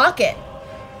fucking locket.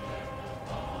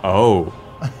 Oh.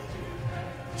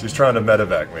 She's trying to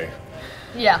medevac me.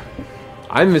 Yeah.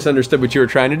 I misunderstood what you were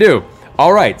trying to do.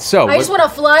 All right, so... I just want to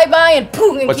fly by and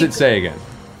boom. And What's it say again?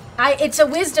 It's a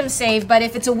wisdom save, but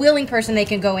if it's a willing person, they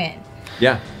can go in.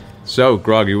 Yeah. So,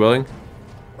 Grog, you willing?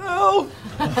 No.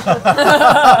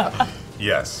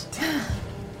 Yes.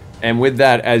 And with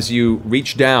that, as you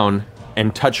reach down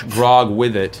and touch Grog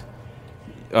with it,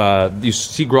 you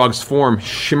see Grog's form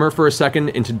shimmer for a second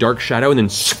into dark shadow and then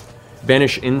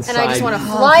vanish inside. And I just want to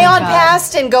fly on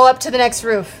past and go up to the next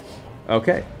roof.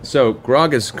 Okay, so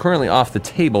Grog is currently off the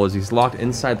table as he's locked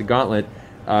inside the gauntlet.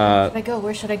 Should I go?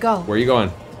 Where should I go? Where are you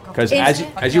going? Because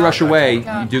as you rush away,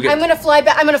 you do get... I'm gonna fly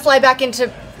back. I'm gonna fly back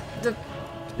into the.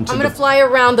 I'm gonna fly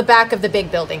around the back of the big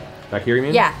building. Back here, you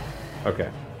mean? Yeah. Okay.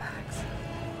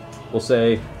 We'll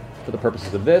say, for the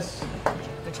purposes of this,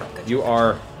 you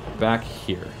are back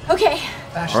here. Okay.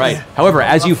 All right. However,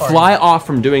 as you fly off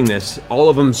from doing this, all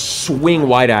of them swing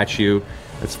wide at you.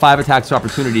 That's 5 attacks of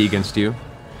opportunity against you.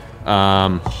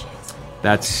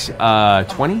 That's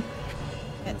 20.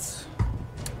 It's.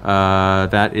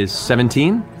 That is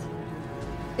 17.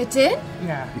 It did?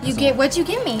 Yeah. What'd you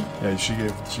give me? Yeah, she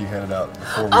handed out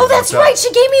before we Oh, that's walked right. out.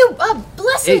 She gave me a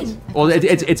blessing. Well,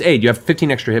 it's 8. You have 15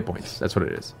 extra hit points. That's what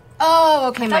it is. Oh,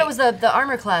 okay. I thought it was the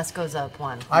armor class goes up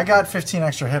 1. I got 15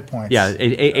 extra hit points. Yeah,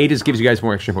 8 just gives you guys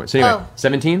more extra points. So anyway,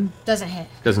 17? Doesn't hit.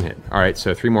 Doesn't hit. All right,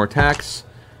 so 3 more attacks.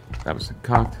 That was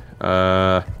cocked.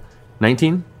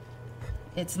 19?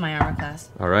 It's my armor class.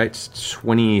 All right,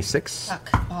 26.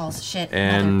 Fuck, balls, shit.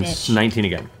 And mother bitch. 19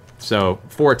 again. So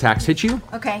 4 attacks hit you.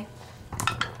 Okay.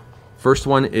 First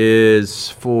one is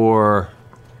for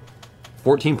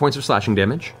 14 points of slashing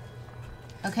damage.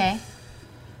 Okay.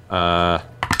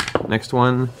 Next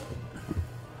one.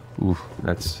 Ooh,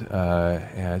 that's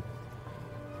yeah.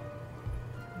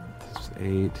 That's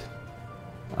 8.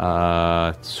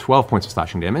 12 points of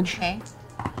slashing damage. Okay.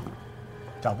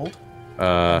 Doubled?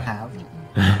 Halved.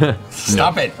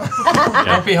 Stop it.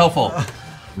 Don't be helpful.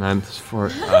 And then for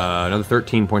another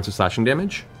 13 points of slashing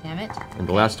damage. Damn it. And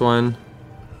the last one,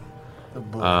 it's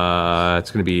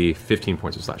going to be 15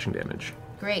 points of slashing damage.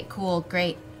 Great. Cool.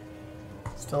 Great.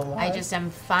 Still alive? I just am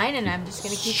fine, and I'm just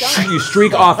gonna keep going. You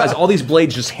streak off as all these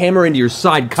blades just hammer into your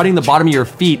side, cutting the bottom of your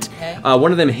feet. Okay.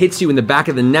 One of them hits you in the back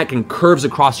of the neck and curves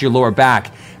across your lower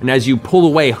back. And as you pull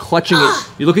away, clutching it,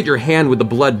 you look at your hand with the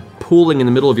blood pooling in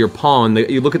the middle of your palm. And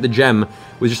you look at the gem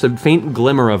with just a faint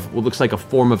glimmer of what looks like a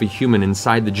form of a human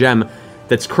inside the gem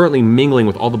that's currently mingling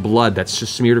with all the blood that's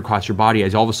just smeared across your body.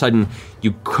 As all of a sudden,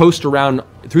 you coast around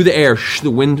through the air,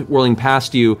 the wind whirling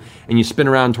past you, and you spin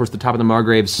around towards the top of the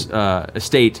Margrave's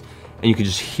estate, and you can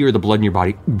just hear the blood in your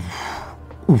body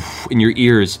in your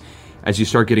ears as you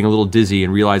start getting a little dizzy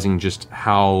and realizing just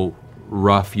how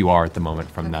rough you are at the moment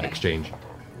from that exchange.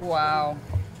 Wow.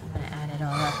 I'm gonna add it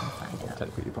all up and find out.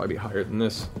 Technically, you'd probably be higher than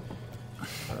this.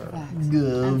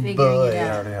 Good figuring boy. it I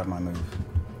out. already have my move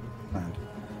planned.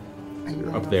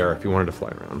 You're up there if you wanted to fly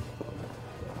around.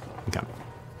 Okay.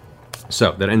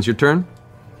 So, that ends your turn.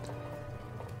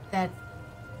 Yeah.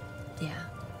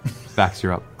 Vax,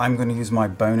 you're up. I'm going to use my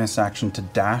bonus action to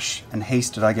dash, and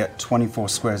hasted I get 24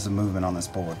 squares of movement on this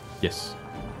board. Yes.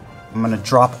 I'm going to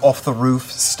drop off the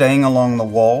roof, staying along the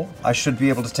wall. I should be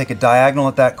able to take a diagonal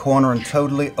at that corner and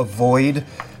totally avoid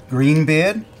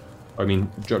Greenbeard. I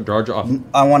mean, charge off.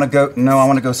 I want to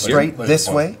go straight this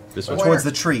way. This way? Towards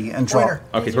the tree and drop.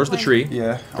 Okay, towards the tree.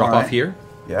 Yeah. Drop all right. off here.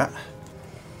 Yeah.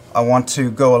 I want to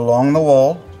go along the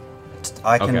wall.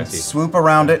 I can Okay, I see. swoop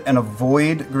around it and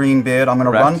avoid Greenbeard. I'm going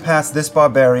to Correct. run past this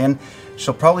barbarian.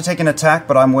 She'll probably take an attack,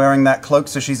 but I'm wearing that cloak,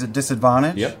 so she's at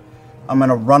disadvantage. Yep. I'm going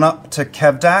to run up to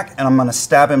Kevdak, and I'm going to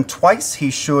stab him twice. I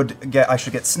should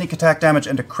get sneak attack damage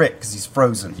and a crit, because he's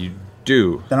frozen. You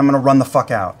do. Then I'm going to run the fuck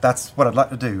out. That's what I'd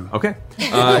like to do. Okay.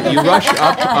 You rush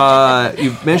up.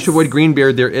 You managed to avoid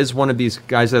Greenbeard. There is one of these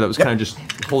guys there that was kind of just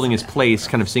holding his place,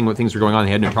 kind of seeing what things were going on.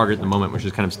 He had no target at the moment, which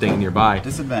is kind of staying nearby.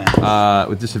 Disadvantage.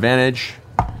 With disadvantage.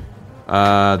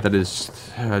 That is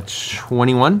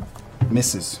 21.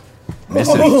 Misses.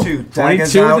 Misses. 22.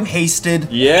 Daggers 22. out, hasted.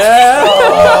 Yeah!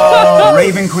 Oh,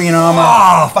 Raven Queen armor.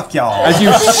 Oh, fuck y'all. As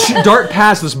you dart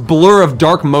past, this blur of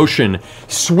dark motion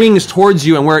swings towards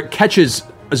you, and where it catches,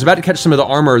 is about to catch some of the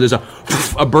armor, there's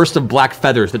a burst of black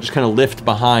feathers that just kind of lift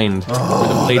behind where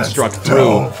the blade struck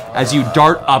through. As you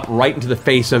dart up right into the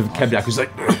face of Kevdak, who's like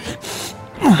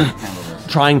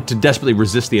trying to desperately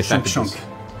resist the effect of this.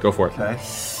 Go for it. Okay.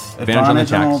 Advantage on the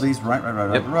Advantage on all attacks. these. Right.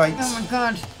 Oh my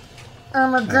god.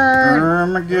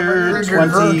 Ermagerd.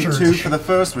 22 for the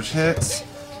first, which hits.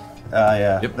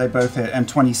 Yeah, they both hit. And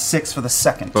 26 for the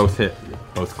second. Both hit.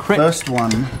 Both crit. First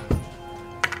one,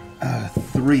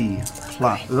 3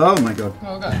 plus. Oh my god.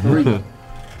 Oh god. 3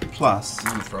 plus.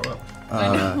 I'm gonna throw up.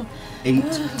 8,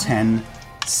 10,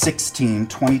 16,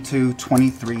 22,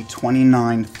 23,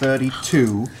 29,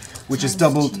 32, which is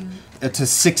doubled to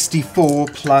 64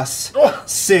 plus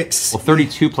 6. Well,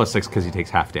 32 plus 6 because he takes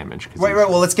half damage. Wait,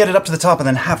 well, let's get it up to the top and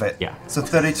then have it. Yeah. So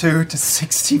 32 to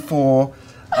 64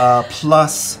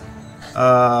 plus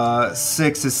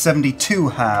 6 is 72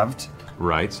 halved.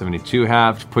 Right, 72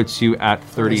 halved puts you at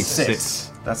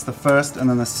 36. That's the first, and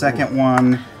then the second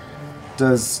one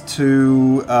does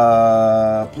 2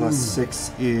 plus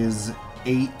 6 is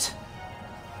 8.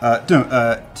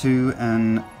 2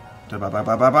 and...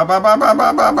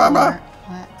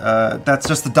 that's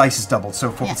just the dice is doubled, so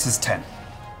this is 10.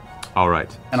 All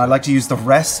right. And I like to use the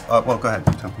rest... well, go ahead.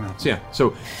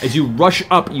 So as you rush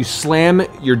up, you slam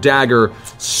your dagger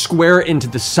square into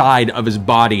the side of his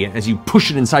body. As you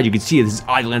push it inside, you can see his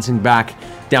eye glancing back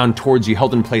down towards you,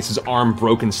 held in place, his arm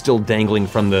broken, still dangling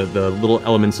from the little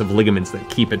elements of ligaments that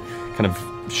keep it kind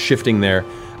of shifting there.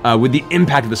 With the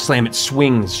impact of the slam, it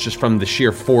swings just from the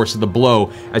sheer force of the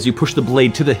blow. As you push the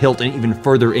blade to the hilt and even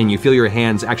further in, you feel your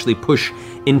hands actually push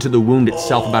into the wound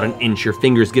itself about an inch, your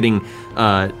fingers getting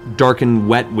dark and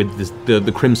wet with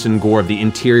the crimson gore of the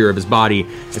interior of his body.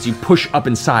 As you push up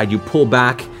inside, you pull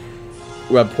back,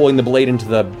 pulling the blade into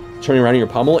turning around in your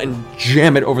pommel and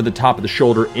jam it over the top of the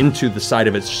shoulder into the side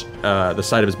of his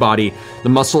body. The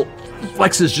muscle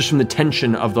flexes just from the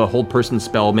tension of the hold person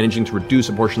spell, managing to reduce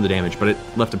a portion of the damage, but it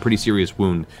left a pretty serious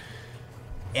wound.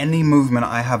 Any movement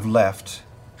I have left,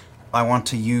 I want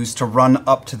to use to run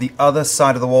up to the other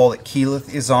side of the wall that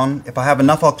Keyleth is on. If I have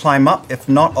enough, I'll climb up. If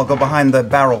not, I'll go behind the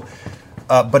barrel.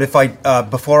 But if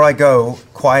before I go,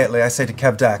 quietly, I say to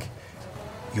Kevdak,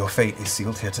 your fate is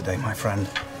sealed here today, my friend.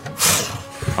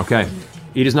 Okay.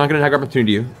 He is not going to attack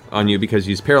opportunity on you because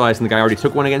he's paralyzed and the guy already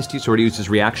took one against you, so already used his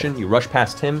reaction. You rush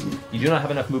past him. You do not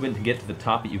have enough movement to get to the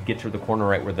top, but you get to the corner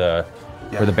right where the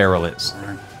barrel is.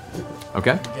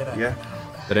 Okay? Yeah.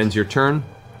 That ends your turn.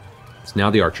 It's now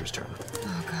the archer's turn.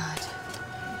 Oh god.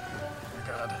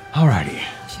 Alrighty.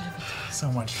 So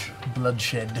much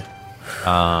bloodshed.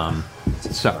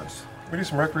 So. We do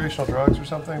some recreational drugs or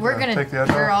something? We're all gonna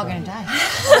die.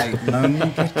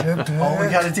 All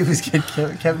we gotta do is get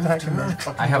Kevdak in there.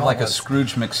 I have like a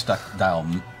Scrooge McDuck-style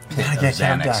pit of get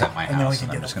Xanax Kevdak, at my and then we house can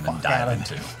that I'm get just the gonna fuck dive out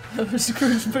into.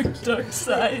 Scrooge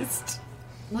McDuck-sized.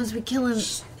 Once we kill him,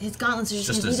 his gauntlets are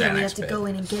just gonna be there. We have to go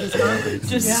in and get his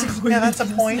gauntlets. Yeah, that's a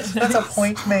point. That's a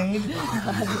point made.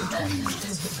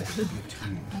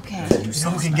 Okay. You know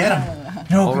who can get him?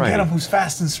 You know who can get him who's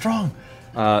fast and strong?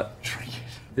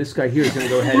 This guy here is going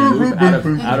to go ahead and move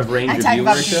out of range of you,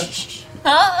 Marisha.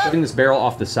 Shoving this barrel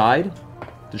off the side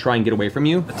to try and get away from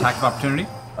you. Attack of opportunity?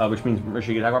 Which means, Marisha,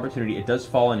 you get attack of opportunity. It does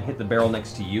fall and hit the barrel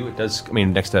next to you. It does,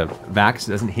 next to Vax.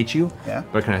 It doesn't hit you. Yeah.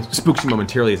 But it kind of spooks you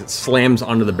momentarily as it slams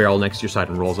onto the barrel next to your side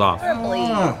and rolls off. So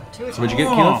what'd you get,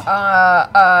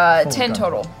 Keyleth? 10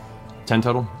 total. 10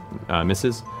 total?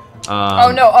 Misses.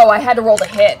 I had to roll the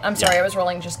hit. I'm sorry, I was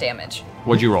rolling just damage.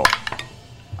 What'd you roll?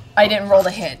 I didn't roll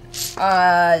the hit.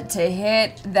 To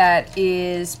hit, that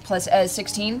is plus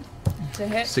 16 to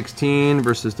hit. 16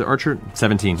 versus the archer.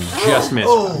 17. Just missed.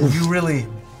 Oh, you really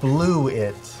blew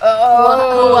it.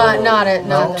 Not it.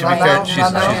 To be fair,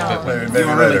 she's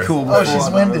really cool. Oh, she's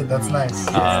winded. That's nice.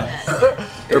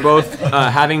 They're both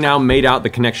having now made out the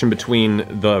connection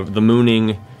between the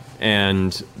mooning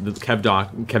and the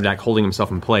Kevdak holding himself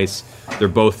in place. They're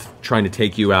both trying to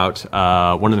take you out.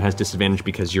 One of them has disadvantage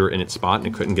because you're in its spot and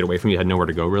it couldn't get away from you. It had nowhere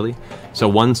to go, really. So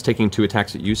one's taking 2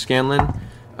 attacks at you, Scanlan.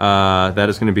 That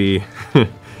is going to be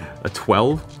a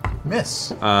 12.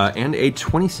 Miss. And a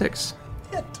 26.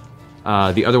 Hit.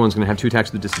 The other one's going to have 2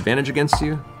 attacks with disadvantage against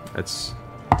you. That's...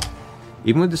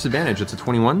 Even with disadvantage, that's a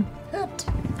 21. Hit.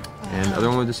 And the other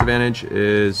one with disadvantage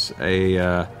is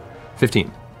a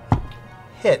 15.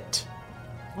 Hit.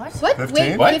 What? 15?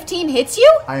 Wait, What? 15 hits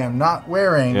you? I am not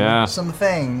wearing some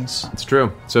things. It's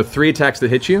true. So 3 attacks that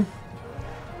hit you.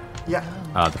 Yeah.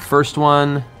 The first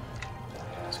one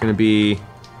is going to be...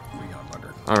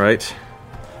 All right.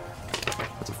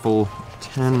 That's a full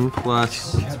 10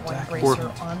 plus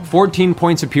 14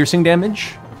 points of piercing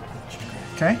damage.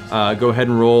 Okay. Go ahead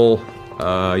and roll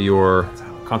your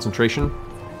concentration.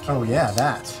 Oh yeah,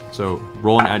 that. So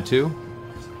roll and add 2.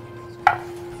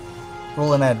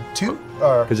 Roll and add 2?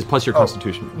 Because it's plus your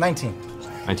constitution. 19.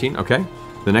 19, okay.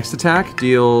 The next attack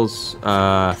deals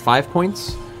 5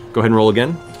 points. Go ahead and roll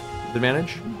again. with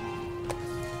advantage.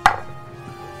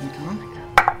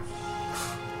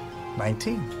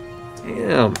 19.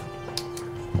 Damn.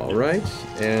 All right,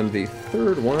 and the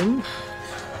third one.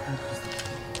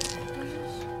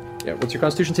 Yeah, what's your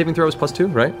Constitution saving throw? Is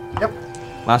 +2, right? Yep.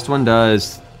 Last one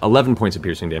does 11 points of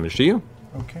piercing damage to you.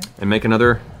 Okay. And make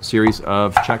another series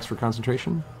of checks for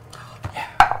concentration.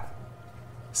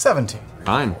 17.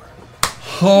 Fine.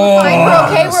 We're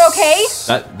okay. We're okay.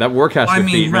 That Warcaster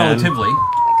feat, man. relatively.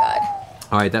 Oh my god.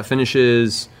 All right, that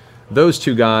finishes those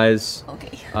two guys.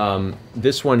 Okay.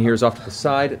 This one here is off to the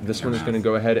side. This one is going to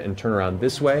go ahead and turn around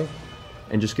this way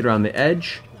and just get around the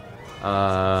edge.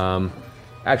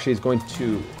 Actually, it's going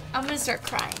to... I'm gonna start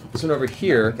crying. This one over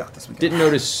here didn't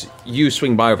notice you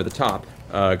swing by over the top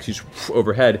because you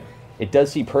overhead. It does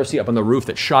see Percy up on the roof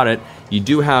that shot it. You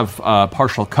do have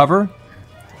partial cover.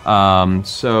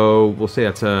 So we'll say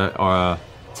that's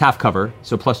it's half cover.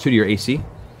 So +2 to your AC.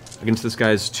 Against this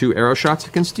guy's 2 arrow shots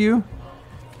against you.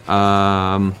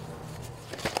 Alrighty.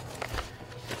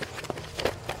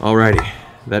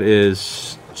 That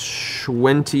is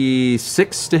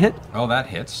 26 to hit. Oh, that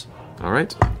hits. All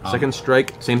right. Second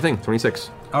strike, same thing, 26.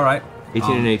 All right.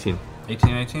 18 and 18. 18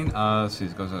 and 18? Let's see,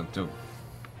 it goes up to...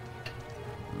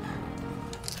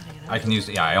 I can use...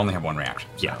 Yeah, I only have one reaction.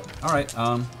 So. Yeah. All right.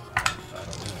 So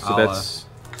that's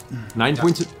 9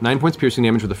 points piercing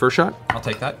damage with the first shot. I'll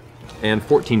take that. And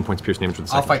 14 points piercing damage with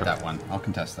the second shot. I'll fight that one. I'll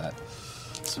contest that.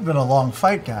 It's been a long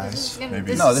fight, guys.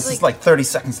 This is like 30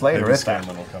 seconds later. Maybe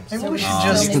we should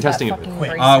just... He's contesting it.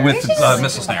 With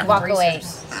missile snare. Walk away.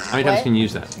 How many times can you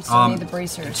use that? We still need the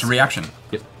bracers. It's a reaction.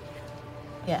 Yep.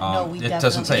 Yeah, no, we it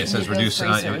doesn't say. It says definitely need reduce.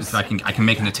 those bracers. I can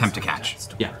make an attempt to catch.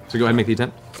 Yeah. So go ahead and make the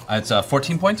attempt. It's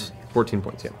 14 points. 14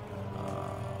 points. Yeah.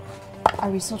 Are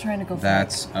we still trying to go for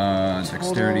That's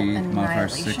dexterity modifier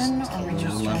 6, annihilation, or we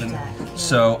just 11. Kevdak?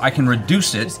 So I can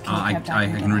reduce it. Just keep I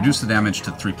Kevdak can reduce the damage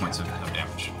to 3 points of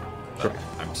damage. Sure.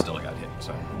 I'm still got hit.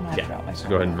 So Yeah. So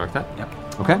go ahead and mark that.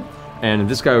 Yep. Okay. And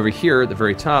this guy over here at the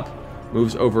very top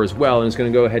moves over as well and is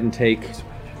going to go ahead and take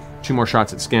 2 more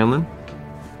shots at Scanlan.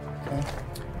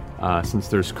 Since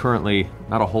there's currently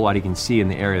not a whole lot he can see in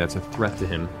the area that's a threat to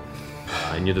him.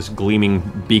 And you're this gleaming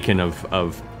beacon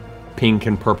of pink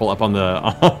and purple up on the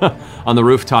on the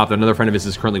rooftop that another friend of his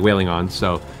is currently wailing on.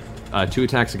 So 2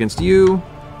 attacks against you.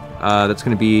 That's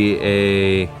going to be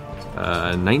a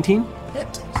 19.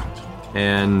 Hit.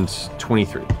 And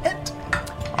 23. Hit.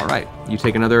 All right. You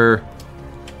take another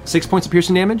 6 points of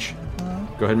piercing damage.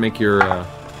 Go ahead and make your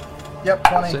Yep,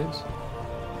 20. saves.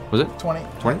 Was it? 20.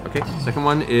 20? Okay. Second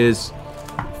one is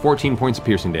 14 points of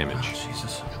piercing damage.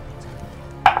 Jesus.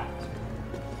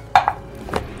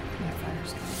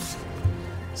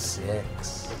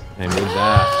 And move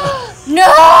that.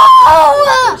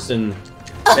 No! Person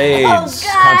fades.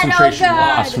 Concentration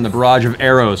lost from the barrage of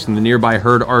arrows from the nearby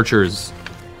herd archers.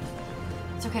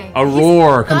 It's okay. A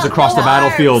roar comes across the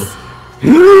battlefield.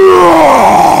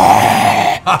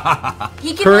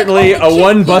 Currently, a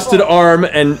one busted arm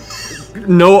and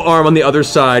no arm on the other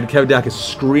side. Kevdak is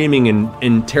screaming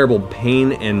in terrible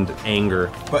pain and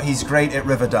anger. But he's great at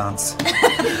river dance.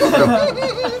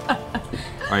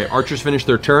 All right, archers finish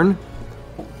their turn.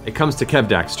 It comes to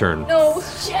Kevdak's turn. No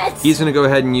shit. He's going to go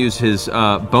ahead and use his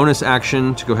bonus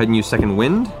action to go ahead and use Second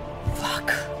Wind.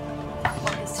 Fuck.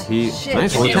 He Shit.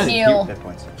 nice, roll a 10. Heal.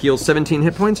 Heals 17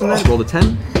 hit points on that. Roll a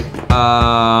 10.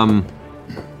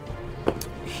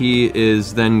 He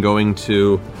is then going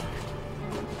to.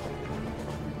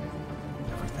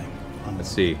 Let's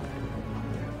see.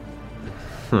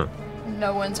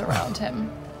 No one's around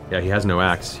him. Yeah, he has no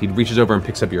axe. He reaches over and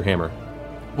picks up your hammer.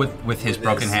 With his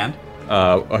broken hand?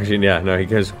 Actually, yeah, no,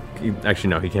 actually,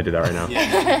 no, he can't do that right now.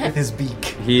 With his beak.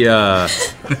 He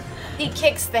He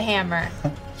kicks the hammer.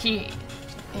 He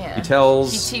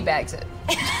tells. He teabags it.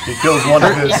 He kills one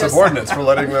of his subordinates for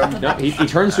letting them. No, he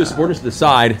turns to his subordinates to the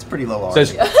side. It's pretty low.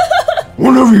 Says,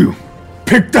 "One of you,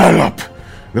 pick that up.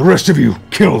 The rest of you,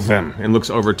 kill them." And looks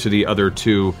over to the other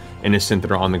 2 innocent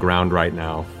that are on the ground right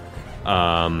now.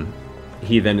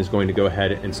 He then is going to go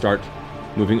ahead and start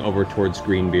moving over towards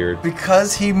Greenbeard.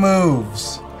 Because he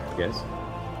moves. Yes.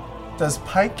 Does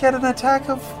Pike get an attack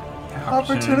of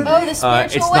opportunity? Oh, the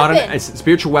spiritual it's weapon. not a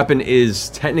spiritual weapon is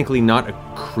technically not a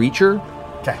creature.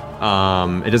 Okay.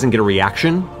 It doesn't get a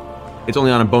reaction. It's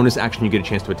only on a bonus action you get a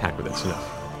chance to attack with it. So no.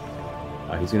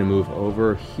 He's going to move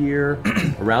over here,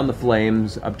 around the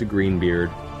flames, up to Greenbeard.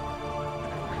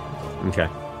 Okay.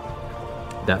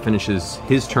 That finishes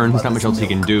his turn. There's not much else he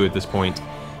can do at this point.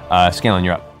 Scanlan,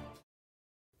 you're up.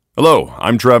 Hello,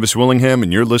 I'm Travis Willingham,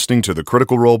 and you're listening to the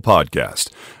Critical Role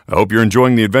Podcast. I hope you're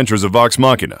enjoying the adventures of Vox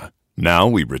Machina. Now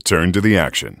we return to the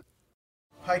action.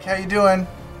 Pike, how you doing?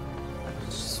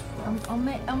 I'll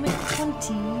make 20.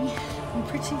 I'm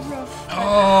pretty rough.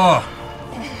 Oh!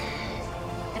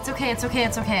 It's okay.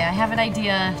 I have an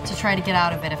idea to try to get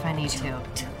out of it if I need to.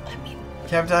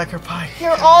 Kevdak or Pike?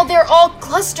 They're all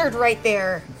clustered right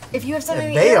there. If you have something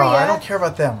in the They area. are. I don't care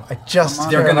about them. I just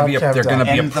They're care gonna about be a- Kevdak. they're gonna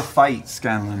be a- End the fight,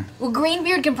 Scanlan. Well,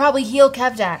 Greenbeard can probably heal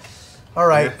Kevdak. All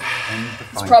right.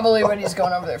 It's probably what he's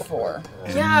going over there for.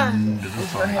 Yeah.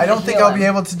 I don't think I'll be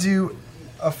able to do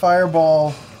a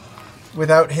fireball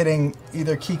without hitting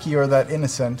either Kiki or that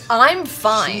innocent. I'm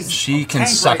fine. She can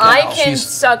suck. I can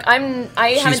suck. I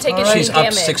haven't taken any She's damage.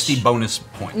 up 60 bonus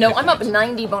points. No, I'm up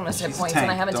 90 bonus hit points,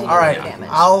 and I haven't taken All right. any damage.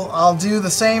 I'll do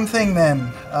the same thing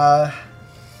then.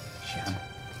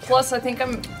 Plus, I think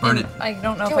I'm. Burn it. I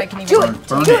don't know if Do I it. can even Do it.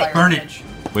 burn Do it. it. Burn it.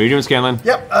 What are you doing, Scanlan?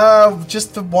 Yep.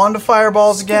 Just the wand of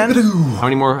fireballs again. How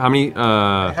many more? How many?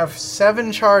 I have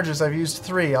 7 charges. I've used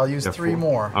 3. I'll use 3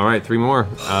 more. All right, 3 more.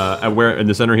 Where in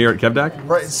the center here at Kevdak?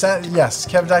 Right. Yes.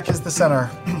 Kevdak is the center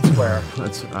square.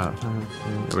 That's.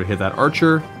 It would hit that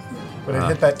archer. Would it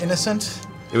hit that innocent?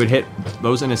 It would hit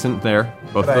those innocent there.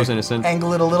 Both of those innocent.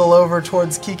 Angle it a little over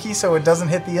towards Kiki so it doesn't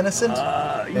hit the innocent.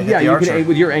 Yeah, you could,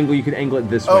 with your angle, you could angle it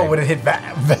this way. Oh, would it hit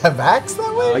Vax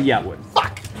that way? Yeah, it would.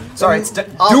 Fuck. Sorry,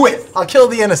 do it. I'll kill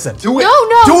the innocent. Do it.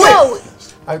 No. Do it.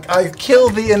 I kill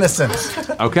the innocent.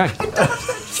 Okay. Scanlan!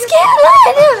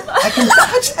 I can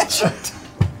dodge that shit.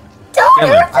 Don't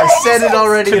hurt I said it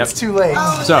already. It's too late.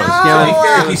 So,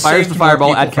 Scanlan fires the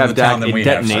fireball at Kevdak. It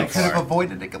detonates. Could have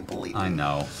avoided it completely. I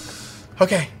know.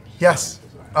 Okay. Yes.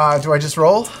 Do I just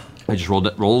roll? I just rolled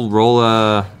it. Roll.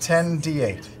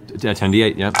 10d8.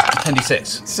 10d8. Yeah.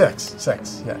 10d6.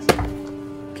 6. Yes.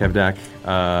 Kevdak.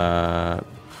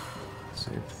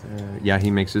 Save there. Yeah,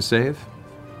 he makes his save.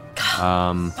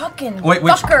 Fucking Wait,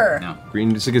 which? fucker. No.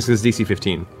 Green. This is DC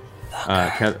 15.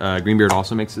 Greenbeard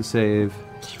also makes his save.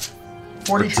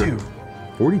 42.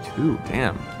 42.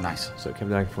 Damn. Nice. So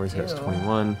Kevdak before he hits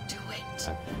 21. Do it.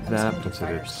 That puts it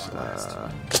at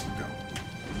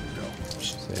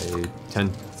say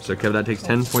 10. So Kevdak takes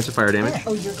 10 points of fire damage.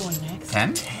 Oh, you're going next.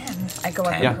 10? I go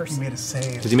ahead Yeah. first. He made a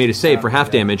save. Because he made a save for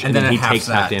half damage, and And then then he it halves takes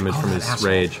half that. damage Oh, from that his asshole.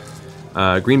 rage.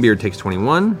 Greenbeard takes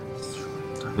 21.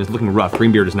 It's looking rough.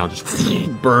 Greenbeard is now just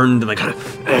burned, like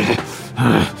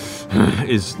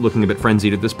is looking a bit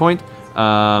frenzied at this point.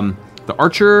 The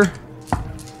archer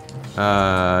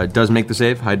does make the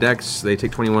save. High dex. They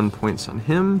take 21 points on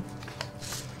him.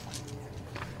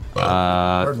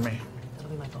 Pardon me.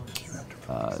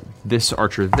 This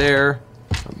archer there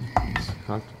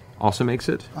also makes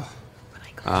it.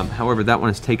 However, that one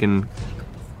has taken.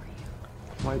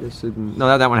 Why this?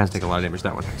 No, that one has taken a lot of damage.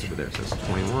 That one has over there. So it's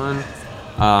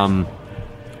 21.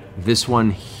 This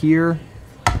one here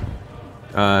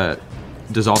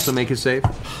does also make his save.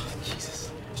 Jesus.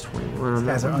 21 on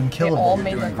Guys that are one. They unkillable. all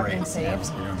made their fucking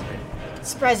saves.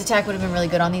 Surprise attack would have been really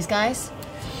good on these guys.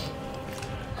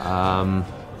 That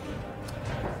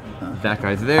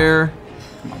guy there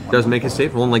does make his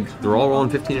save. They're all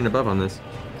rolling 15 and above on this.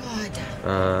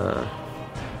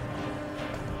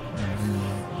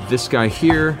 This guy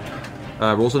here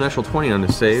rolls a natural 20 on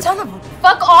his save. Son of a...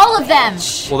 Fuck all of them!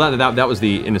 Well, that was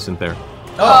the innocent there.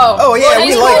 Oh yeah,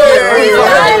 we like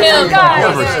it.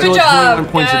 However, still Good at 21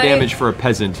 job, points of guy. damage for a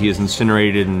peasant. He is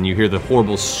incinerated, and you hear the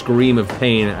horrible scream of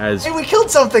pain as. Hey, we killed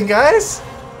something, guys.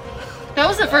 That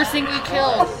was the first thing we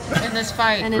killed in this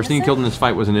fight. First thing you killed in this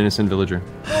fight was an innocent villager.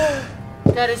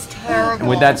 That is terrible. And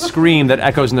with that scream that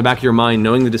echoes in the back of your mind,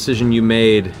 knowing the decision you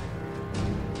made,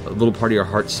 a little part of your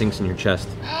heart sinks in your chest.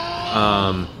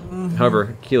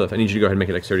 However, Keyleth, I need you to go ahead and make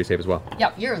a dexterity save as well.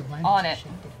 Yep, you're on it.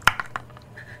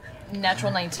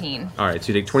 Natural 19. All right,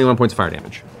 so you take 21 points of fire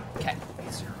damage. Okay.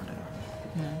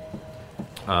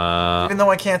 Even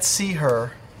though I can't see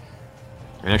her.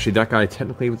 And actually, that guy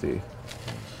technically with the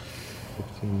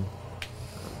 15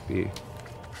 be.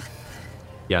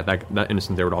 Yeah, that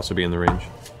innocent there would also be in the range.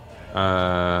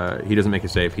 He doesn't make a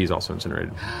save. He's also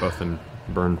incinerated. Both of them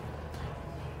burn.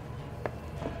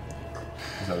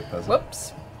 Is that a peasant?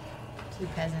 Whoops. 2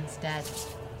 peasants dead.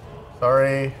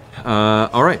 Sorry.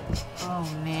 All right. Oh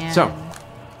man. So,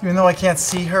 Even though I can't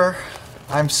see her,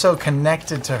 I'm so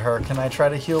connected to her. Can I try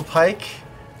to heal Pike?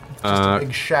 Just a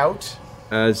big shout.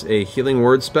 As a healing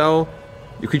word spell,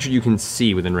 your creature you can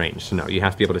see within range. So no, you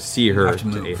have to be able to see her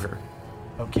to aid her.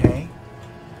 Okay.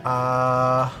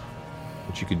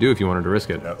 Which you could do if you wanted to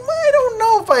risk it. I don't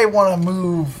know if I want to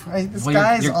move. This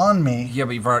guy's on me. Yeah,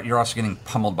 but you're also getting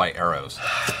pummeled by arrows.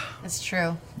 That's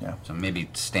true. Yeah. So maybe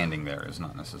standing there is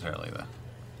not necessarily the.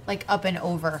 Like up and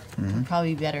over. Would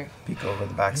probably be better. Peek over the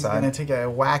He's backside. gonna take a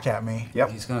whack at me.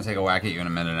 Yep. He's gonna take a whack at you in a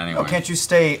minute anyway. Oh, can't you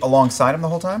stay alongside him the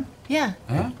whole time? Yeah.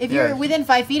 Yeah. If you're within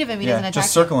 5 feet of him, he doesn't attack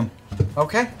just circle him.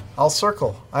 Okay, I'll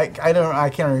circle. I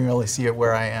can't even really see it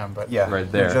where I am, but Yeah,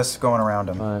 Right there. You're just going around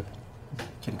him.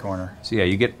 Kitty corner. So yeah,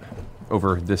 you get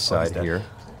over this side here.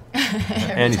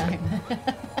 And he's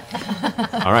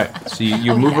all right, so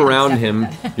you move around him.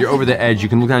 You're over the edge. You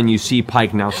can look down and you see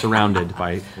Pike now surrounded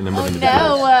by a number of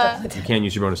individuals. You can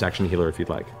use your bonus action healer if you'd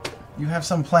like. you have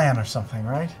some plan or something,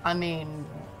 right? I mean,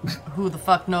 who the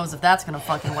fuck knows if that's gonna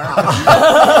fucking work?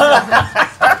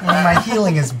 My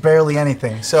healing is barely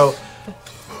anything, so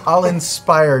I'll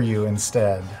inspire you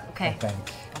instead. Okay. I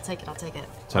think. I'll take it. I'll take it.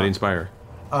 So how do you inspire?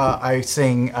 I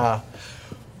sing.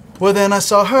 Well, then I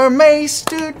saw her mace,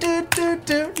 do do do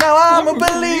do. Now I'm a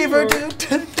believer, do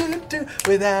do do do.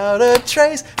 Without a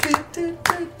trace, do do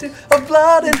do do, of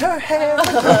blood in her hair.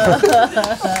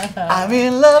 I'm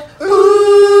in love.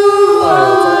 Ooh,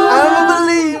 I'm a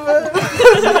believer.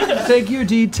 Take your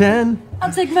D10.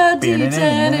 I'll take my D10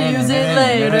 and use it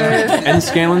later. And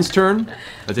Scanlan's turn. That's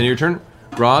the end of your turn.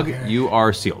 Grog, you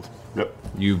are sealed. Yep.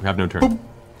 You have no turn.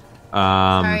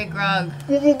 Sorry, Grog.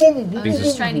 I'm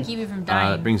just trying to keep you from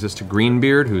dying. Brings us to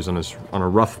Greenbeard, who's on a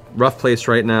rough place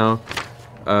right now.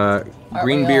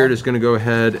 Greenbeard is going to go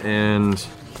ahead and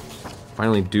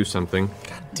finally do something.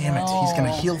 God damn it! He's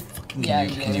gonna heal fucking. Yeah,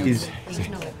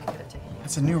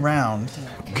 It's a new round.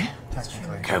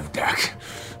 Kevdak,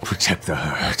 protect the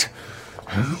herd.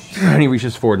 And he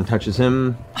reaches forward and touches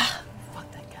him.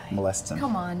 Molests him.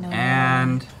 Come on, no.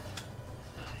 And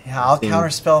yeah, I'll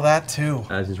counterspell that too.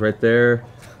 As he's right there.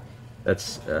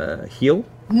 That's heal.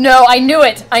 No, I knew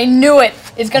it. I knew it.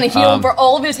 It's gonna heal him for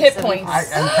all of his hit points.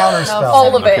 I'm counterspell.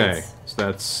 All of it. Okay, so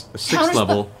that's a 6th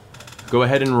level. Go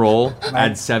ahead and roll.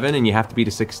 Add 7, and you have to beat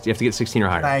a 6. You have to get 16 or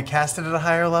higher. Can I cast it at a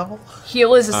higher level?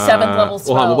 Heal is a 7th level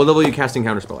spell. Well, what level are you casting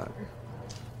counterspell at?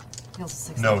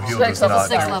 No, heal Sixth does level, not do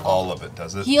sixth level. all of it,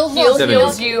 does it? Heal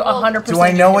heals you 100%. Do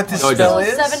I know what this No, it spell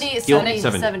doesn't. is?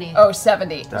 70. Oh,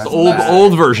 70. The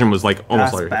old version was like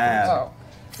almost like bad. Oh.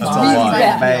 That's really a lot.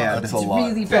 bad. That's a It's lot.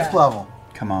 really bad. 5th level.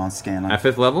 Come on, Scanlan. at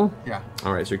 5th level. Yeah.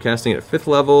 All right, so you're casting it at 5th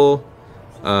level.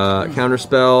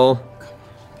 Counterspell.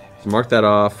 So mark that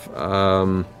off.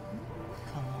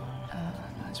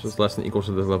 This was less than equal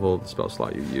to the level of the spell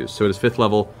slot you use. So it is 5th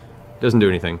level. Doesn't do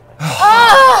anything.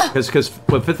 Because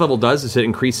what 5th level does is it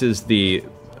increases the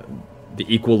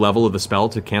equal level of the spell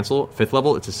to cancel. 5th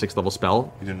level, it's a 6th level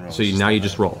spell. You didn't roll. So now you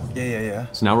just roll. Yeah.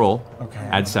 So now roll. Okay.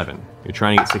 Add 7. You're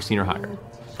trying to get 16 or higher.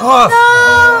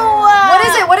 What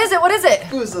is it? What is it? What is it?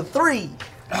 It was a 3.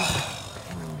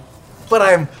 But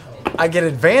I get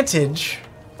advantage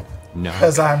No.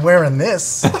 because I'm wearing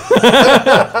this.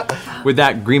 With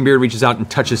that, Greenbeard reaches out and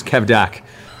touches Kevdak.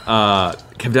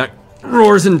 Kevdak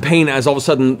roars in pain as all of a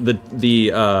sudden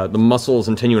the muscles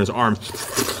and tendon in his arm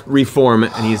reform,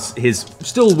 and he's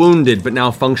still wounded but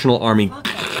now functional arm. He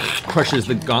crushes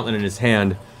the gauntlet in his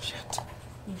hand.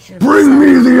 Bring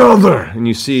me the other! And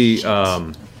you see the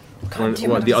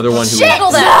other one who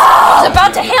Handle that! I was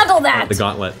about to handle that! the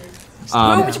gauntlet. Who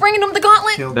was bringing him the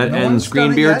gauntlet? That ends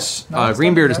Greenbeard's.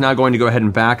 Greenbeard is now going to go ahead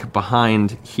and back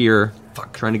behind here,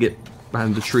 trying to get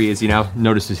behind the tree as he now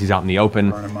notices he's out in the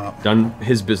open. Done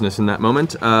his business in that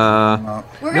moment. As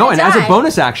a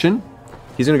bonus action,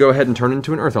 he's going to go ahead and turn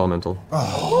into an earth elemental.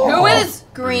 Who is?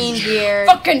 Greenbeard.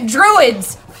 Fucking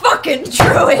druids! Fucking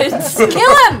druids!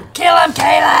 Kill him! Kill him,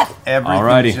 Caleb! Everything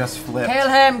Alrighty. just flipped. Kill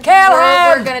him! Kill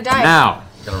him! We're gonna die. Now,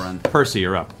 gotta run. Percy,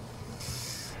 you're up.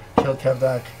 Kill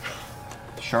Kevdak.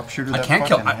 Sharpshooter. I can't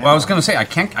kill. I was gonna say I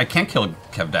can't kill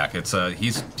Kevdak. It's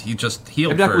he just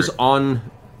healed. Kevdak for, was on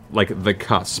like the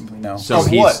cusp. No. So Of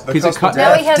he's what? The he's cusp a cut. of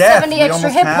Now he has Death. 70 We extra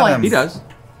almost hit had him. points. He does.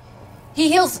 He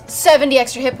heals 70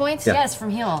 extra hit points? Yeah. Yes,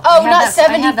 from heal. Oh, I not had that-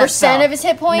 I had that 70% spell. of his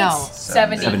hit points? No.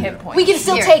 70 hit points. We can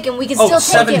still Here. take him. We can Oh, still take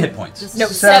 7 him. hit points. No,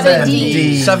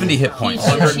 70. 70 hit points.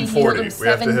 140. We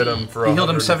have to hit him for He healed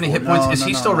him 70 hit points. No, Is no,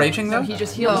 he no, still no. raging though? He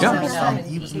just healed Yeah. 70. No,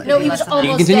 he was You can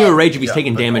almost continue to dead. rage if he's Yeah,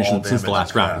 taken but damage all since the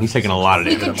last damage. round. He's taken a lot of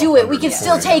We damage. can do it. We can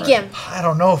still take him. I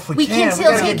don't know if we, We can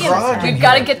still gotta take get him. Grog in We've here.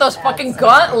 got to get those fucking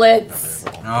gauntlets.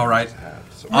 All right.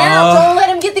 Don't let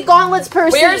him get the gauntlets,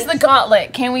 Percy. Where's the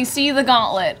gauntlet? Can we see the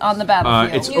gauntlet on the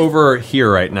battlefield? It's over here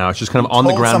right now. It's just kind of on the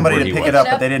Told ground. somebody where to you pick were. it up,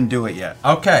 but they didn't do it yet.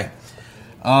 Okay.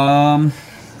 No,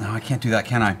 I can't do that,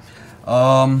 can I?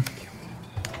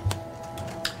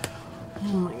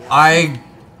 I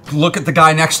look at the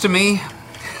guy next to me.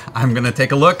 I'm gonna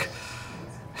take a look.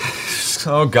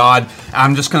 Oh God!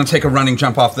 I'm just gonna take a running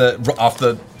jump off the front of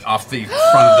the of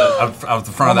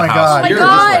the front of the house. God. Oh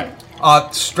my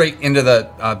God! Straight into the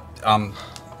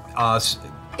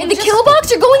In the kill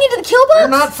box? You're going into the kill box? You're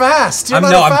not fast. I'm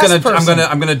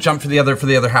gonna jump for the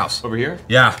other house. Over here?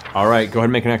 Yeah. All right, go ahead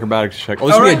and make an acrobatics check. Oh,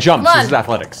 this is gonna be a jump. This is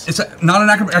athletics. It's not an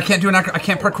acrobat. I can't do I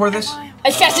can't parkour this.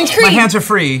 Assassin's Creed. My hands are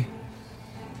free.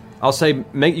 I'll say you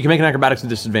can make an acrobatics with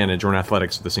disadvantage or an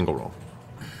athletics with a single roll.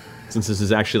 Since this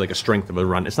is actually like a strength of a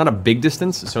run. It's not a big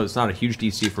distance, so it's not a huge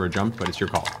DC for a jump, but it's your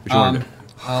call. What you want to do?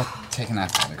 I'll take an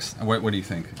athletics. What do you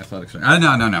think? Athletics?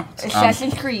 No.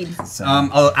 Assassin's Creed.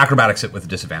 I'll acrobatics it with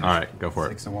disadvantage. All right, go for it.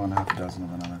 6 of one, half a dozen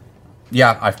of another.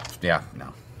 Yeah,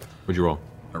 no. What'd you roll?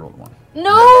 I rolled 1.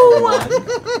 No!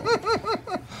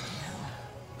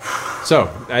 So,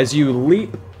 as you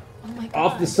leap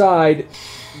off the side,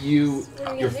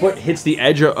 your foot hits the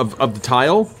edge of the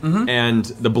tile, and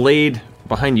the blade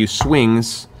behind you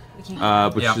swings,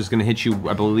 which is going to hit you,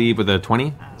 I believe, with a 20.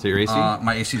 Is that your AC?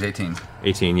 My AC is 18.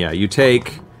 18, yeah. You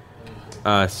take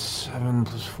 7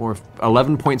 plus 4,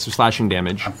 11 points of slashing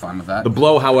damage. I'm fine with that. The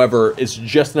blow, however, is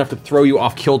just enough to throw you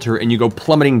off kilter, and you go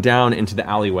plummeting down into the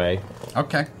alleyway.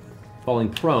 Okay. Falling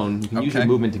prone, you can use your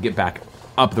movement to get back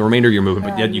up the remainder of your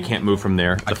movement, but yet you can't move from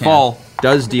there. The fall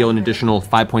does deal an additional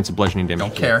 5 points of bludgeoning damage.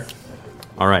 Don't care.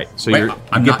 All right, so Wait, you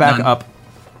I'm get not back done. up.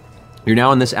 You're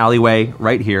now in this alleyway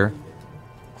right here,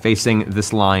 facing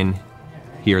this line.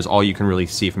 Here is all you can really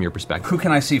see from your perspective. Who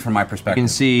can I see from my perspective? You can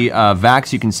see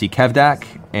Vax, you can see Kevdak,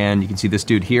 and you can see this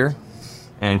dude here,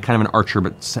 and kind of an archer,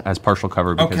 but has partial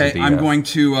cover because of the... I'm going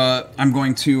to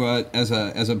as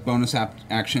a bonus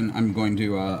action, I'm going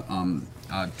to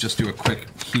just do a quick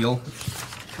heal.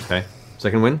 Okay.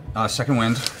 Second wind? Second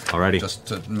wind. Alrighty. Just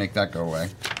to make that go away.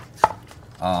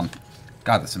 God,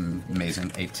 that's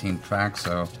amazing. 18 track,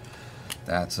 so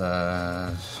that's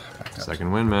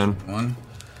second wind, man. 1.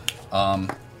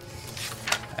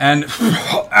 And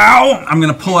ow! I'm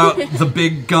gonna pull out the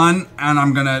big gun and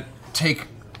I'm gonna take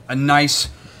a nice,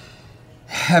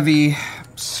 heavy,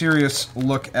 serious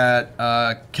look at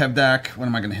Kevdak. What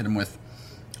am I gonna hit him with?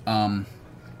 I'm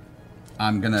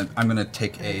gonna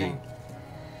take a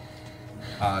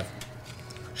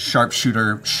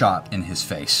sharpshooter shot in his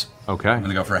face. Okay. I'm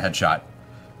gonna go for a headshot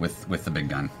with the big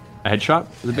gun. A headshot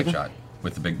with the big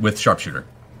headshot with sharpshooter.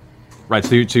 Right,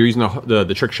 so you're using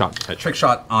the trick shot. Trick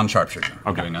shot on sharpshooter.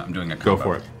 Okay. I'm doing a Go combo.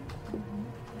 for it.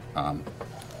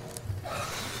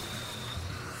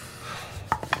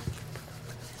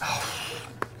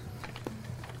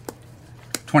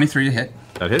 23 to hit.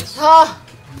 That hits. I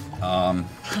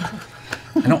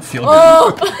don't feel good.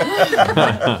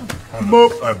 I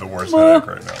have the worst headache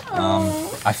right now.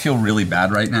 I feel really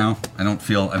bad right now. I don't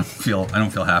feel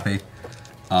happy.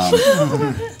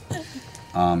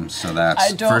 So that's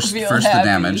I don't first feel the happy.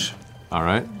 damage. All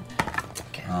right.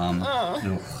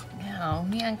 Oh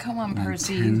man, come on,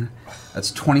 Percy. 10.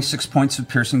 That's 26 points of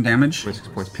piercing damage. 26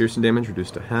 points of piercing damage,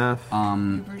 reduced to half.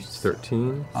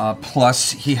 13.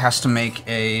 Plus, he has to make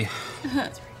a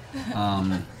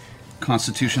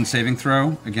Constitution saving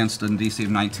throw against a DC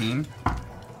of 19.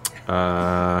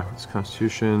 It's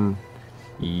Constitution.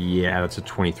 Yeah, that's a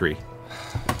 23.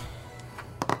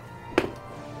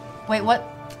 Wait, what?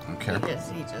 Okay.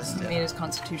 He just made his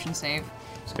Constitution save.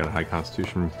 He's got a high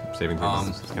Constitution saving throw.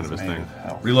 It's kind of his thing.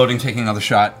 Reloading, taking another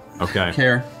shot. Okay.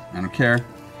 I don't care.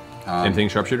 Same thing,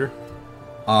 sharpshooter?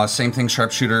 Same thing,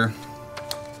 sharpshooter.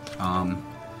 I'm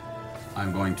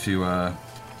going to...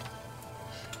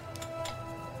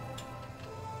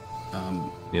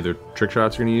 Any other trick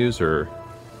shots you're going to use, or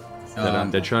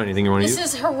dead shot? Anything you want to use?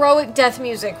 This is heroic death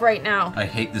music right now. I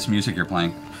hate this music you're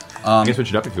playing. You can switch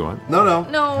it up if you want. No.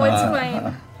 No, it's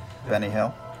fine. Benny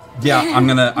Hill. Yeah, I'm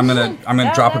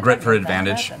gonna drop a grit for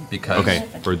advantage because. Okay,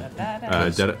 for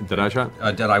dead eye shot.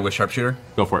 Dead eye with sharpshooter.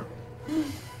 Go for it.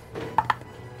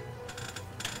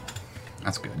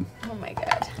 That's good. Oh my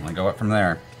god. I'm gonna go up from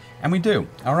there, and we do.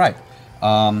 All right.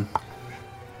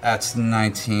 That's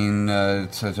 19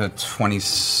 to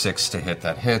 26 to hit.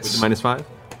 That hits. With the -5.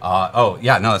 Oh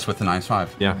yeah, no, that's with the -5.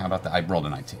 Yeah. How about that? I rolled a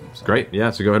 19. So. Great.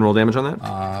 Yeah. So go ahead and roll damage on that.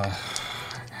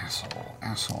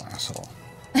 Asshole.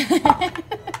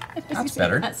 That's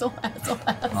better. Asshole.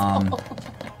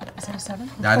 Is that a 7?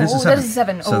 That is a 7. That is a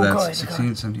 7. So that's good.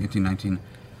 16, 17, 18, 19,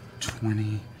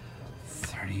 20,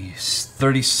 30,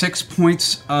 36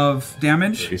 points of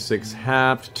damage. 36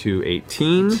 halved to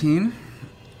 18. 18.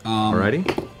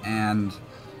 Alrighty. And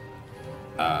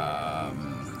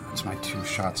it's my 2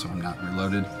 shots, so I'm not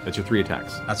reloaded. That's your 3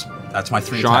 attacks. That's my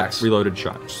 3 shot, attacks. Reloaded,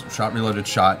 shot. Shot, reloaded,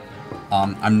 shot.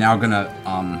 I'm now gonna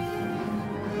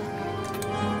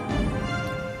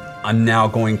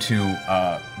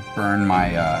burn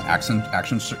my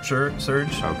action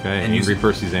surge. Okay. And Angry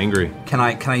Percy's angry. Can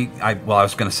I? Well, I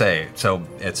was gonna say. So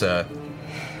it's a.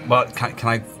 Well, can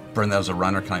I burn that as a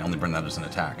run, or can I only burn that as an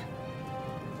attack?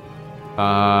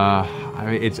 I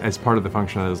mean, it's as part of the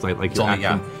function of like your action.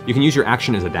 Yeah. You can use your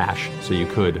action as a dash, so you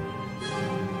could.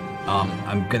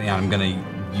 I'm gonna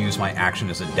use my action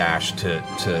as a dash to.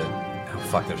 Oh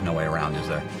fuck! There's no way around, is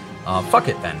there? Fuck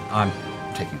it then. I'm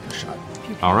taking the shot.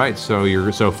 All right.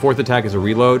 So fourth attack is a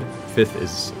reload. Fifth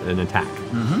is an attack.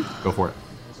 Mm-hmm. Go for it.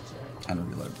 And a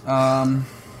reload.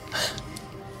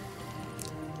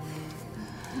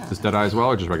 Is this Deadeye as well,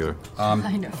 or just regular? I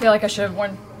feel like I should have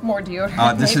worn more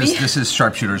deodorant. This is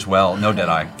sharpshooter as well. No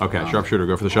Deadeye. Okay, sharpshooter.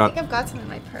 Go for the shot. I think I've got some in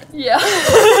my purse. Yeah.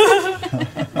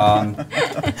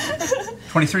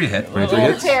 23 to hit. 23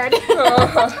 hits. Prepared.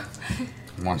 I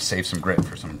want to save some grit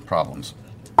for some problems.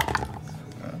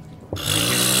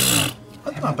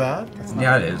 That's not bad.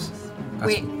 Yeah, it is.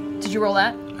 Wait, did you roll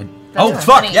that? Oh, a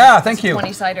fuck! 20. Yeah, thank It's a you.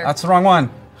 20-sider. That's the wrong one.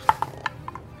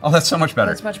 Oh, that's so much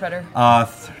better. That's much better.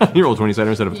 You rolled 20-sider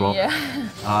instead of 12. Yeah.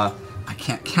 I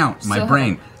can't count. My Still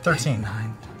brain. 13.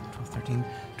 9, 12, 13,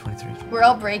 23. We're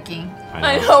all breaking.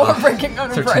 I know, we're breaking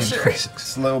under 13, pressure. 26.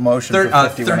 Slow motion for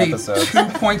 51 episodes.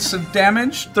 32 points of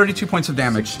damage. 32 points of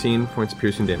damage. 16 points of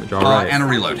piercing damage. All right. And a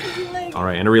reload. All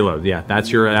right, and a reload. Yeah,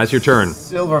 that's your turn.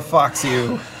 Silver Fox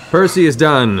you. Percy is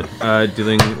done,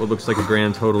 dealing what looks like a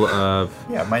grand total of...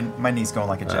 Yeah, my knee's going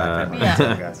like a jack.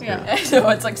 Yeah. So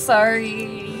it's like,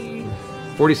 sorry.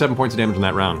 47 points of damage in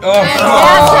that round.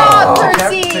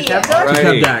 Percy! To Kevdak?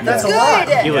 Right. That's a lot.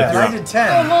 Yeah. I did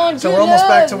 10. So we're almost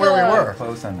back to where we were.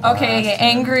 Okay,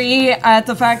 angry at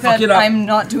the fact that I'm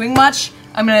not doing much,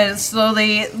 I'm gonna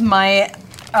slowly,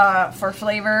 for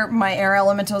flavor, my air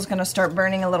elemental is gonna start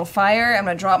burning a little fire. I'm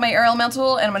gonna drop my air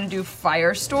elemental and I'm gonna do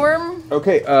firestorm.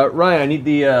 Okay, Ryan, I need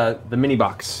the mini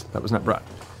box that was not brought.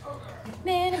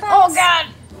 Oh god!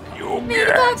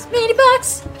 Mini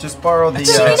box! Just borrow the.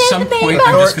 At some point,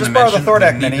 I'm just going to mention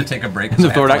Thordak we mini. need to take a break. The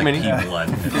Thordak mini? Pee blood.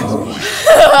 Oh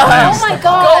my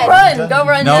god! Go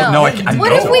run now. No, I can't.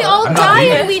 What if we all die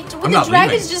and I'm the not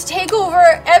dragons leaving. just take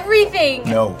over everything?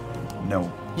 No.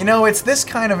 You know, it's this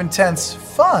kind of intense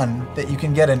fun that you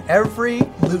can get in every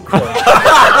loot crate.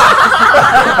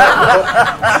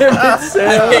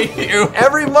 I hate you.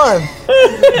 Every month,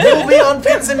 you'll be on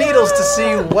pins and needles to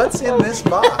see what's in this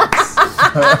box.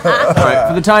 All right,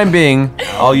 for the time being,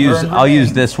 I'll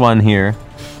use this one here.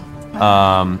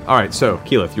 All right, so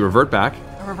Keyleth, you revert back.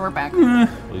 Revert back. I'll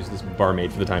use this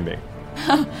barmaid for the time being.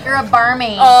 You're a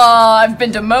barmaid. Oh, I've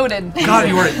been demoted. God,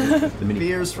 you were. The mini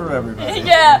beers for everybody.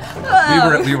 Yeah.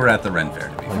 We were at the Ren Fair.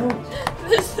 To be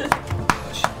fair.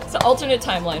 It's an alternate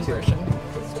timeline version.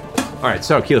 All right,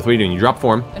 so Keyleth, what are you doing? You drop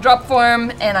form. I drop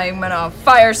form and I'm gonna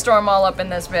firestorm all up in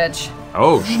this bitch.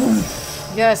 Oh.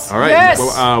 Yes. All right. Yes.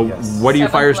 Well, what are you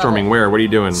 7th firestorming? level. Where? What are you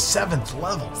doing? 7th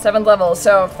level. 7th level.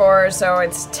 So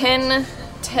it's 10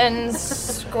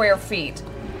 square feet.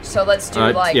 So let's do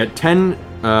like 10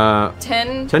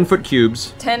 10-foot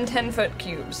cubes. 10 foot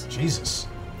cubes. Jesus.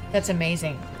 That's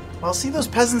amazing. Well, see, those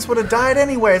peasants would have died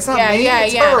anyway. It's not me.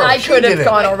 It's yeah. her. I She could did have it.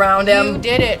 gone around him. You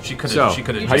did it. She could So, have.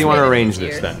 how do you want to arrange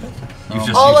this then? You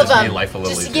All of just made them. life a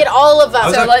little Just to easier. get all of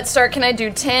them. So let's start. Can I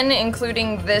do 10,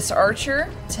 including this archer?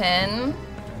 10.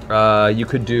 You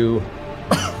could do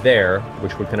there,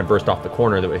 which would kind of burst off the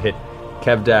corner that would hit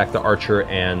Kevdak, the archer,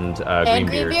 and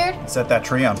Greenbeard. Set that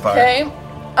tree on fire. Okay.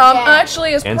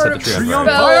 Actually, as And part set of the the tree spell, on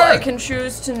fire. I can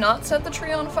choose to not set the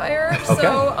tree on fire. Okay.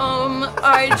 So,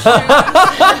 I choose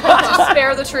to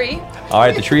spare the tree. All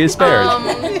right, the tree is spared.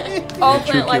 All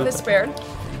plant life is spared.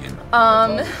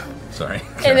 Sorry.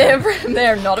 And then from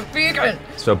there, not a vegan.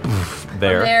 So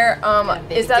there. There,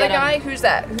 is that a guy? Who's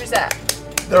that? Who's that?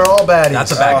 They're all baddies.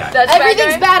 That's a bad guy. That's a bad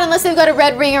Everything's guy? bad unless they've got a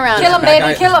red ring around Kill it. him,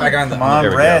 baby, kill him. Come on,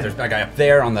 Red. There's a bad guy up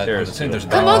there on the. There's a bad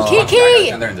Come on, guy Kiki.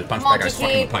 down there, and there's a bunch of bad guys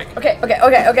fucking the pike. Okay.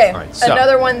 right, so-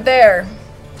 Another one there.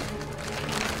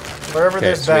 Wherever Okay,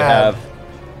 there's so we bad. have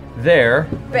there,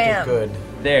 Bam. Good.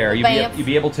 there. Bam. You'd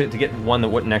be able to get one that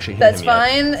wouldn't actually hit That's him yet.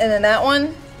 fine. And then that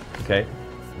one. Okay.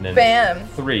 And then Bam.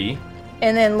 3.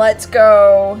 And then let's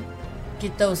go.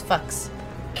 Get those fucks.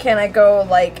 Can I go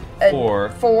like a 4,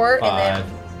 4 5, and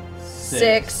then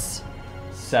 6?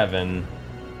 7.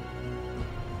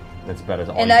 That's about as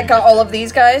all. And you that can got get. all of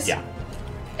these guys? Yeah.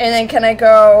 And then can I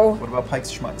go What about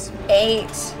Pike's Schmucks? 8,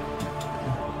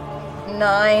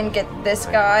 9, get this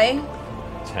guy?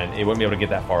 10. It wouldn't be able to get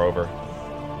that far over.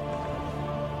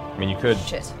 I mean, you could.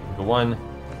 Shit. Go 1,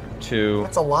 2.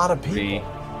 That's a lot of people. 3,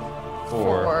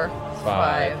 4,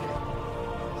 5,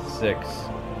 6,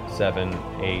 7,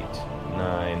 8,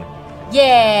 9.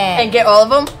 Yeah. And get all of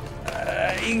them?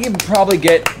 You can probably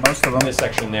get most of them. This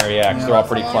section there, yeah, because they're all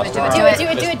pretty clustered. Do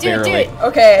it.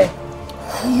 Okay.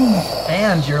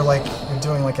 And you're like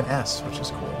doing like an S, which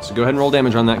is cool. So go ahead and roll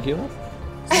damage on that, Keela.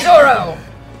 Sorrow.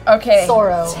 Okay.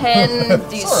 Sorrow.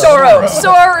 10d. Sorrow.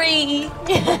 Sorry.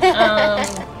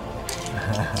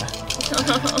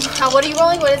 What are you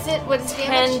rolling? What is it? What is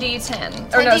damage?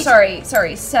 10d10. Or no, sorry,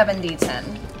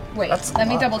 7d10. Wait, let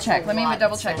me double check. Let me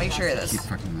double check. Make sure of this.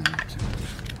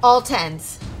 All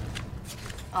 10s.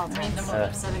 All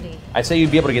 10s. 70. I'd say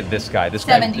you'd be able to get this guy. This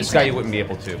guy you 70-10. wouldn't be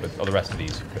able to, but all the rest of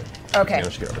these you could. Okay. Yeah,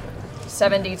 let's get over there.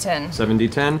 7d10.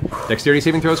 7d10. Dexterity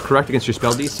saving throws correct against your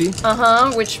spell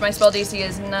DC. Which my spell DC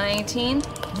is 19.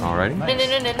 Alrighty.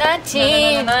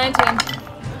 19. 19.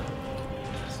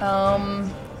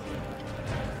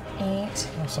 8.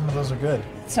 Oh, some of those are good.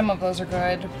 Some of those are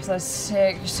good. Plus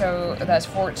 6, so that's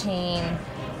 14,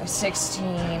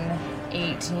 16,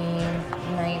 18,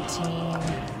 19.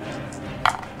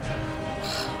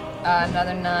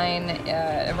 Another 9,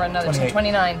 another 2,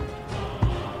 29.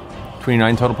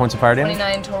 29 total points of fire damage?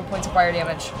 29 total points of fire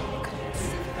damage.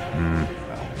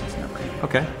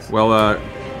 Okay. Well,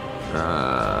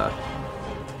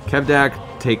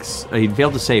 Kevdak takes... he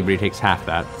failed to save, but he takes half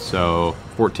that. So,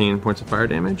 14 points of fire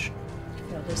damage.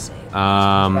 Failed to save.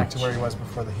 Back to where he was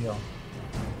before the heal.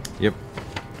 Yep.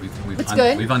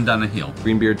 We've undone a heal.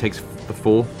 Greenbeard takes the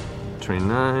full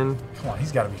 29. Come on,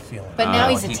 he's got to be feeling it. But now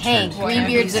he's a tank.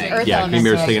 Greenbeard's an earth elemental.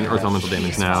 Greenbeard's taking earth elemental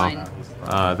damage now.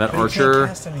 That archer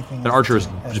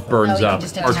just burns up.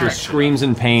 Archer screams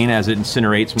in pain as it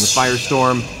incinerates from the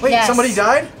firestorm. Wait, somebody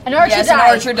died? An archer Yes, died.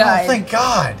 an archer died. Oh, thank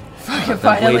God. Fucking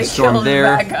finally blade storm killed there.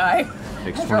 that guy.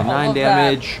 Takes 29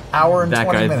 damage. Hour and that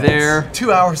 20 guy minutes. there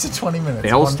 2 hours and 20 minutes.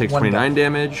 fails, takes 29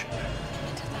 damage.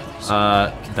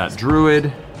 That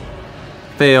druid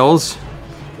fails.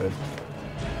 Good.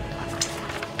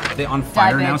 Are they on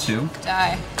fire Die, now bitch. too?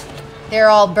 Die. They're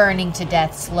all burning to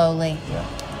death slowly.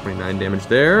 29 damage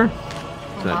there.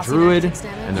 That druid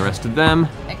and the rest of them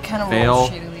It kind of fail.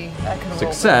 rolled shittily. That could have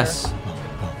Success.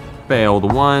 Fail the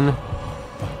one.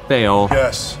 Fail.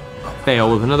 Yes.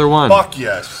 Fail with another one. Fuck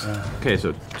yes. Okay,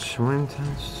 so 20.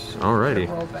 Alrighty.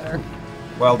 rolled better.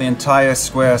 While the entire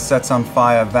square sets on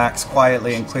fire, Vax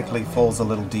quietly and quickly falls a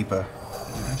little deeper.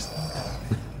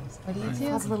 What do you do?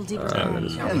 Falls a little deeper.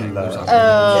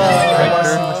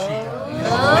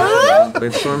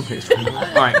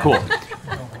 Alright, cool.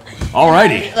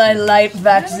 Alrighty. I light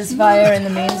Vax's fire in the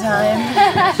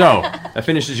meantime. So, that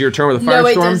finishes your turn with a No,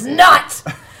 it firestorm. does not!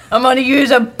 I'm gonna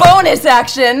use a bonus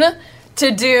action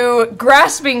to do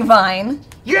Grasping Vine.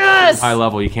 Yes! High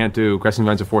level, you can't do Grasping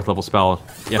Vine's a 4th level spell.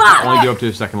 You have Fuck! to only do up to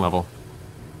 2nd level.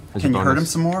 As Can your you hurt him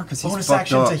bonus. some more? Because he's Bonus fucked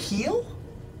action up. to heal?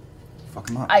 Fuck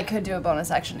him up. I could do a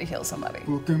bonus action to heal somebody.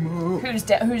 Who's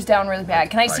down really bad?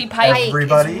 Can I see Pike?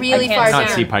 Everybody? Really I far can't Not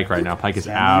down. see Pike right now. Pike is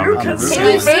out. Can you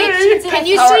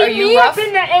see Are you me rough? up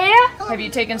in the air? Have you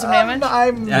taken some damage?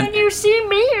 Can you see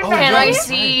me? Can I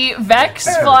see Vex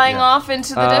flying off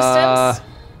into the distance?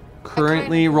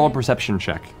 Currently, roll a perception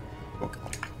check.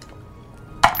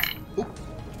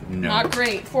 No. Not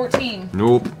great. 14.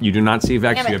 Nope, you do not see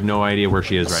Vex. Damn it. You have no idea where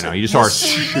she is right now. You just saw her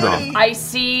shoot off. I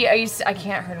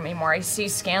can't hurt him anymore. I see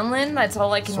Scanlan. That's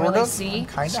all I can really see.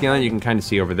 Scanlan, you can kind of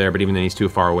see over there, but even then he's too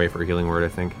far away for a healing word, I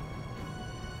think.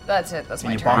 That's it. That's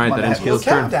my turn. Alright, that ends Keel's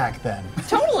turn. Kevdak then.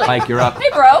 Totally. Pike, you're up. Hey,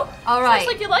 bro. All right. Sounds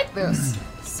like you like this.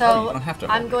 So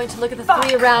I'm going to look at the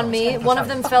 3 around me. One of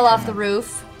them fell off the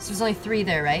roof. So there's only 3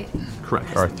 there, right? Correct.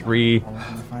 There are 3.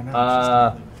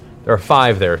 There are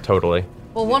 5 there, totally.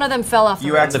 Well, one of them fell off the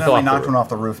You roof. accidentally knocked one off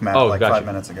the roof, Matt, like gotcha. 5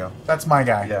 minutes ago. That's my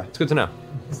guy. Yeah. It's good to know.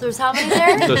 So there's how many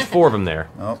there? So there's 4 of them there.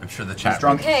 Oh, I'm sure the chat.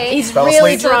 drunk. Okay. He's Fell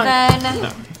really asleep. drunk.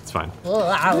 No, it's fine.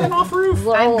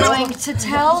 I'm going to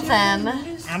tell them.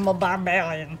 I'm a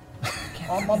barbarian.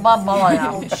 I'm a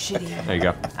barbarian. Shitty. There you go.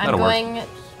 I'm That'll work. going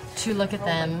to look at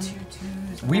them.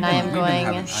 And I am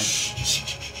going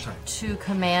to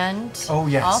command Oh,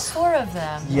 yes. all 4 of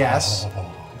them Yes.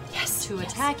 to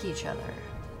attack each other.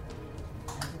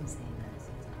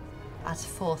 At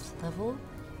 4th level.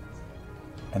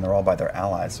 And they're all by their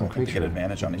allies, so they get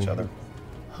advantage on each other.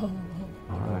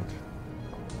 Alright.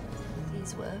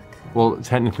 These work. Well,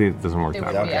 technically it doesn't work They that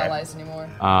wouldn't way. be allies anymore.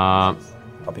 I'll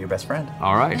be your best friend.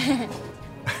 Alright.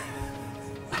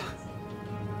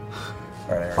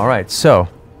 Alright, Alright, so.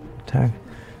 Tag.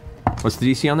 What's the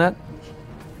DC on that?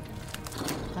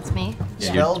 That's me.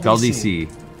 Yeah. Your spell DC.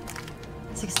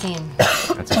 16.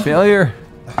 That's a failure.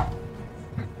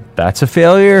 That's a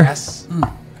failure. Yes.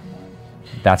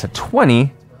 That's a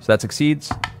 20, so that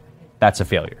succeeds. That's a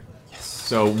failure. Yes.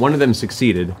 So one of them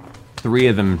succeeded, 3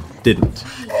 of them didn't.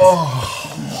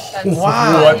 Oh.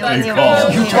 Wow. What a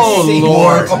call. You told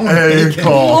Lord a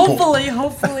call.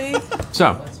 Hopefully.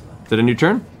 So, is it a new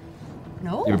turn?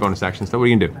 No. Your bonus action stuff. What are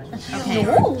you gonna do? Okay.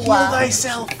 Heal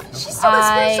thyself. She's still a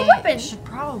spiritual weapon. Should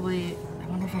probably. I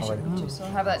wonder if I should move. So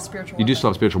have that spiritual. You do still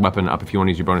have spiritual weapon up if you want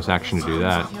to use your bonus action to do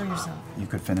that. Heal yourself. You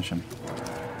could finish him.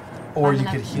 Or you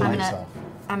could heal yourself.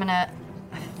 I'm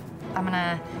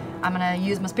gonna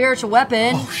use my spiritual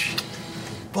weapon. Oh shit.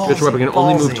 Spiritual weapon can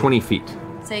only move 20 feet.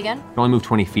 Say again? Can only move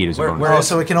 20 feet as your bonus. Oh,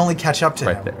 so it can only catch up to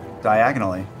right him. there.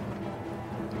 Diagonally.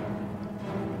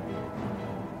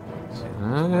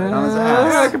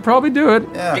 I could probably do it.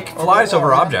 Yeah. It flies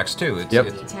over objects too. It's, Yep.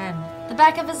 it's- 10. The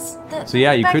back of his. So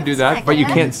yeah, you could do that, but you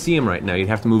can't see him right now. You'd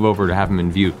have to move over to have him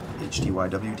in view.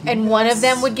 HDYWT. And one of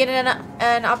them would get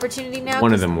an opportunity now?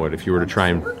 One of them would if you were to try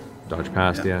and dodge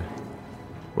past. Yeah.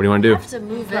 What do you want to do? I have to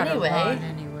move anyway.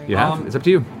 You have. It's up to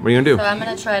you. What are you gonna do? So I'm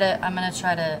gonna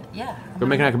try to. Yeah. Go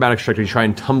make an acrobatics check to try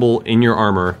and tumble in your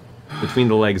armor between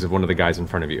the legs of one of the guys in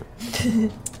front of you.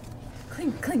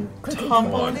 Cling, cling,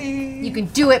 cling. You can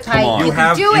do it, Come Pike. on. You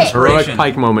can do it. Heroic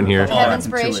Pike moment here. You have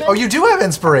inspiration? Oh, you do have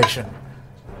inspiration.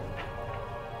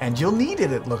 And you'll need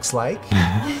it, it looks like.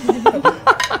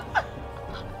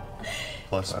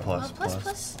 Plus.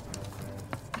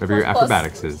 Whatever your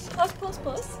acrobatics is.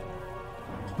 Plus.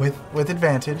 With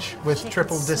advantage, with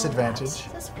triple disadvantage.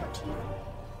 That's 14.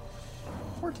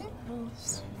 14?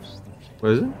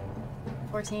 What is it?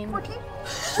 14.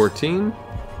 14?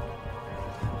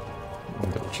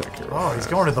 Double check here. Oh, he's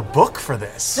going to the book for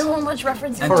this. So much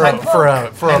reference For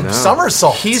a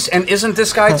somersault. And isn't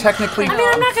this guy technically I mean,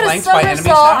 I'm not gonna flanked by enemies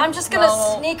somersault. now? I'm just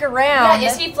gonna sneak around. Yeah,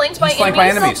 is he flanked by He's flanked by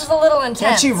enemies? enemies. This is a little intense.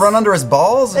 Can't you run under his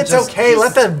balls? And It's just, okay,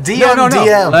 let the DM No.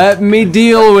 DM. Let me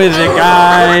deal with it,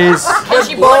 guys. Can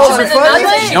she punch him in the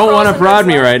nuts? You don't want to prod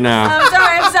me right now.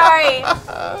 I'm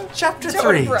sorry. Chapter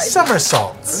 3,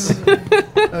 somersaults.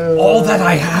 All that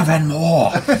I have and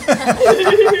more.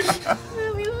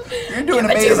 You're doing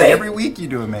amazing. Every week you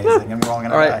do amazing, and we're all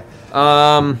gonna All right.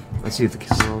 Let's see if the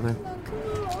kids are all there.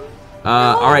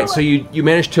 All right. So you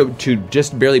managed to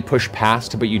just barely push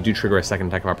past, but you do trigger a second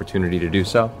attack of opportunity to do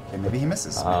so. Okay, maybe he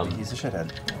misses. Maybe he's a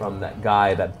shithead. From that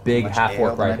guy, that big Much half ale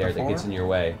orc the right night there that before? gets in your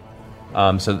way.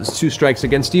 So there's 2 strikes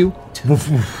against you.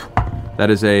 That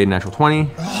is a natural 20.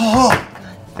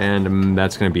 And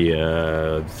that's going to be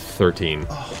a 13. Okay,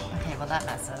 well that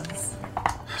messes.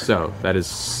 So that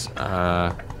is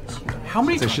How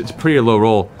many? it's a pretty low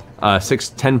roll.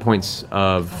 10 points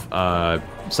of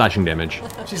slashing damage.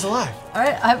 She's alive. All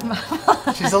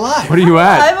right, She's alive. What are you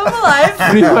at? I'm alive. What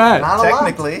are you at? Not alive.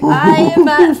 Technically. I am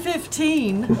at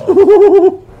 15. 15.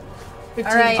 All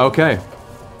right. Okay.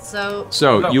 So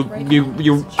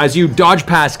you as you dodge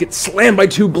past, get slammed by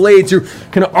 2 blades. You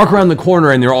kind of arc around the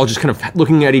corner, and they're all just kind of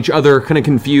looking at each other, kind of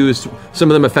confused. Some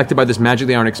of them affected by this magic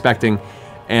they aren't expecting.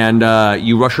 And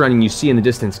you rush around, and you see in the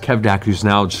distance Kevdak, who's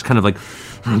now just kind of like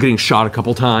getting shot a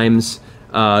couple times,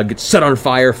 gets set on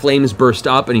fire, flames burst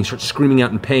up, and he starts screaming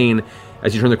out in pain.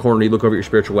 As you turn the corner, you look over at your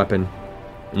spiritual weapon,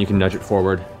 and you can nudge it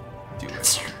forward.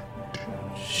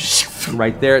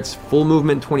 Right there, it's full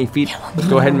movement, 20 feet.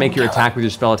 Go ahead and make your attack with your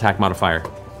spell attack modifier.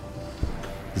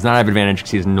 Does not have advantage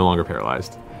because he is no longer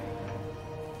paralyzed.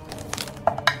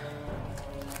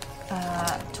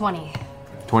 20.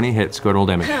 20 hits, go to roll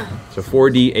damage. So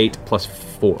 4d8 plus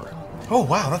 4. Oh,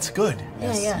 wow, that's good.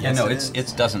 Yeah, no,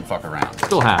 it doesn't fuck around.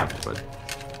 Still have, but...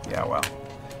 Yeah, well.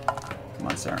 Come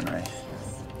on, Sarenrae.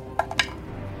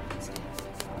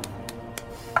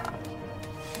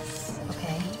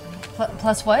 Okay.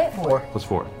 Plus what? 4. Plus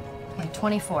 4. Okay,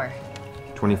 24.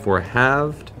 24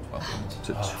 halved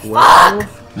to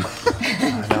 12.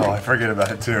 I know, I forget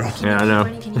about it too. Yeah, I know.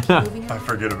 I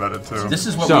forget about it too. This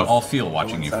is what So- we all feel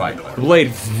watching you fight. The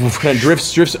blade kind of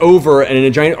drifts over, and in a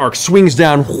giant arc swings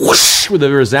down whoosh, with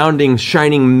a resounding,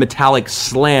 shining metallic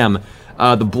slam.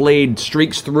 The blade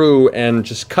streaks through and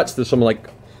just cuts through some like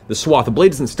the swath. The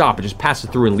blade doesn't stop; it just passes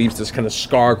through and leaves this kind of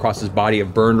scar across his body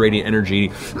of burned radiant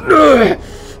energy.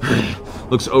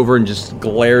 Looks over and just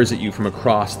glares at you from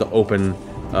across the open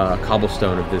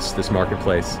cobblestone of this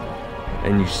marketplace.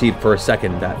 And you see for a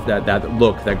second that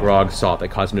look that Grog saw that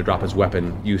caused him to drop his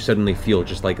weapon. You suddenly feel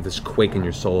just like this quake in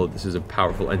your soul. This is a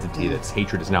powerful entity that's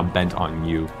hatred is now bent on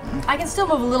you. I can still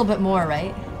move a little bit more,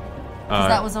 right? Because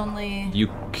that was only. You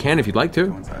can if you'd like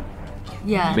to.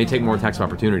 Yeah. You may take more attacks of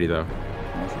opportunity though.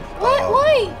 What?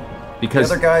 Why? Because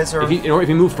The other guys are- if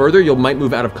you move further, you might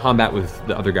move out of combat with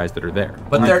the other guys that are there.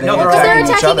 But they're Because they're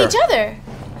attacking each other.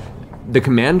 The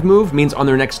command move means on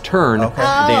their next turn, Okay. they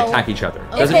Oh. attack each other.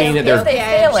 Okay. Doesn't mean that If they're they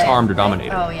fail it. charmed or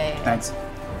dominated. Oh yeah. Thanks.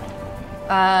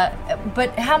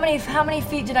 But how many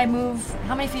feet did I move?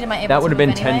 How many feet am I able That to would have move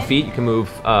been 10 anyway? feet. You can move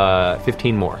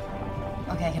 15 more.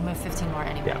 Okay, I can move 15 more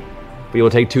anyway. Yeah. But you will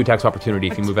take 2 attacks of opportunity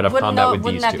if you move out of combat with these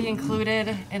Wouldn't that 2. be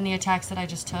included in the attacks that I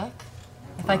just took?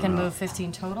 If I can move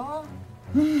 15 total?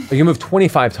 You move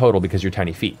 25 total because you're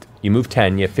tiny feet. You move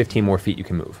 10, you have 15 more feet you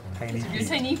can move. Your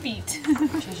tiny feet. Should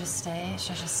I just stay?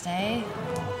 Should I just stay?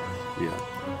 Yeah.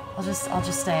 I'll just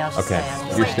stay. Okay,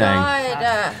 you're staying.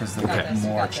 Because there are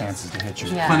more chances to hit you.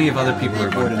 Yeah. Plenty of other people are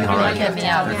going All right. Get me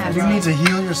out. You need to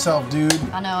heal yourself, dude.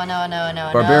 I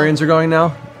know. Barbarians are going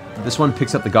now. This one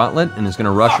picks up the gauntlet and is going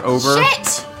to rush over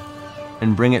Shit!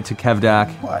 and bring it to Kevdak.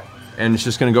 What? And it's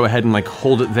just going to go ahead and like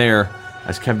hold it there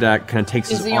as Kevdak kind of takes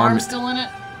his Is the arm. arm still in it?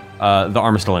 The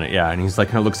arm is still in it, yeah. And he's like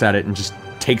kind of looks at it and just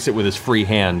takes it with his free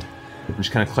hand and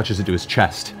just kind of clutches it to his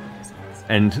chest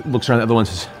and looks around at the other ones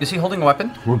and says, Is he holding a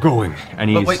weapon? "We're going." And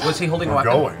he's But wait, was he holding a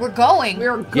weapon? Going. We're going.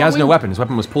 he has no weapon. His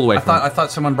weapon was pulled away from him. I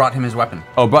thought someone brought him his weapon.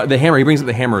 Oh, but the hammer. He brings up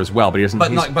the hammer as well, but he doesn't.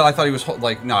 But he's- I thought he was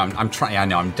no. I'm trying. I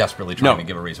know. I'm desperately trying to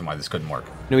give a reason why this couldn't work.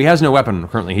 No, he has no weapon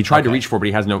currently. He tried to reach for it, but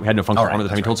he had no function All right, arm at the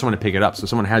time. He that's told someone to pick it up, so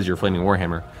someone has your flaming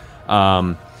warhammer.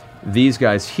 These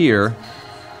guys here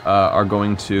are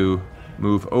going to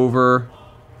move over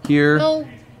here. No.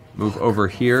 Move over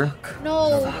here.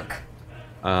 No.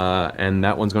 And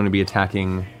that one's going to be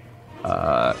attacking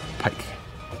Pike.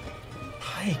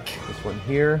 Pike. This one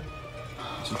here.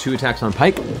 So 2 attacks on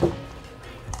Pike. And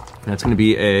that's going to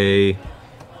be a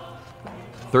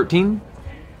 13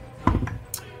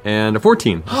 and a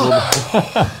 14. We're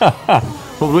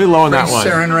really low on that one.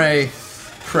 Saren Ray.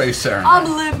 Pray, Saren.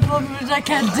 I'm limp. I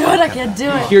can't do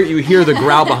it. You hear the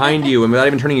growl behind you, and without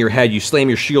even turning your head, you slam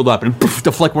your shield up and poof,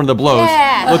 deflect one of the blows.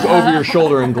 Yeah. Look over your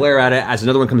shoulder and glare at it as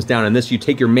another one comes down. And this, you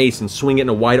take your mace and swing it in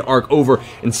a wide arc over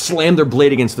and slam their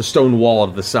blade against the stone wall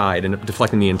to the side, and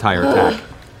deflecting the entire attack.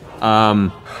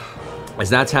 As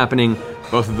that's happening,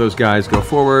 both of those guys go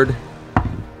forward.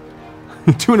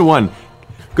 2 and a 1.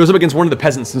 Goes up against one of the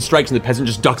peasants and strikes, and the peasant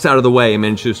just ducks out of the way and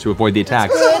manages to avoid the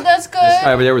attack. That's good. This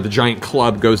guy over there with the giant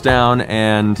club goes down,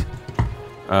 and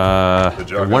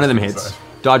one of them hits.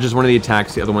 Dodges one of the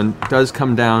attacks. The other one does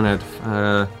come down at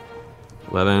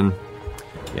 11.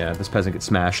 Yeah, this peasant gets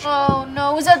smashed. Oh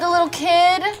no, was that the little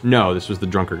kid? No, this was the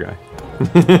drunker guy.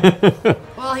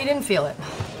 Well, he didn't feel it.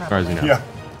 As far as you know. Yeah.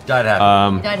 Died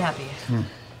happy. He died happy.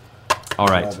 All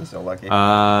right. So lucky.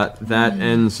 That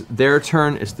ends their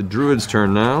turn. It's the druid's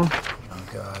turn now. Oh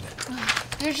god.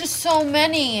 There's just so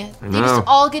many. They know. just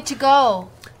all get to go.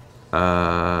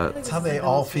 That's how they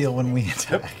all feel when we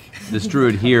attack. This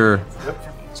druid here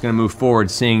is going to move forward,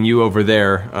 seeing you over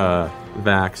there,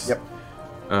 Vax. Yep.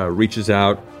 Reaches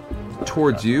out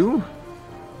towards you,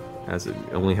 as it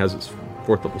only has its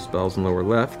 4th level spells in lower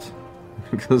left,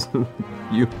 because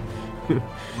you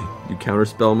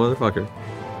counterspell, motherfucker.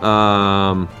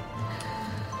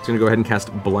 It's going to go ahead and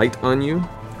cast Blight on you,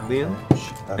 Liam.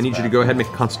 I need you to go ahead and make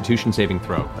a Constitution saving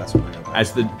throw. That's what we're gonna do.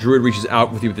 As the druid reaches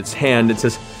out with you with its hand, it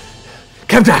says,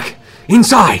 "Kevdak,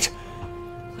 inside!"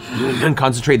 And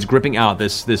concentrates, gripping out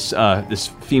this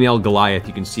female Goliath.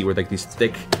 You can see where like these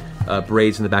thick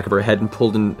braids in the back of her head and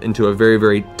pulled into a very,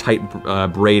 very tight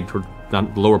braid for the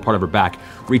lower part of her back.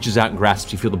 Reaches out and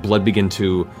grasps. You feel the blood begin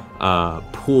to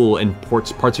pool in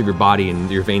parts of your body, and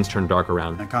your veins turn dark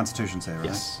around. And Constitution save, right?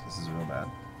 Yes. This is real bad.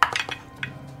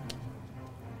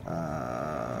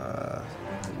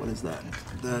 What is that?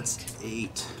 That's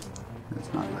 8.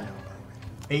 That's not right.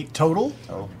 8 total?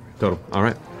 Oh. Total. All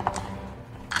right.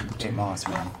 8 moss,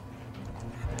 man.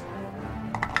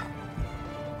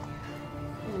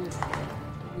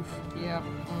 Yep.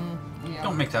 Yeah.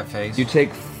 Don't make that face. You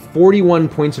take 41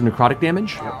 points of necrotic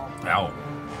damage. Ow.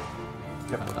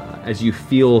 As you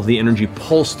feel the energy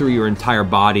pulse through your entire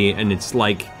body, and it's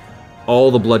like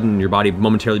all the blood in your body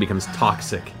momentarily becomes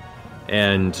toxic,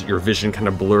 and your vision kind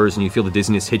of blurs, and you feel the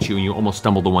dizziness hit you, and you almost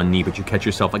stumble to one knee, but you catch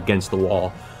yourself against the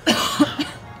wall.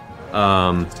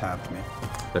 Just tapped me.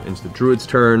 That ends the druid's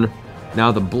turn.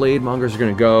 Now the blade mongers are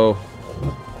going to go.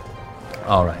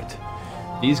 All right.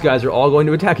 These guys are all going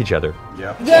to attack each other.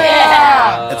 Yep.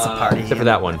 Yeah! It's a party. Except for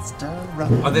that one.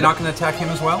 Are they not going to attack him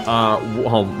as well?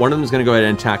 One of them is going to go ahead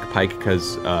and attack Pike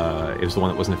because it was the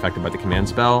one that wasn't affected by the command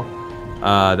spell.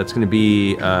 That's going to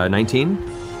be 19.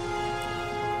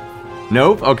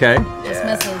 Nope. Okay. Just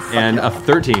misses. And a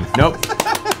 13. Nope.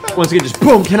 Once again, just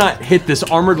boom, cannot hit this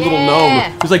armored little gnome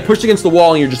who's like pushed against the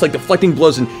wall, and you're just like deflecting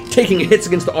blows and taking hits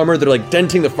against the armor that are like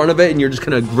denting the front of it, and you're just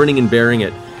kind of grinning and bearing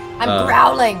it. I'm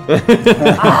growling. You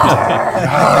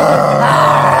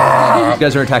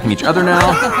guys are attacking each other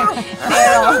now.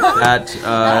 At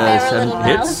 7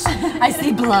 hits. I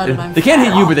see blood. And I'm They can't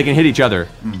hit you, but they can hit each other.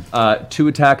 2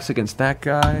 attacks against that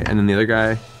guy, and then the other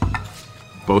guy.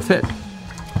 Both hit.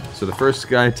 So the first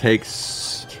guy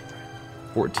takes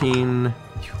 14.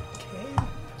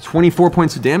 24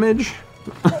 points of damage.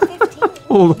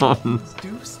 Hold on.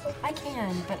 I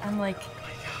can, but I'm like,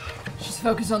 Just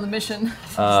focus on the mission.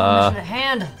 focus on the mission at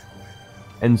hand.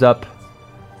 Ends up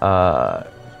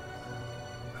that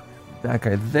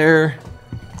guy there.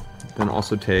 Then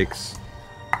also takes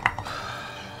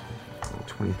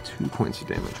 22 points of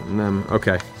damage on them.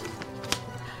 Okay.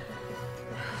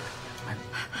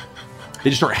 They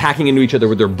just start hacking into each other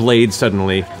with their blades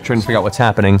suddenly, trying to figure out what's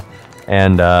happening.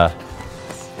 And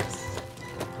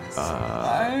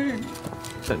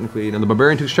technically, the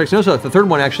barbarian took strikes. No, so the third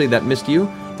one actually that missed you,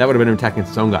 that would have been attacking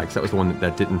its own guy, because that was the one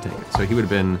that didn't take it. So he would have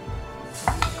been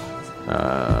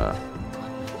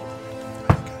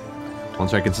one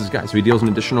strike against this guy. So he deals an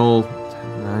additional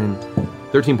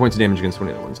 13 points of damage against one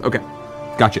of the other ones. Okay,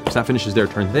 gotcha. So that finishes their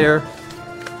turn there.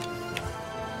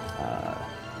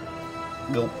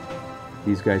 Nope.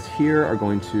 These guys here are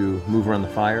going to move around the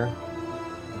fire.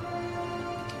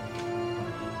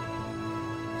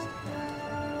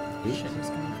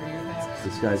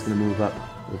 This guy's going to move up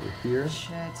over here.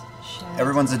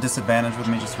 Everyone's at disadvantage with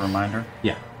me, just a reminder.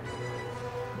 Yeah.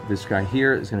 This guy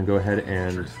here is going to go ahead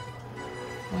and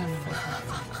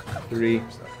 3,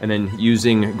 and then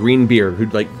using Greenbeard, who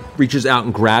like reaches out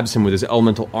and grabs him with his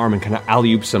elemental arm and kind of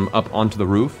alley-oops him up onto the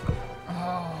roof.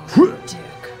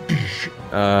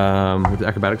 With the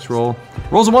acrobatics roll.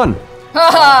 Rolls a 1. It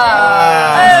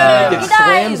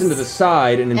slams into the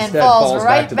side and instead falls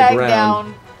right back to the ground.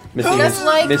 Down.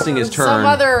 Missing his turn. Some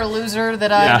other loser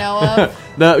that I know of.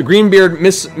 The Greenbeard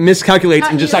miscalculates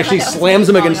and just actually slams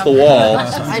him against the wall.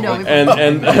 I know.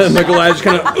 And the Goliath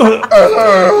kind of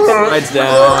slides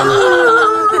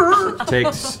down.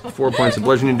 Takes 4 points of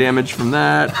bludgeoning damage from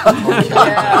that.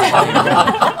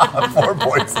 4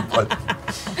 points of bludgeoning.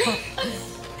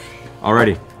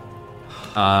 Alrighty.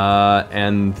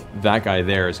 And that guy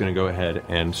there is going to go ahead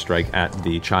and strike at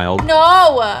the child.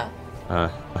 No! A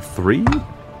 3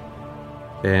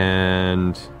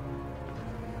 and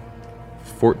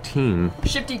 14.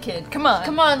 Shifty kid, come on.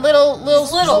 Come on, little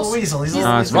weasel. He's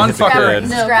a He's fucking scrapper. good.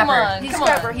 He's No, scrapper. come on, He's come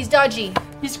scrapper. on. He's dodgy.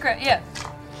 He's yeah.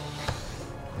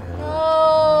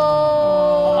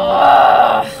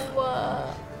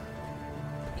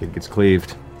 Kid gets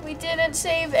cleaved. We didn't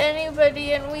save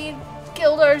anybody and we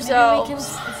killed Maybe ourselves.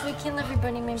 if we kill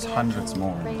everybody, maybe There's hundreds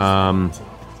more.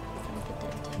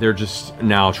 They're just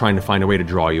now trying to find a way to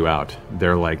draw you out.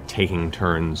 They're like taking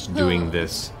turns doing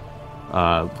this.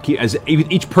 As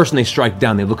each person they strike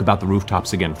down, they look about the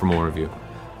rooftops again for more of you.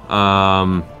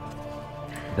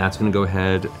 That's going to go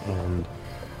ahead and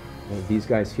these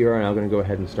guys here are now going to go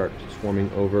ahead and start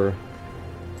swarming over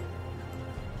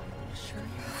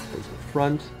towards the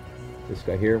front. This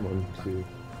guy here, 1, 2,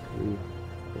 3,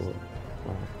 4,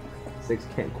 5, 6.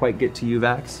 Can't quite get to you,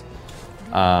 Vax.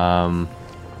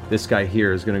 This guy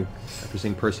here is going to, after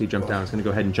seeing Percy jump down, is going to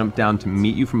go ahead and jump down to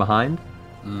meet you from behind.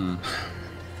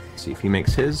 See if he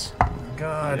makes his.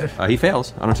 God. He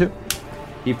fails on a 2.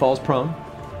 He falls prone.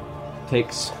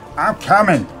 Takes. I'm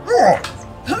coming.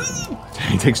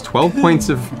 He takes 12 points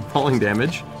of falling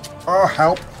damage. Oh,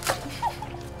 help.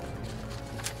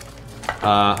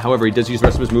 However, he does use the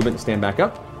rest of his movement to stand back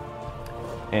up.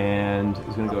 And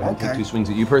he's going to go ahead and take 2 swings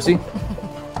at you, Percy.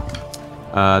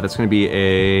 That's going to be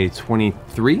a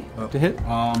 23 to hit.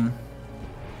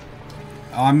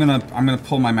 I'm gonna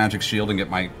pull my magic shield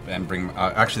and bring.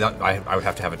 Actually, I would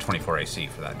have to have a 24 AC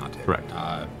for that not to hit. Correct.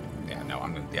 Yeah, no,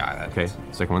 I'm gonna. Yeah. Okay.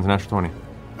 Second one's a natural 20.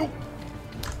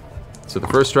 So the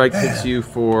first strike hits you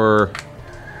for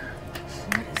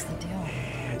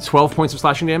 12 points of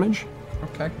slashing damage.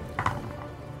 Okay.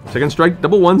 Second strike,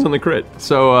 double 1s on the crit.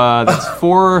 So that's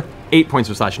 8 points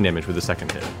of slashing damage with the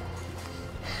second hit.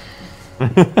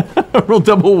 Roll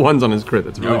double 1s on his crit.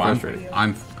 That's really frustrating.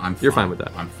 I'm You're fine with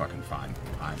that. I'm fucking fine.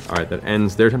 All right, that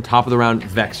ends there. Top of the round,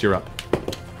 Vex, you're up.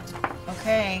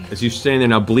 Okay. As you're standing there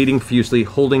now, bleeding profusely,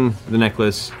 holding the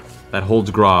necklace that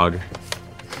holds Grog.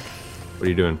 What are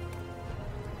you doing?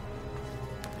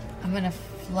 I'm gonna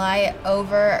fly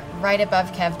over right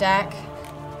above Kevdak.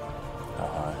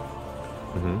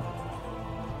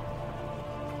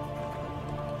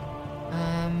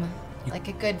 Like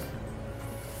a good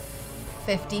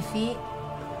 50 feet.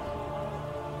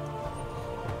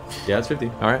 Yeah, it's 50.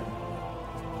 All right.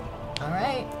 All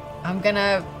right. I'm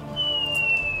gonna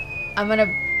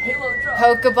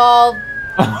Pokeball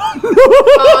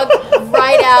Grog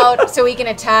right out so he can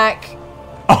attack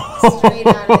straight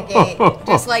out of the gate,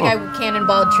 just like I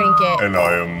cannonballed Trinket. And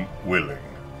I am willing.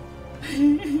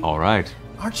 All right.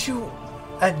 Aren't you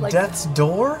at death's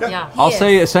door? Yeah. I'll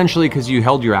say essentially because you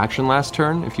held your action last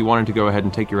turn, if you wanted to go ahead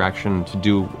and take your action to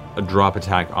do a drop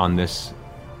attack on this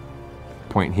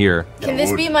point here. Can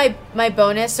this be my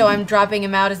bonus? So I'm dropping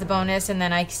him out as the bonus, and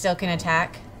then I still can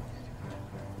attack.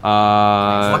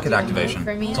 Locket activation.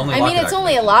 For me? It's only I mean, it's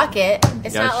only a locket.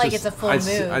 It's Yeah, not like just- it's a full I'd,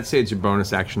 move. I'd say it's your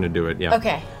bonus action to do it, yeah.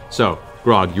 Okay. So,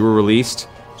 Grog, you were released,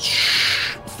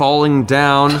 falling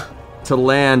down to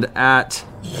land at,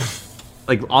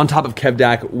 like, on top of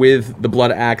Kevdak with the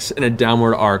blood axe in a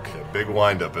downward arc. Big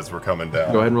wind-up as we're coming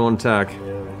down. Go ahead and roll an attack.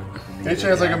 Any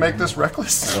chance I can make this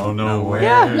reckless? Oh, no way.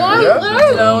 Yeah. Why?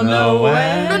 Yeah. No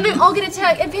way. Then we all get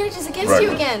attack advantages against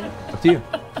you again. Up to you.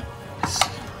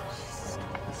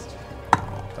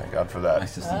 Thank God for that.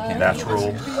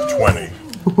 Natural 20.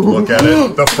 Look at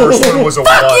it. The first one was a 1.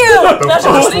 The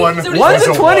first one was What's a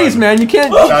the 20s, 1. man? You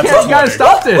can't, That's you a gotta 20.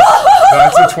 stop this.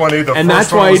 That's a 20. The And first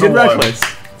that's one why you was a did 1. reckless.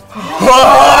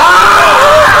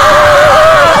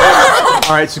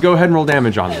 All right, so go ahead and roll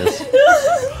damage on this.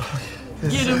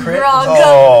 Get him, Grog.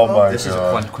 Oh my This is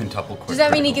a quintuple Does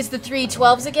that mean he gets the 3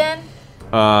 12s again?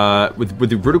 With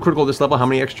the brutal critical at this level, how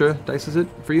many extra dice is it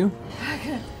for you?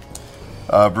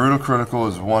 Brutal critical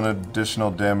is 1 additional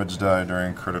damage die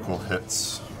during critical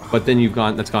hits. But then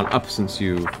that's gone up since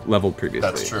you leveled previously.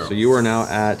 That's true. So you are now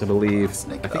at, I believe,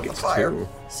 I think it's 2.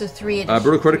 So 3 additional.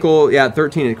 Brutal critical, yeah,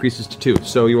 13 increases to 2.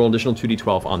 So you roll an additional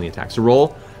 2d12 on the attack. So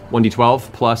roll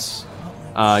 1d12 plus.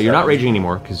 You're not raging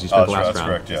anymore because you spent the last that's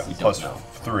round. correct, yeah. Plus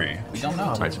 3. We don't know.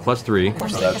 All right, so plus 3.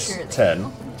 So that's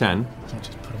 10. 10.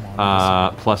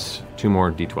 Plus 2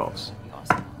 more d12s.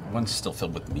 One's still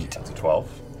filled with meat. That's a 12.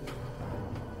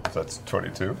 So that's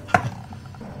 22.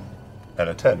 And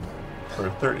a 10 for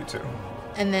 32.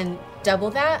 And then double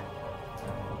that?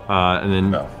 And then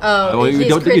no. Oh, you his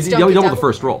double crits don't get the doubled?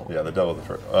 first roll. Yeah, the double the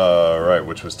first. Right,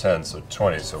 which was 10, so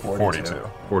 20, so 42.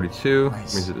 42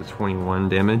 brings it to 21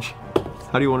 damage.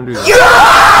 How do you want to do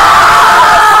that?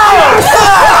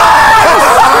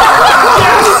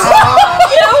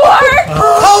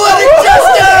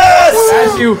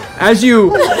 As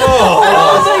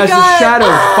the shadow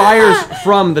fires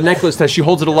from the necklace as she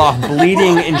holds it aloft,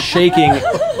 bleeding and shaking,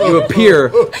 you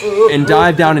appear and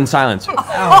dive down in silence.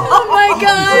 Oh my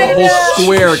god! The whole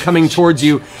square coming towards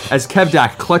you as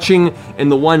Kevdak, clutching in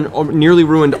the one nearly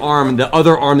ruined arm, the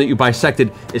other arm that you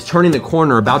bisected, is turning the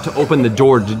corner, about to open the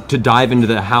door to dive into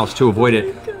the house to avoid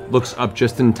it. Looks up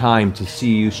just in time to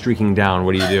see you streaking down.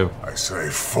 What do? I say,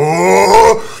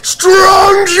 "For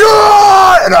strong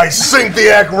jaw!" And I sink the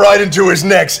axe right into his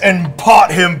neck and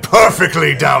pot him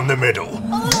perfectly down the middle.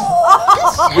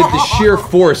 With the sheer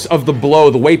force of the blow,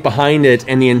 the weight behind it,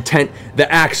 and the intent, the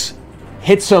axe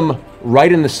hits him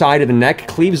right in the side of the neck,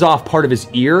 cleaves off part of his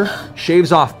ear,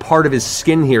 shaves off part of his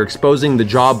skin here, exposing the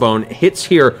jawbone, hits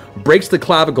here, breaks the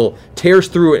clavicle, tears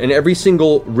through it, and every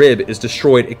single rib is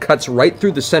destroyed. It cuts right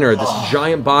through the center of this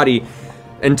giant body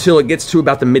until it gets to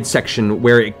about the midsection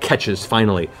where it catches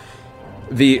finally.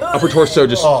 The upper torso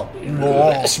just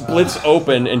splits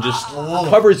open and just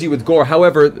covers you with gore.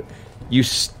 However, you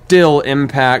still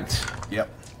impact. Yep.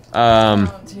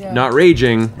 Not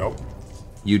raging. Nope.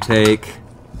 You take.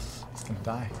 He's gonna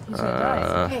die. He's gonna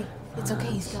die. It's okay. It's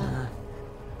okay. He's got.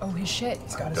 Oh, his shit.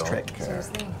 He's got his trick. His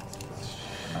thing.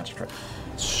 Magic trick.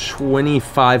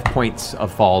 25 points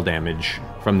of fall damage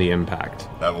from the impact.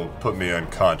 That will put me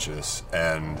unconscious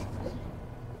and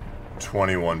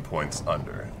 21 points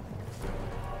under.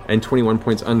 And 21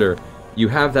 points under. You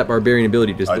have that barbarian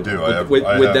ability. I do. Would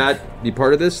I have that be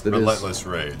part of this? That relentless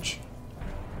rage.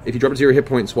 If you drop it to 0 hit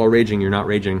points while raging, you're not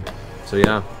raging. So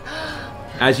yeah.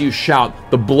 As you shout,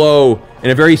 the blow,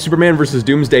 in a very Superman versus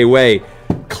Doomsday way,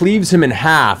 cleaves him in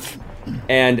half.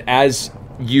 And as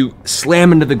you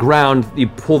slam into the ground, you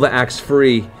pull the axe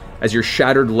free as your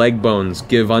shattered leg bones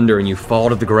give under and you fall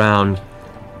to the ground.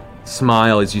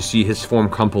 Smile as you see his form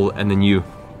crumple, and then you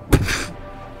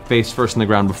face first in the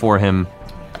ground before him.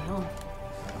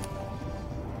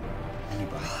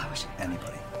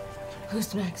 Anybody.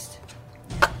 Who's next?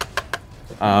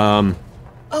 Um,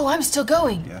 Oh, I'm still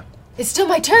going. Yeah. It's still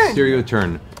my turn. Stereo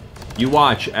turn. You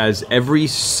watch as every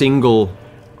single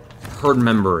herd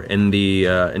member in the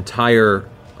entire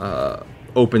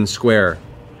open square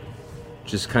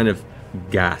just kind of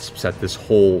gasps at this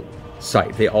whole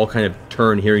sight. They all kind of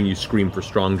turn, hearing you scream for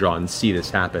Strongjaw, and see this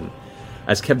happen.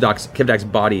 As Kevdak's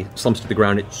body slumps to the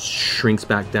ground, it shrinks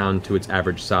back down to its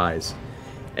average size,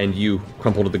 and you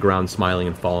crumple to the ground, smiling,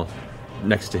 and fall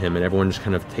next to him. And everyone just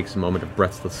kind of takes a moment of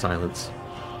breathless silence.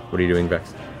 What are you doing,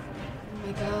 Vex? Oh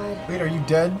my god. Wait, are you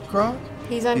dead, Grog?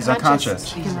 He's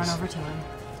unconscious. He's unconscious. You can run over to him.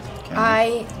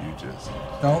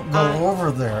 Don't go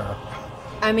over there.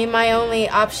 I mean, my only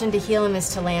option to heal him is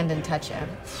to land and touch him.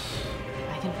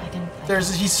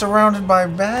 He's surrounded by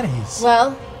baddies.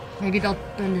 Well, maybe they'll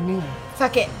bend a new one.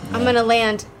 Fuck it. I'm gonna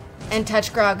land. and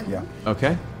touch Grog. Yeah.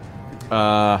 Okay.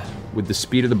 With the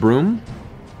speed of the broom,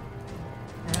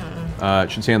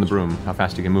 it should say on the broom how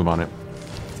fast you can move on it.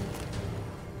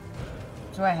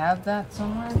 Do I have that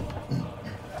somewhere?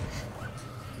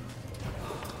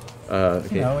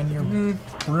 Okay. You know, in your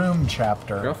broom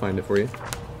chapter. Here, I'll find it for you.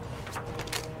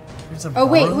 There's a Oh,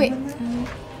 wait, broom wait. in there?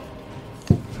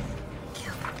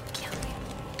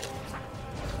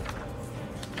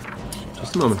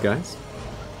 Just a moment, guys.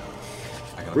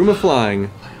 Room of flying.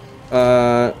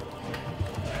 A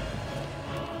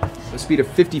speed of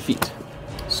 50 feet.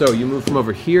 So you move from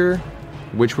over here,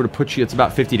 which would have put you, it's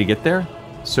about 50 to get there.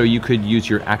 So you could use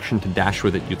your action to dash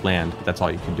with it, you'd land, but that's all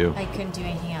you can do. I couldn't do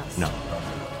anything else. No.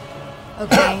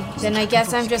 Okay, then I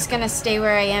guess I'm just gonna stay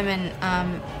where I am and,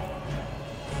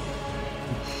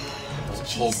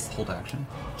 Hold action.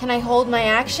 Can I hold my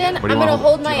action? What I'm do you gonna want?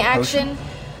 hold Do you my want potion? action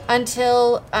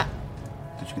until,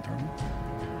 Did you get thrown?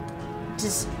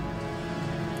 just,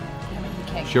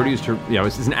 She already used her, yeah,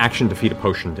 it's an action to feed a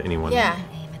potion to anyone. yeah.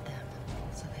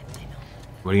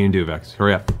 What are you gonna do, Vex?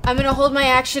 Hurry up. I'm gonna hold my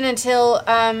action until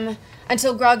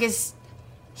Grog is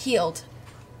healed.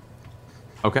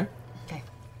 Okay.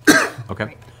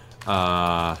 Okay.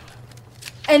 And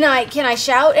can I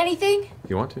shout anything? If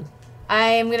you want to. I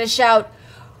am gonna shout,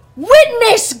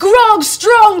 "Witness Grog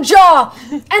Strongjaw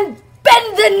and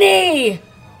bend the knee!"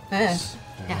 Yeah, it's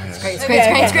great, it's great,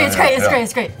 it's great, it's great, it's great,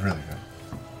 it's great. Really good.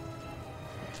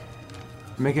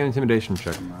 Make an intimidation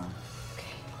check.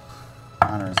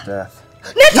 Honor is death.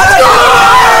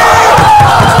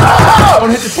 Don't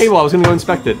hit the table, I was gonna go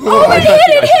inspect it. Oh, I hit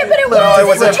it, but it No, it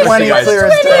was a 20 clear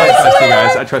as day. I trust you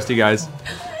guys, I trust you guys.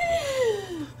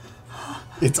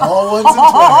 It's all ones and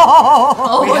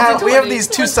twenties. We have these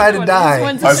two-sided die.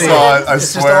 I saw it. I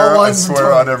It's just all ones and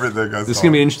swear on 20s. everything. This is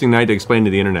gonna be an interesting night to explain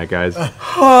to the internet, guys.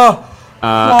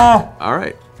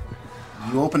 Alright.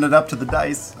 You opened it up to the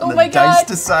dice, and Oh the my dice God.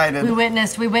 decided. We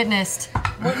witnessed. Witness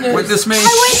me. I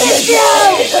witnessed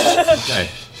you! Okay.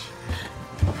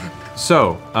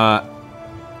 So,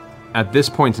 at this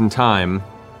point in time,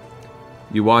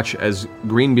 you watch as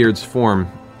Greenbeard's form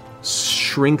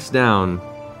shrinks down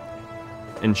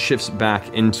and shifts back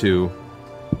into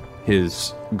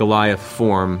his Goliath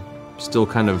form, still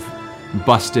kind of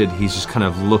busted. He's just kind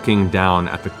of looking down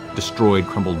at the destroyed,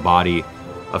 crumbled body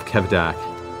of Kevdak,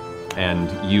 and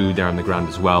you there on the ground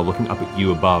as well, looking up at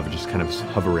you above, just kind of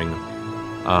hovering.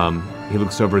 He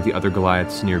looks over at the other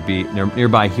Goliaths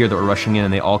nearby here that were rushing in,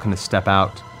 and they all kind of step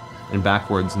out and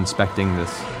backwards, inspecting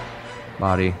this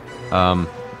body.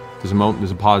 There's a moment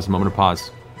of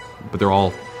pause, but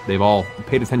they've all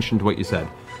paid attention to what you said.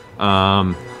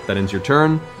 That ends your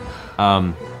turn.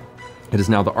 It is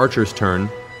now the archer's turn.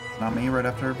 Not me, right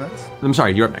after Vex? I'm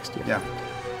sorry, you're up next. Yeah.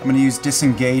 I'm going to use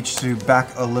disengage to back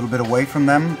a little bit away from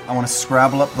them. I want to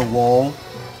scrabble up the wall.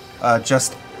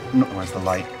 Where's the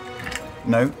light?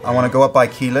 No, I want to go up by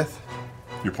Keyleth.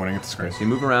 You're pointing at the screen. So you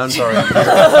move around. Sorry.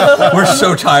 We're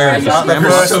so tired. I'm not the We're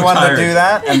first so one tired. to do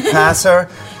that and pass her,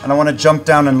 and I want to jump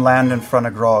down and land in front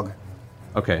of Grog.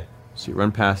 Okay, so you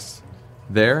run past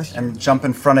there. And jump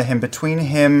in front of him, between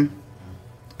him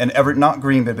and not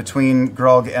Green, but between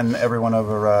Grog and everyone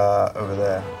over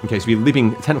there. Okay, so you're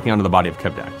leaping technically onto the body of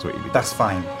Kevdak, is what you'd be doing. That's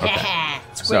fine. Okay.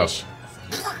 Squish.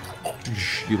 So,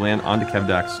 you land onto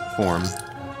Kevdak's form.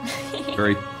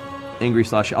 Very angry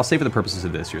slash. I'll say for the purposes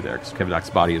of this, you're there, because Kevdak's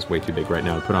body is way too big right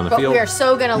now to put on the But field. we are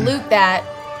so gonna loot that.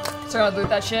 So I'll loot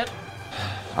that shit.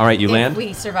 All right, you if land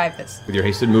we survive this. with your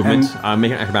hasted movement.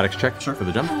 Make an acrobatics check for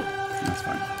the jump. That's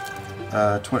fine.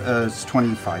 It's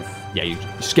 25. Yeah, you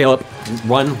scale up,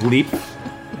 run, leap,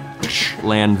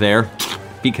 land there,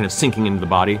 feet kind of sinking into the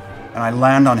body. And I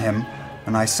land on him,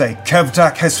 and I say,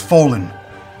 Kevdak has fallen.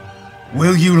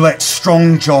 Will you let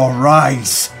Strongjaw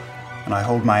rise? And I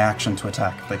hold my action to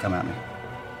attack if they come at me.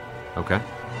 Okay.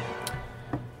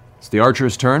 It's the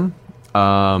archer's turn.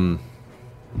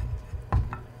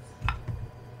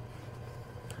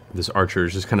 This archer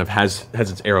just kind of has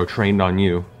its arrow trained on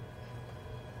you.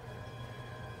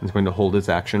 It's going to hold its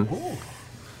action.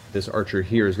 This archer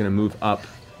here is going to move up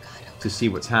to see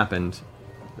what's happened.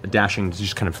 Dashing to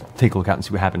just kind of take a look out and see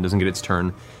what happened. Doesn't get its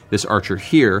turn. This archer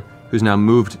here, who's now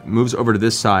moves over to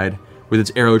this side with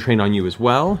its arrow trained on you as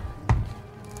well,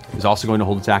 is also going to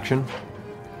hold its action.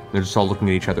 They're just all looking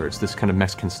at each other. It's this kind of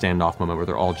Mexican standoff moment where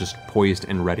they're all just poised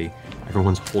and ready.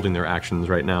 Everyone's holding their actions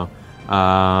right now.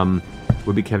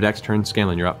 Would be Kevdak's turn.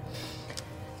 Scanlan, you're up.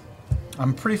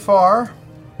 I'm pretty far.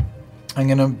 I'm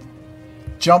gonna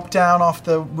jump down off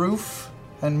the roof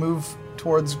and move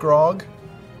towards Grog.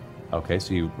 Okay,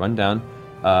 so you run down.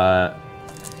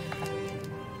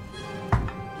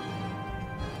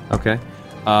 Okay.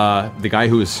 The guy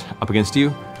who is up against you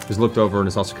has looked over and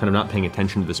is also kind of not paying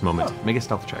attention to this moment. Make a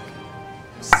stealth check.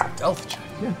 Stealth check.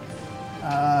 Yeah.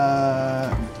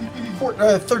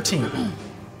 13.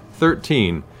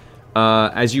 13.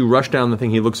 As you rush down the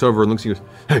thing, he looks over and looks at you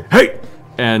and goes, hey!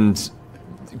 And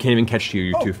can't even catch you,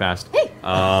 you're too fast. Hey!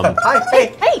 Hi,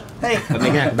 hey! Make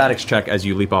an acrobatics check as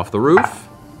you leap off the roof.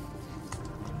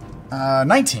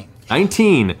 19.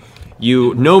 19.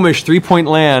 You gnomish 3-point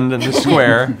land in the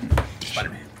square.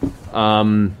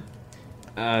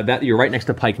 That you're right next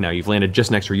to Pike now. You've landed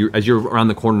just next to her. As you're around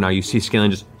the corner now, you see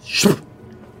Scanlan just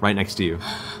right next to you.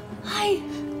 Hi.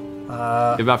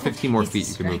 You have about 15 more feet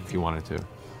you can move if you wanted to.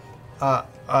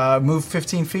 Move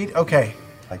 15 feet? Okay.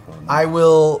 I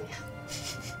will...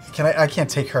 I can't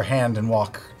take her hand and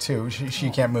walk, too. She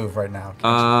can't move right now.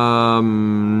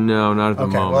 No, not at the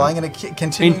moment. Okay, well, I'm going to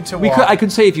continue to walk. I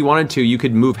could say if you wanted to, you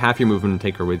could move half your movement and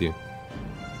take her with you.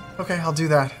 Okay, I'll do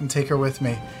that and take her with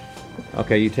me.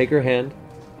 Okay, you take her hand.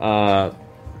 I'm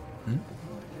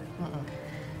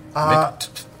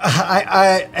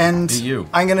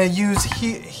gonna use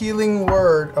healing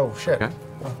word. Oh shit! Okay.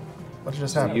 What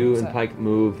just happened? You and Pike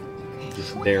move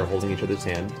just there, holding each other's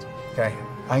hand. Okay,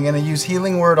 I'm gonna use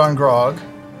healing word on Grog,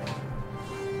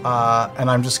 and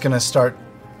I'm just gonna start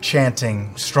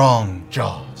chanting strong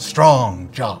jaw, strong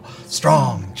jaw,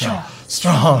 strong jaw,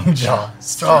 strong jaw,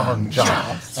 strong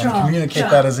jaw, and communicate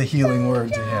that as a healing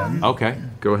word to him. Okay,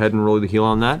 go ahead and roll the heal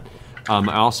on that.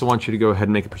 I also want you to go ahead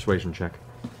and make a persuasion check.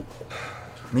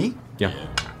 Me? Yeah.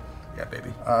 Yeah,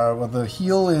 baby. Well, the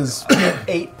heal is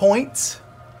 8 points.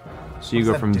 So you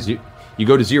go from you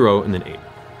go to 0 and then 8.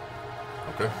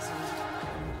 Okay.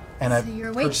 And So a you're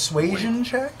awake. persuasion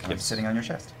check. I'm sitting on your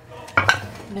chest.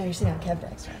 No, you're sitting on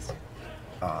Kevdak's chest.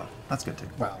 That's good too.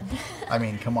 Well, I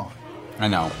mean, come on. I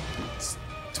know. It's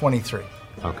 23.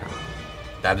 Okay.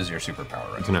 That is your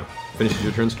superpower, right? So now, finishes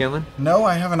your turn, Scanlan? No,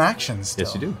 I have an action still.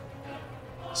 Yes, you do.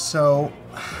 So,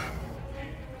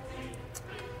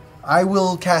 I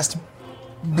will cast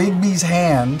Bigby's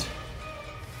hand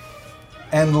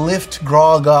and lift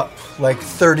Grog up like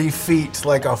 30 feet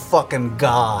like a fucking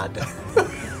god.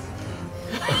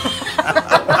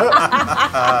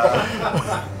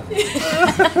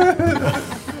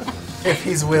 If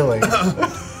he's willing.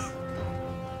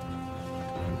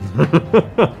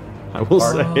 I will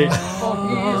say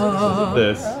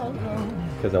this,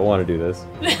 because I want to do this.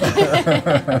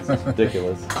 It's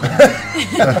ridiculous.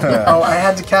 Oh, I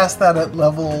had to cast that at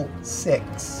level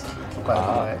 6, by the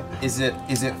way. Is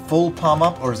it full palm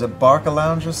up or is it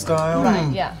Barcalounger style?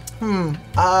 Right, yeah.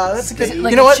 That's a good. Is it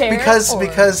like you know a what? chair, Because or-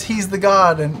 because he's the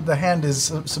god and the hand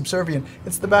is subservient.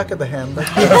 It's the back of the hand.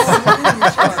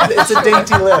 It's a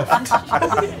dainty lift.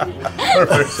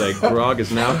 It's like Grog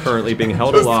is now currently being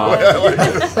held aloft.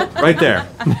 Right there.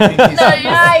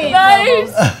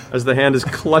 Nice. As the hand is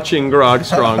clutching Grog's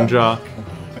strong jaw,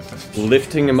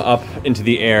 lifting him up into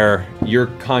the air. You're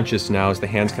conscious now as the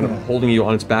hand's kind of holding you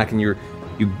on its back, and you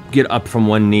get up from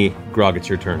one knee. Grog, it's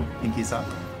your turn. Pinkies up.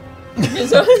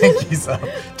 Pinkies up.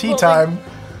 Tea time.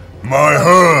 My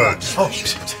herds,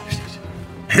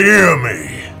 hear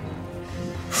me.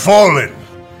 Fallen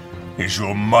is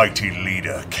your mighty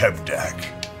leader, Kevdak.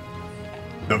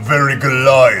 The very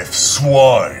Goliath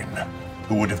swine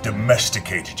who would have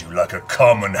domesticated you like a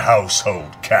common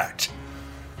household cat.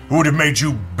 Who would have made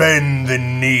you bend the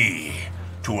knee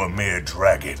to a mere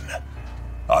dragon.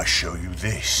 I show you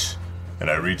this. And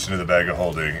I reach into the bag of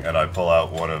holding and I pull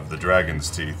out one of the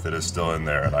dragon's teeth that is still in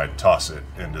there and I toss it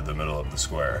into the middle of the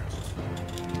square.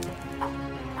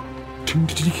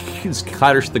 It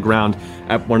clatters to the ground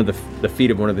at one of the feet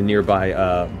of one of the nearby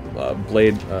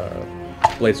blade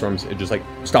storms. It just like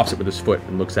stops it with his foot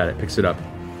and looks at it, picks it up.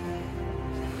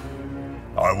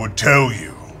 I would tell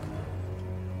you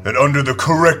that under the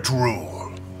correct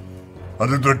rule,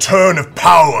 under the return of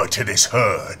power to this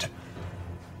herd,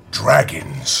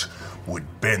 dragons would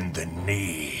bend the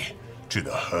knee to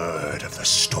the herd of the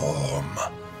storm.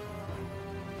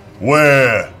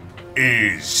 Where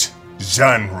is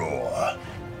Zanror?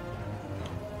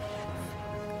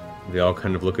 They all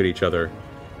kind of look at each other,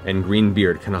 and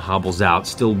Greenbeard kind of hobbles out,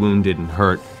 still wounded and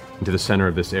hurt, into the center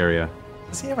of this area.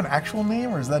 Does he have an actual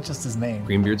name, or is that just his name?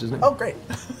 Greenbeard's his name? Oh, great.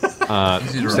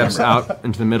 Steps out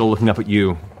into the middle, looking up at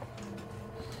you.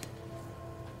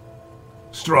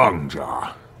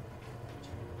 Strongjaw,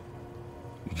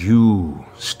 you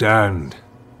stand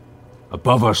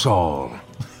above us all,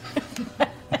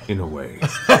 in a way.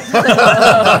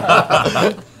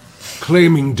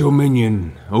 Claiming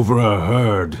dominion over a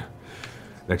herd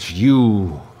that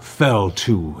you fell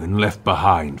to and left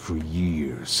behind for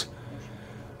years.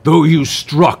 Though you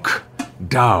struck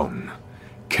down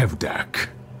Kevdak,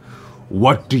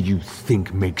 what do you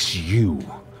think makes you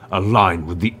align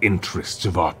with the interests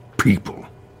of our people?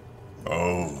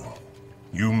 Oh,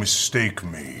 you mistake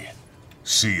me,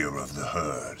 seer of the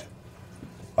herd.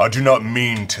 I do not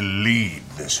mean to lead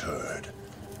this herd,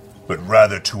 but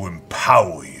rather to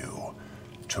empower you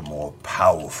to more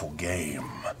powerful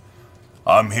game.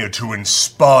 I'm here to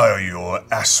inspire your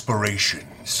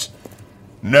aspirations.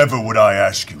 Never would I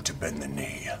ask you to bend the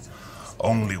knee.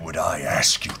 Only would I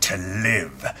ask you to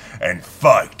live and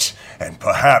fight and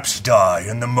perhaps die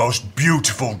in the most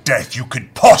beautiful death you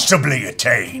could possibly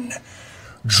attain.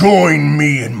 Join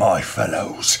me and my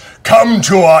fellows. Come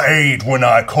to our aid when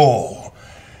I call.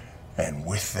 And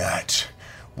with that,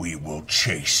 we will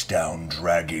chase down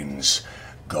dragons,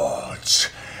 gods,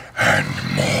 and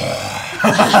more.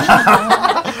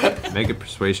 Make a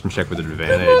persuasion check with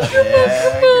advantage.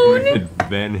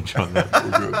 Advantage on that.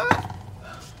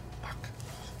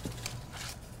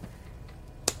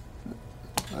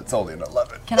 That's only an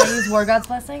 11. Can I use War God's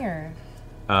Blessing or?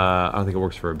 I don't think it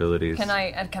works for abilities. Can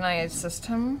I assist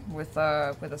him with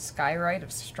a skyrite of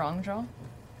Strongjaw?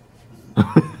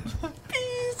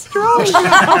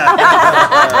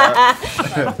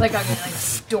 Like I'm like a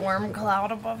storm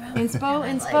cloud above him.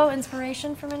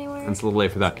 Inspiration from anywhere? It's a little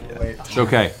late for that. It's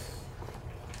okay.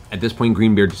 At this point,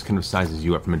 Greenbeard just kind of sizes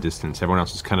you up from a distance. Everyone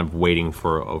else is kind of waiting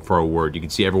for a word. You can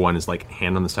see everyone is like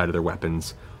hand on the side of their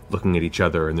weapons, looking at each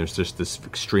other, and there's just this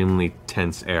extremely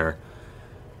tense air.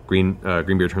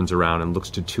 Greenbeard turns around and looks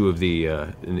to two of the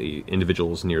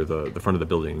individuals near the front of the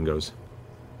building and goes,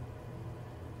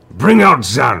 "Bring out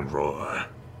Zanroar."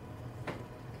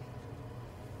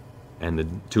 And the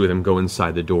two of them go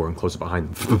inside the door and close it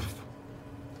behind them.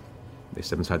 They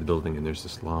step inside the building and there's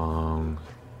this long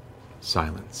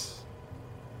silence.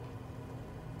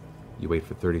 You wait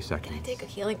for 30 seconds. I take a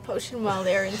healing potion while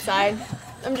they're inside.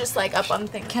 I'm just like up on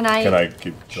things. Can I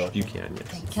keep going? You can,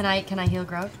 yes. Can I heal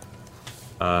Grog?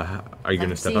 Are you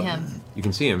gonna step up? Him. You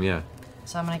can see him, yeah.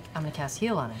 So I'm gonna cast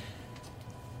heal on him.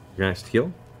 You're gonna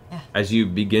heal? Yeah. As you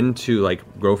begin to like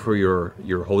go for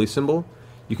your holy symbol,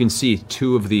 you can see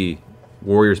two of the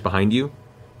warriors behind you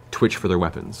twitch for their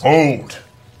weapons. Hold!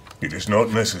 It is not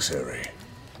necessary.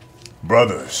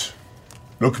 Brothers,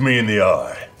 look me in the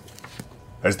eye.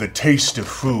 Has the taste of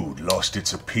food lost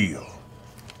its appeal?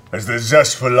 Has the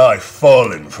zest for life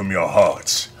fallen from your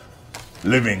hearts,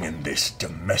 living in this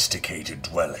domesticated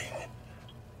dwelling?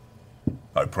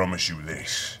 I promise you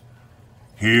this.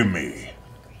 Hear me,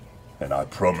 and I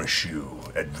promise you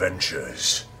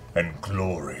adventures and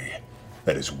glory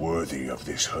that is worthy of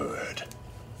this herd.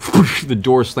 The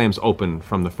door slams open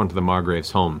from the front of the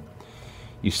Margrave's home.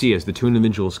 You see as the two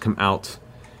individuals come out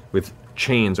with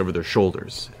chains over their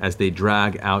shoulders. As they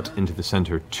drag out into the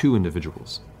center two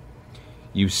individuals.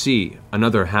 You see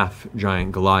another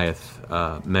half-giant Goliath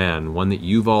man, one that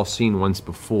you've all seen once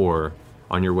before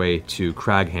on your way to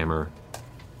Craghammer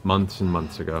months and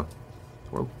months ago.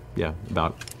 Or, yeah,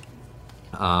 about.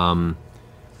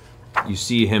 You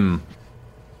see him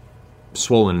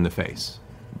swollen in the face,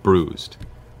 bruised,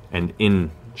 and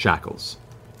in shackles,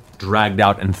 dragged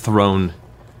out and thrown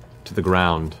to the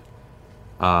ground.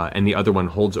 And the other one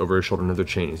holds over his shoulder another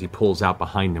chain as he pulls out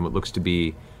behind him what looks to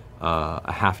be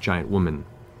a half-giant woman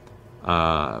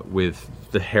with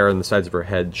the hair on the sides of her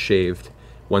head shaved,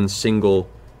 one single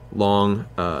long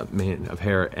mane of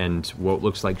hair, and what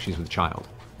looks like she's with a child,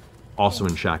 also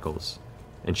in shackles.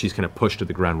 And she's kind of pushed to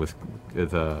the ground with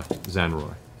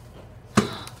Zanroar.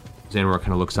 Zanroar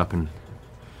kind of looks up and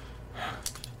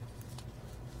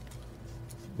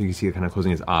you can see it kind of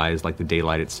closing his eyes, like the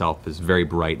daylight itself is very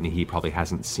bright and he probably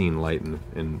hasn't seen light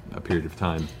in a period of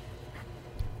time.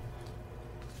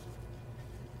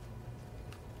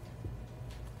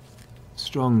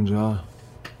 Strongjaw.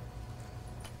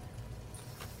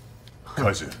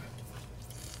 Cousin.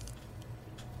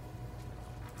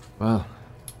 Well,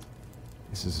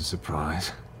 this is a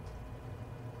surprise.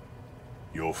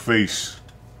 Your face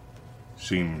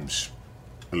seems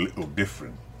a little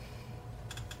different.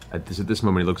 At this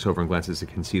moment, he looks over and glances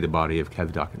and can see the body of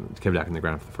Kevdak in the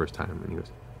ground for the first time, and he goes,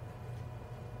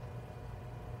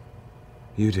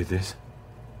 "You did this?"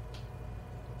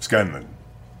 Scanlan,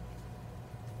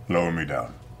 lower me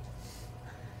down.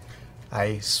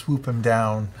 I swoop him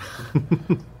down.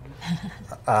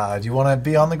 Do you want to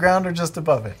be on the ground or just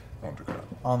above it? On the ground.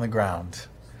 On the ground.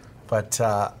 But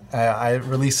I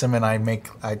release him and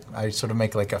I sort of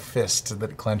make like a fist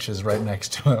that clenches right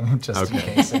next to him, just in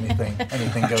case anything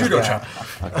goes Judo down. chop.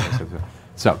 Okay,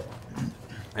 so,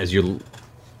 as you're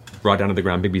brought down to the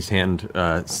ground, Bigby's hand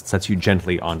sets you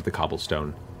gently onto the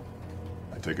cobblestone.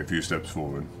 I take a few steps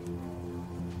forward.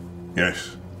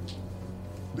 Yes.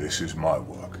 This is my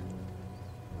work.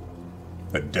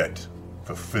 A debt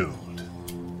fulfilled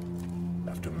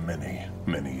after many,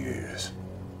 many years.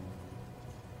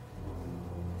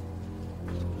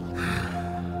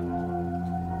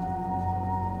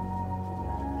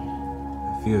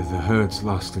 I fear the herd's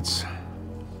lost its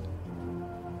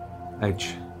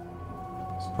edge,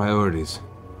 its priorities.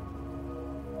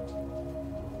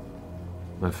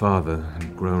 My father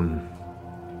had grown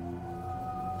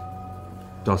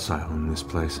docile in this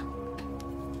place.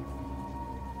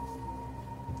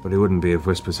 But he wouldn't be if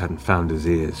whispers hadn't found his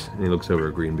ears. And he looks over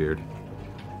at Greenbeard.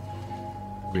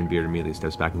 Greenbeard immediately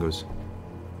steps back and goes,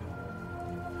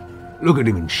 Look at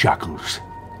him in shackles.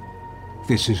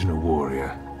 This isn't a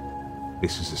warrior.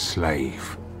 This is a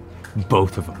slave.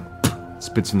 Both of them.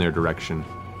 Spits in their direction.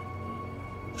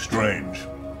 Strange.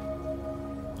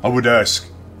 I would ask,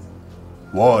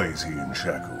 why is he in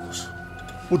shackles?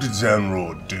 What did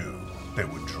Zanror do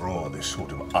that would draw this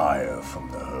sort of ire from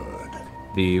the herd?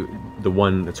 The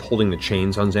one that's holding the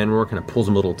chains on Zanror kind of pulls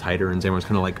him a little tighter, and Zanror's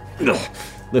kind of like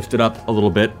lifted up a little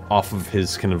bit off of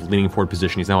his kind of leaning forward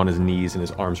position. He's now on his knees, and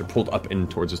his arms are pulled up in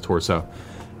towards his torso.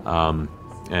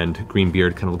 And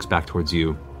Greenbeard kind of looks back towards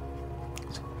you.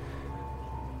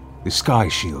 The Sky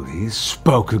Shield, he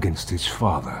spoke against his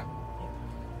father.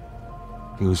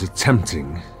 He was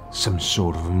attempting some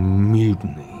sort of a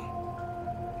mutiny.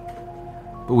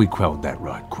 But we quelled that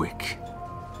right quick.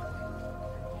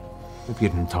 If he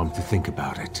hadn't time to think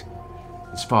about it,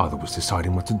 his father was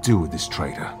deciding what to do with this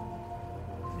traitor.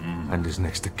 And his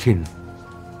next of kin.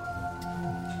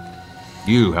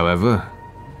 You, however,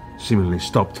 seemingly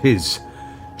stopped his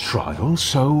trial,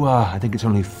 so I think it's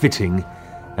only fitting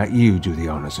that you do the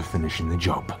honors of finishing the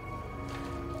job.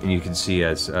 And you can see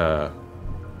as you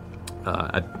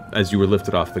were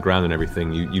lifted off the ground and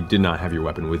everything, you did not have your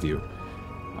weapon with you.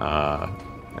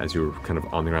 As you were kind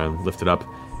of on the ground, lifted up,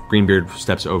 Greenbeard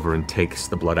steps over and takes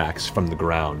the blood axe from the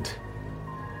ground,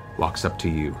 walks up to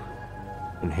you,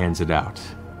 and hands it out,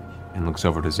 and looks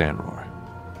over to Zanror.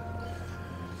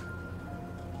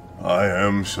 I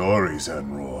am sorry,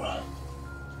 Zanror,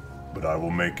 but I will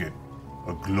make it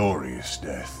a glorious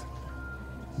death.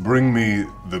 Bring me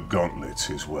the gauntlets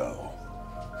as well.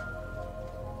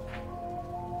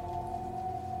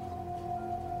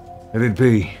 Let it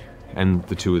be. And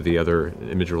the two of the other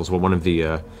individuals, well, one of the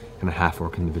kind of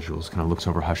half-orc individuals kind of looks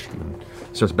over Hush and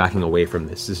starts backing away from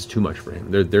this. This is too much for him.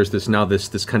 There's this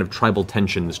kind of tribal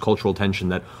tension, this cultural tension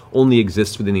that only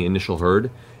exists within the initial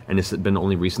herd, and it's been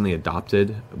only recently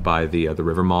adopted by the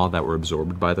river maw that were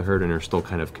absorbed by the herd and are still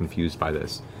kind of confused by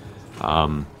this.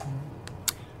 Two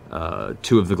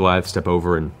of the Goliaths step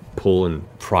over and pull and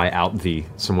pry out the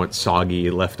somewhat soggy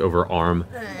leftover arm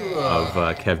of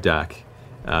Kevdak.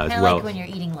 As well. Like when you're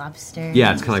eating lobster.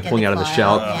 Yeah, it's kind of like pulling out of the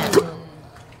shell. Yeah.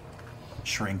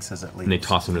 Shrinks as it leaves. And they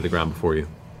toss him to the ground before you.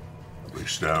 I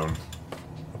reach down,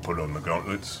 I put on the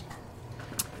gauntlets.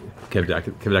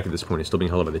 Kevdak at this point is still being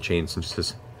held up by the chains and just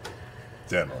says,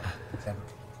 Zanror.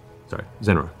 Sorry,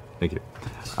 Zanror. Thank you.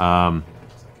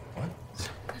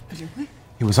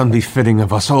 It was unbefitting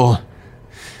of us all.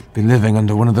 Be living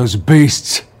under one of those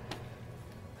beasts.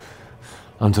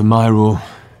 Under my rule,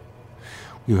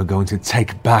 we were going to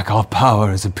take back our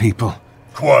power as a people.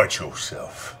 Quiet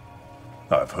yourself.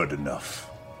 I've heard enough.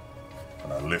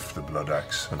 And I lift the blood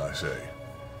axe and I say,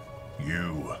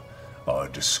 you are a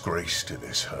disgrace to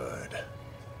this herd.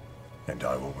 And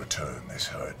I will return this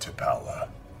herd to power.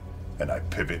 And I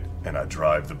pivot and I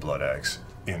drive the blood axe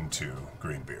into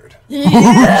Greenbeard.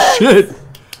 Oh, shit!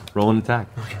 Roll an attack.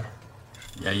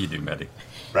 Yeah, you do, Medic.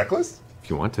 Reckless?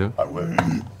 If you want to. I will.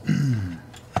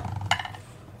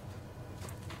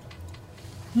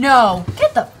 No,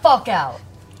 get the fuck out.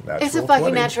 It's a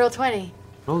fucking natural 20.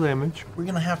 Roll damage. We're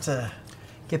gonna have to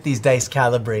get these dice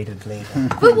calibrated later.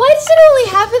 But why does it only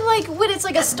happen like when it's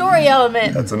like a story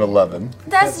element? That's an 11.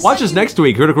 That's Watch us next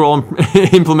week. Critical Role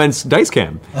implements dice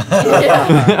cam.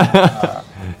 Yeah.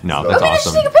 No, So- that's Okay, just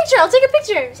awesome. take a picture. I'll take a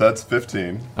picture. So that's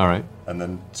 15. All right. And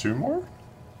then 2 more?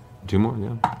 2 more,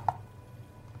 yeah.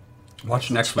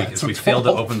 Watch next week as we That's a fail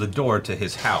to 12. open the door to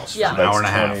his house Yeah. for an hour and a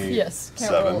half. Yes,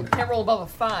 Seven. can't roll above a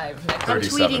 5. Next I'm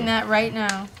tweeting that right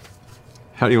now.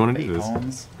 How do you want to do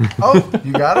this? Oh,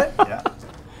 you got it?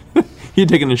 Yeah. He'd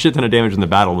taken a shit ton of damage in the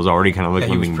battle and was already kind of like Yeah,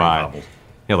 he was moving pretty by. hobbled.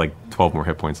 He had like 12 more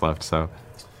hit points left, so.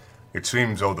 It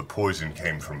seems all the poison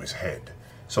came from his head,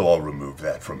 so I'll remove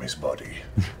that from his body.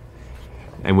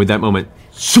 And with that moment,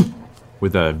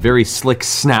 with a very slick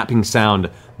snapping sound,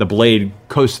 the blade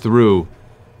goes through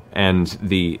and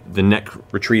the neck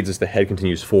retreats as the head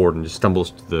continues forward and just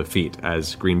stumbles to the feet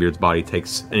as Greenbeard's body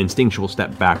takes an instinctual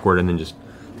step backward and then just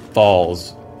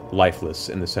falls lifeless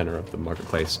in the center of the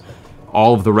marketplace.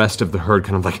 All of the rest of the herd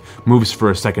kind of like moves for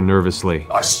a second nervously.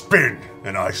 I spin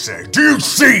and I say, do you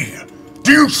see?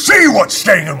 Do you see what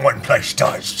staying in one place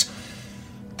does?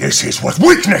 This is what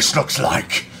weakness looks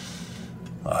like.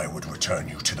 I would return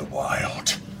you to the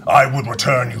wild. I would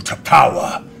return you to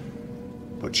power.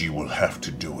 But you will have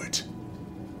to do it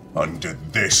under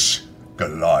this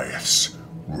Goliath's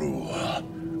rule.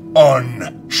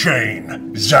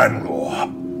 Unchain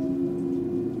Zanror.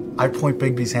 I point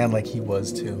Bigby's hand like he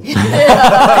was too.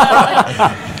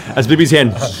 As Bigby's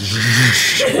hand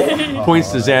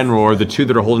points to Zanror, the two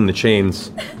that are holding the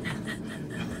chains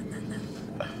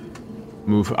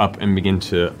move up and begin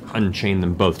to unchain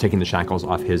them both, taking the shackles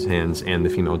off his hands and the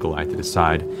female Goliath at his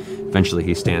side. Eventually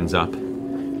he stands up,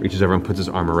 reaches over and puts his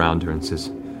arm around her and says,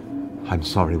 I'm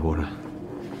sorry, Wara.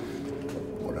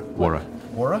 Wara.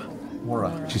 Wara?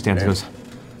 Wara. She stands and goes,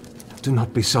 do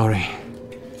not be sorry.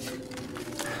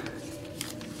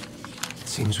 It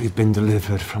seems we've been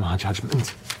delivered from our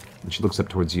judgment. And she looks up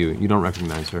towards you. You don't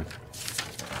recognize her.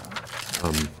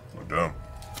 Madame.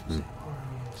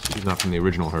 She's not from the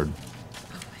original herd.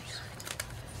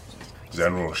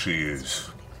 Zanror, she is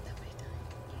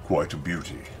quite a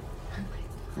beauty.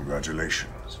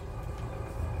 Congratulations.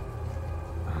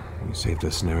 You saved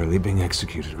us narrowly being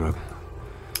executed, Grog.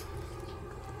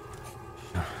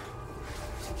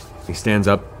 He stands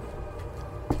up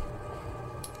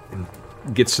and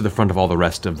gets to the front of all the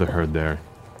rest of the herd there.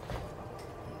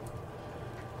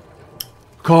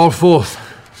 Call forth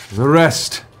the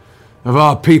rest of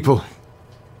our people.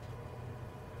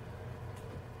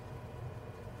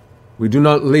 We do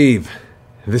not leave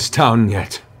this town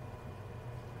yet.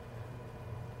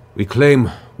 We claim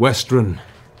Westrunn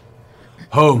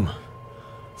home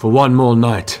for one more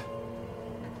night.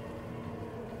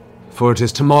 For it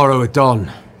is tomorrow at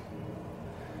dawn.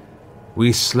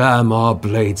 We slam our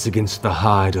blades against the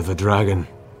hide of the dragon.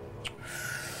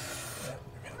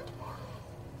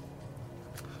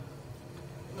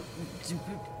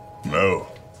 No.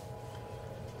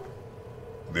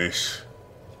 This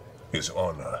is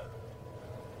honor.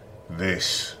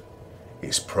 This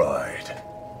is pride.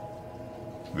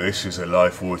 This is a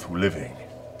life worth living.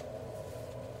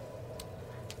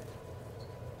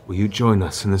 Will you join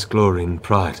us in this glory and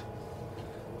pride,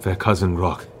 fair cousin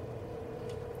Grog,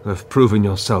 who have proven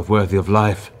yourself worthy of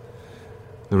life,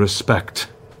 the respect,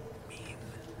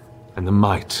 and the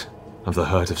might of the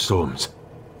Herd of Storms?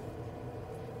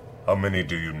 How many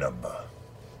do you number?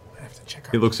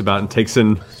 He looks about and takes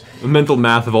in a mental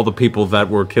math of all the people that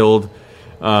were killed.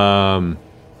 To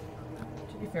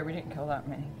be fair, we didn't kill that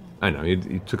many. I know,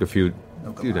 you took a few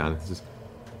down.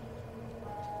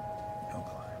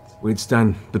 We'd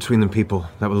stand between the people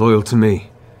that were loyal to me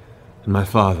and my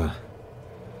father.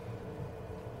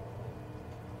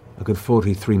 A good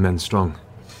 43 men strong.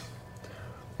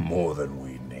 More than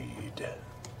we need.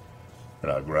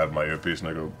 And I grab my earpiece and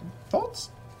I go, thoughts?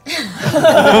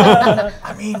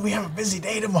 I mean, we have a busy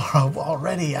day tomorrow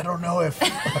already. I don't know if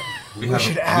we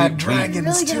should add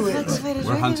dragons to it.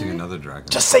 We're hunting another dragon.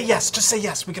 Just say yes. Just say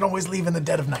yes. We can always leave in the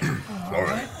dead of night. All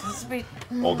right.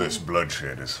 All this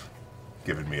bloodshed is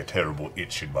giving me a terrible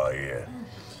itch in my ear.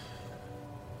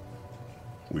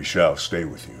 We shall stay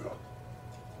with you.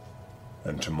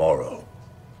 And tomorrow,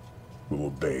 we will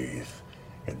bathe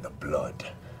in the blood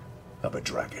of a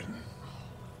dragon.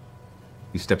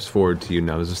 He steps forward to you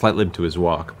now. There's a slight limp to his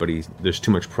walk, but there's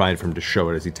too much pride for him to show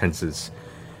it as he tenses.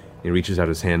 He reaches out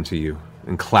his hand to you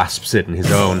and clasps it in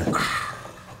his own,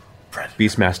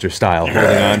 Beastmaster style,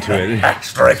 holding on to it.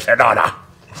 Strength and honor.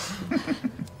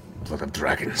 Blood of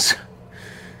dragons.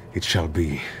 It shall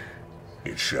be.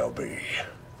 It shall be.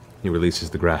 He releases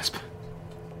the grasp.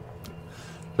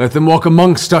 Let them walk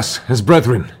amongst us as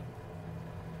brethren.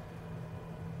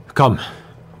 Come,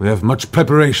 we have much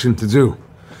preparation to do.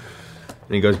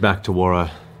 And he goes back to Wara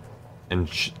and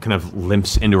kind of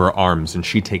limps into her arms, and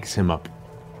she takes him up.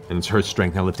 And it's her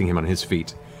strength now lifting him on his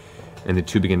feet. And the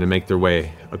two begin to make their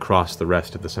way across the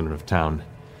rest of the center of town.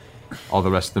 All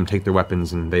the rest of them take their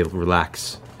weapons and they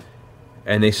relax.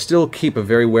 And they still keep a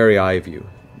very wary eye of you.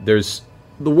 The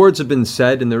words have been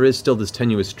said, and there is still this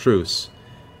tenuous truce.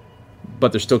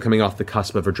 But they're still coming off the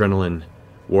cusp of adrenaline,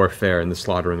 warfare, and the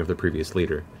slaughtering of their previous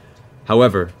leader.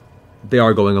 However, they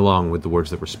are going along with the words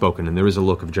that were spoken, and there is a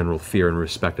look of general fear and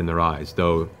respect in their eyes,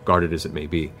 though guarded as it may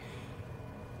be.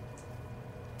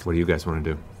 What do you guys want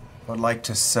to do? I'd like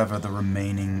to sever the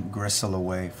remaining gristle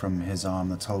away from his arm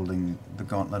that's holding the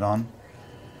gauntlet on.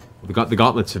 The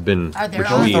gauntlets have been Are they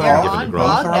retrieved on? and given to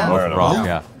Grog. Grog?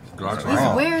 Yeah.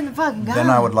 He's wearing the fucking gun.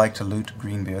 Then I would like to loot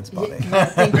Greenbeard's body.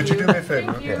 Could you do me a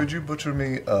favor? Could you butcher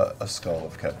me a skull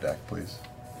of Kevdak, please?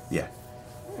 Yeah.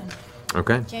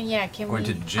 Okay. Yeah, can I'm going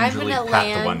we? to gingerly I'm gonna pat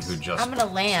land. the one who just I'm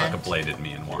gonna land. stuck a blade at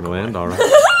me and walk Gonna land, all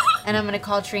right. And I'm gonna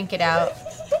call Trinket out.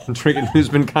 Trinket, who's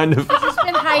been kind of He's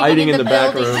been hiding in the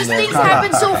back building. room These there. things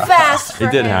happen so fast for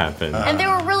It did him. happen. And they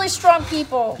were really strong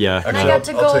people. Yeah. And I got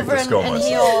to go over and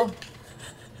heal.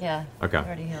 Yeah. Okay. I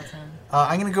already healed him.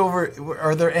 I'm gonna go over.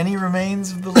 Are there any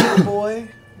remains of the little boy?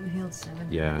 We healed 7.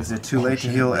 Yeah. Is it too late to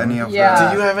heal any of Do you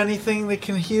have anything that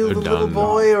can heal They're the little done.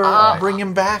 boy or bring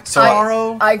him back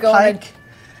tomorrow? I go and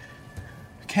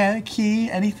Key,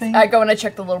 anything? I go and I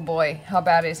check the little boy. How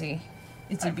bad is he?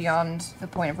 Is he beyond the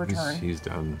point of return? He's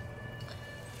done.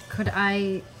 Could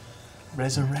I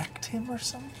resurrect him or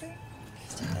something?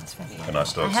 That's funny. Can I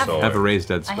still Have a raised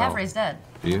dead I spell. have raised dead.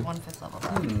 Do you? 1/5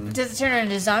 level. Does it turn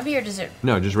into a zombie or does it?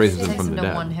 No, it just raises It him takes from him the to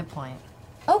dead. 1 hit point.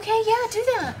 Okay, yeah, do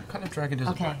that. What kind of dragon is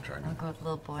Okay, a black dragon? I'll go with the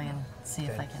little boy and see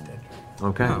if I can.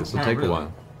 Okay, Oh, this will oh, take really? a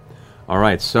while. All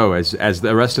right, so as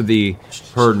the rest of the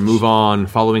herd move on,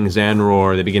 following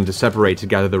Zanror, they begin to separate to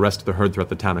gather the rest of the herd throughout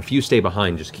the town. A few stay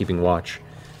behind, just keeping watch.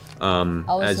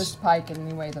 I'll as assist Pike in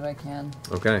any way that I can.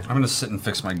 Okay. I'm gonna sit and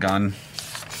fix my gun.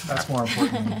 That's more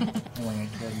important than killing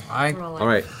a kid. All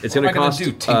right, it's What going am to I cost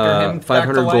do, tinker him back to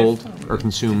 500 life? gold are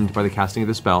consumed by the casting of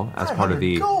the spell as part of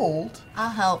the. gold. I'll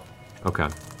help. Okay,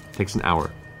 takes an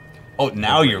hour. Oh,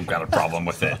 now you've got a problem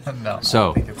with it. No.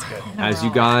 So, I think it's good. as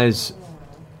you guys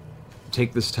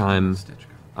take this time,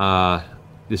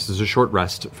 this is a short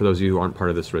rest for those of you who aren't part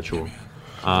of this ritual.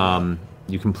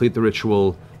 You complete the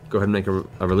ritual. Go ahead and make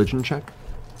a religion check.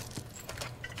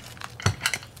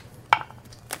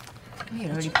 You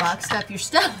already boxed up your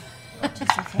stuff.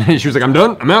 She was like, "I'm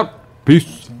done. I'm out.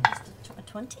 Peace."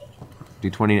 20?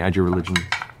 D20 and add your religion.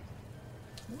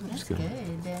 That's good.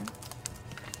 good.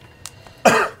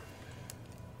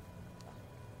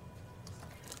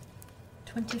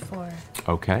 24.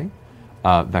 Okay.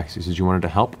 Vex, you said you wanted to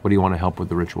help. What do you want to help with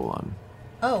the ritual on?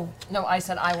 Oh. No, I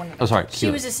said I wanted to. Oh, sorry. She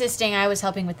was assisting, I was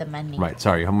helping with the money. Right.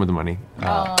 Sorry. Help with the money.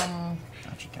 How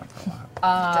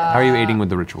How are you aiding with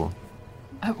the ritual?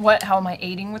 What? How am I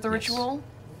aiding with the ritual?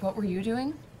 What were you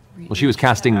doing? Well, she was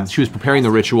casting. She was preparing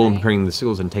the ritual and preparing the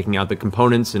sigils and taking out the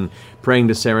components and praying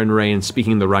to Saren Ray and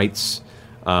speaking the rites,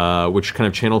 which kind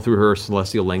of channel through her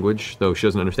celestial language. Though she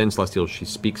doesn't understand celestial, she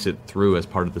speaks it through as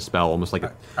part of the spell, almost like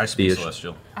I speak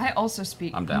celestial. I also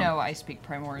speak. I'm down. No, I speak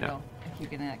primordial. I keep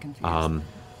getting that confused. How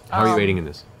are you aiding in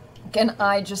this? Can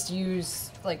I just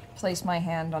use, place my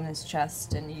hand on his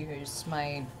chest and use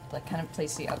my, kind of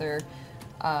place the other,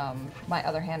 my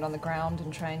other hand on the ground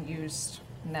and try and use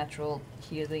natural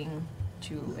healing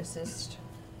to assist?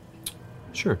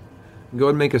 Sure. Go ahead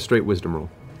and make a straight wisdom roll.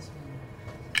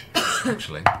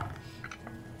 Actually,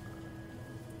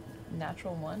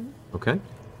 Natural 1? Okay.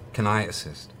 can I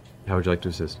assist? How would you like to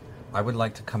assist? I would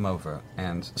like to come over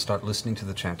and start listening to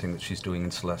the chanting that she's doing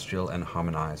in Celestial and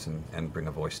harmonize and bring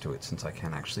a voice to it, since I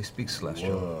can't actually speak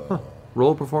Celestial. Huh.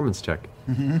 Roll a performance check.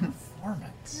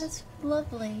 Performance. That's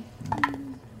lovely.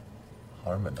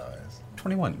 Harmonize.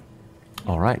 21.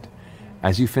 All right.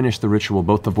 As you finish the ritual,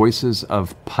 both the voices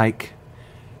of Pike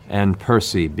and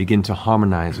Percy begin to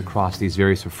harmonize across these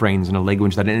various refrains in a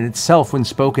language that in itself, when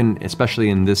spoken, especially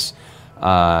in this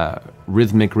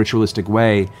rhythmic, ritualistic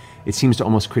way, it seems to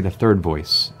almost create a third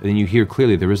voice. And then you hear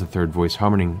clearly there is a third voice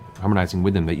harmonizing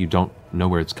with them that you don't know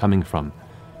where it's coming from.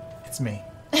 It's me.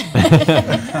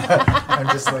 I'm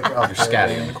just like, oh, You're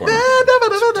scatting in the corner.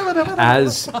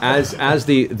 As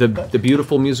the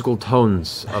beautiful musical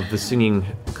tones of the singing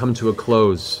come to a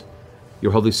close,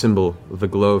 your holy symbol, the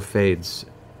glow fades,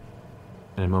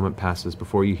 and a moment passes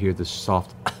before you hear the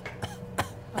soft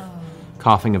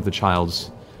coughing of the child's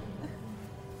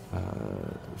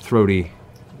throaty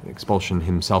expulsion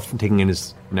himself, taking in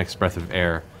his next breath of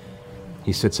air.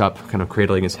 He sits up, kind of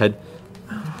cradling his head.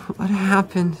 What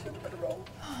happened?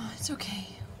 It's okay.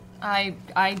 I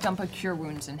dump a cure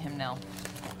wounds in him now.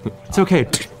 It's okay.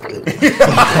 Welcome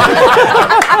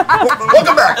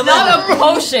back. Not a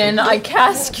potion. I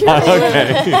cast cure wounds.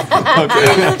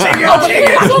 Okay.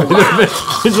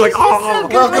 It's like, oh,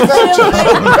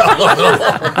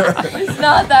 It's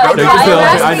not that. No, bad.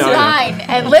 just, I know. Fine,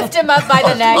 and lift him up by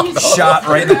the neck. Shot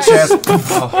right in the chest.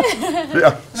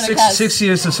 Yeah. Six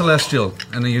years of Celestial,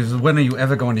 and when are you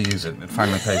ever going to use it? It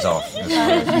finally pays off.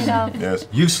 Yes.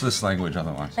 Useless language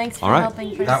otherwise. Thanks for All right.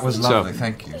 helping. That was lovely, So,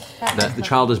 thank you. The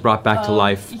child is brought back to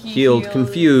life, he healed, healed.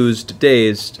 confused,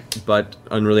 dazed, but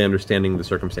unreally understanding the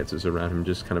circumstances around him,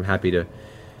 just kind of happy to...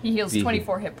 He heals be-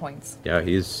 24 hit points. Yeah,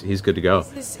 he's good to go.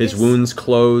 His Is- wounds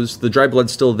closed. The dry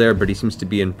blood's still there, but he seems to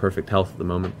be in perfect health at the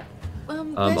moment.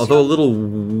 Where's Although a your- little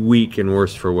weak and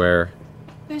worse for wear.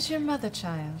 Where's your mother,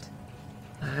 child?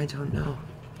 I don't know.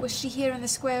 Was she here in the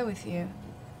square with you?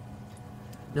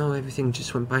 No, everything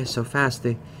just went by so fast.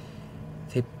 They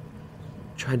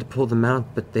tried to pull them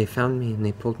out, but they found me and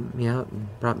they pulled me out and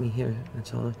brought me here.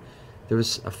 That's all. There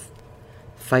was a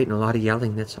fight and a lot of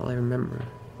yelling. That's all I remember.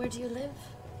 Where do you live?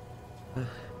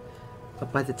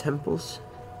 Up by the temples.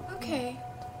 Okay.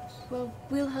 Well,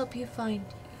 we'll help you find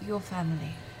your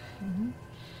family.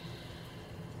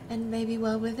 And maybe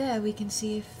while we're there, we can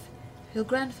see if your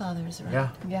grandfather is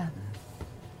around. Yeah.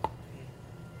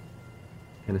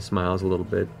 Kind of smiles a little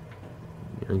bit.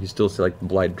 You know, you still see like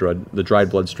the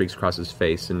dried blood streaks across his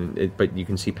face, but you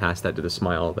can see past that to the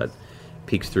smile that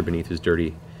peeks through beneath his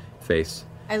dirty face.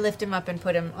 I lift him up and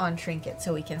put him on Trinket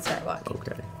so we can start walking.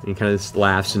 Okay. And he kind of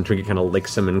laughs, and Trinket kind of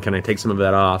licks him and kind of takes some of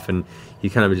that off, and he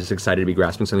kind of is just excited to be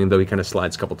grasping something, though he kind of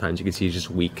slides a couple times. You can see he's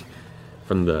just weak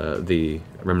from the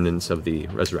remnants of the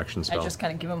resurrection spell. I just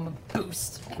kind of give him a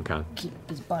boost. Okay. Keep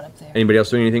his butt up there. Anybody else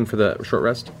doing anything for the short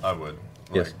rest? I would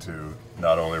like to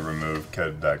not only remove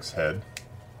Kevdak's head.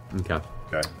 Okay.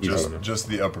 Okay. Just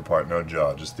the upper part, no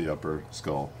jaw, just the upper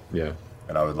skull. Yeah.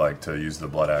 And I would like to use the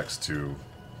blood axe to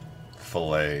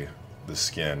fillet the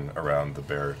skin around the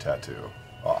bear tattoo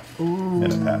off in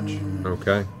a patch.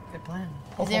 Okay. Good plan.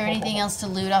 Is there anything else to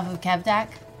loot off of Kevdak?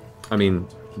 I mean,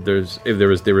 there was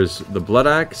the blood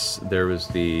axe, there was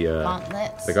the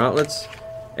Gauntlets. the gauntlets,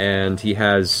 and he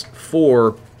has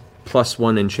 4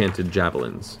 +1 enchanted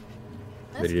javelins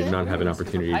that he did not have an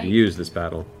opportunity to use this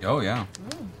battle. Oh yeah.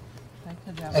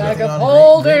 Bag of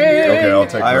holding! Okay, I'll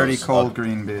take I already those. called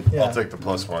green bid. I'll take the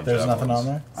 +1 There's nothing javelins. on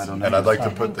there? I don't know. And I'd like to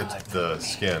put the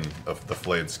skin of the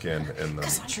flayed skin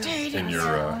in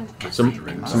your So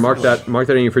mark that in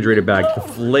your refrigerated bag. The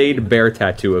flayed bear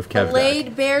tattoo of Kevdak.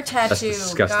 Blade bear tattoo. That's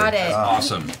disgusting. Got it.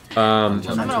 Awesome. I'm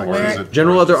gonna wear it.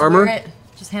 General other armor. Wear it.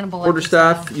 Just Hannibal.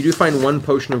 Quarterstaff. You do find 1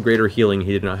 potion of greater healing.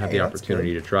 He did not have the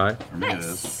opportunity to try.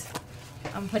 Nice.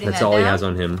 I'm putting That's that all down. he has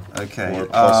on him. Okay. Or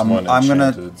 +1 I'm gonna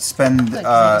enchanted. spend Good,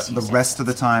 yes, the rest of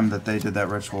the time that they did that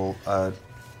ritual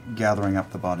gathering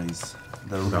up the bodies,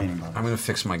 the remaining bodies. I'm gonna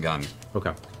fix my gun.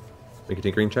 Okay. Make a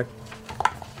tinkering check.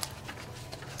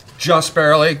 Just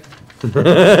barely. I'm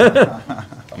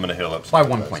gonna heal up By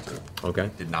 1 point. Okay.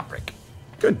 Did not break.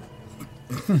 Good.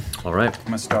 All right. I'm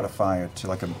gonna start a fire to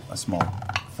like a small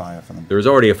fire for them. There is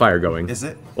already a fire going. Is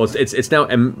it? Well, it's now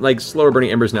like slower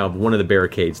burning embers now of one of the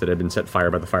barricades that had been set fire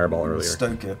by the fireball earlier.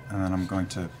 Stoke it, and then I'm going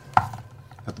to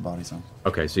put the bodies on.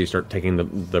 Okay, so you start taking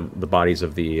the bodies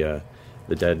of the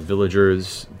dead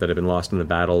villagers that had been lost in the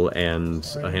battle and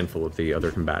a handful of the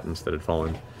other combatants that had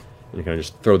fallen. And you kind of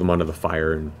just throw them onto the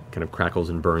fire and kind of crackles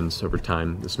and burns over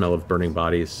time. The smell of burning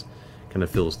bodies kind of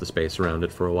fills the space around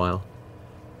it for a while.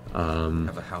 We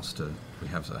have a house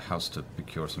to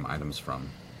procure some items from,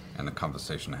 and a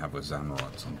conversation to have with Zamro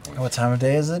at some point. What time of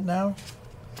day is it now?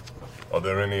 Are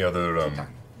there any other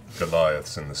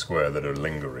Goliaths in the square that are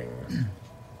lingering?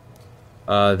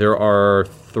 There are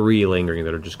 3 lingering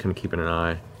that are just kind of keeping an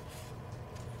eye.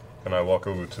 Can I walk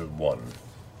over to one?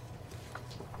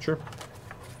 Sure.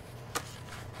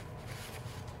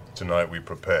 Tonight we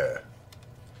prepare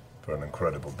for an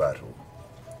incredible battle.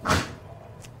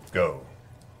 Go.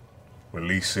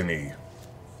 Release any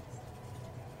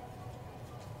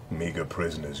meager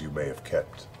prisoners you may have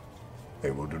kept.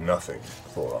 They will do nothing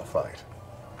for our fight.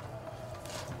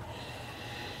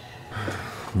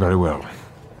 Very well.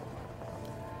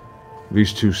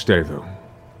 These 2 stay, though.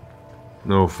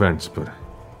 No offense, but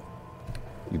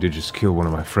you did just kill one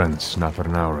of my friends not but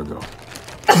an hour ago.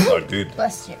 I did.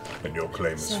 Bless you. And your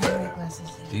claim is So many fair. blessings.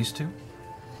 These 2?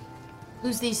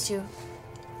 Who's these 2?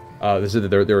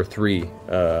 There are 3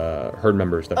 herd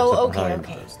members that are Oh, set okay,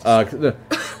 behind. okay.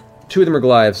 2 of them are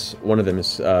Goliaths. One of them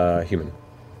is human.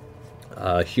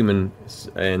 Human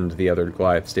and the other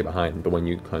Goliath stay behind. The one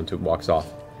you climb to walks off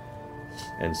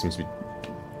and seems to be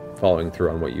following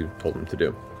through on what you told him to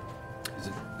do.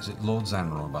 Is it Lord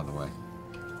Zanror, by the way?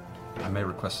 I may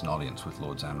request an audience with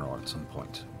Lord Zanror at some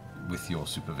point, with your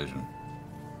supervision.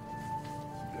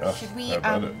 Yeah, Should we, how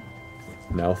about it?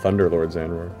 Now Thunderlord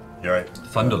Zanror. You're right.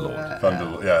 Thunderlord.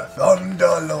 Thunderlord. Yeah.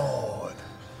 Thunderlord.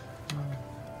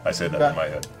 I said that in my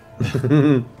head.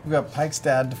 We've got Pike's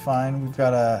dad to find. We've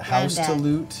got a house to Granddad.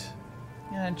 loot.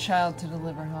 And a child to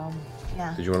deliver home.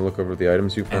 Yeah. Did you want to look over the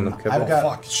items you found? Oh,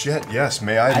 fuck, shit, yes,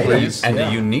 may I please? And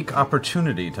a unique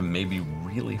opportunity to maybe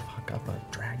really fuck up a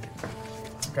dragon.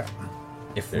 Okay.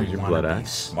 If There's we your want blood to be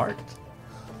axe. smart.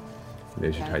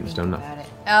 There's your Titanstone knife.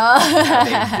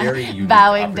 Oh. Very unique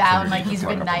Bowing down opportunity like to he's fuck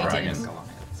been up a knighted. dragon.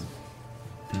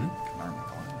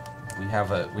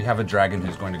 We have a dragon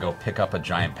who's going to go pick up a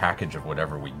giant package of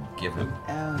whatever we give him.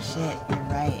 Oh shit, you're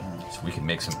right. So we can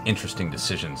make some interesting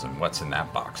decisions on what's in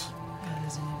that box. That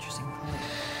is an interesting point.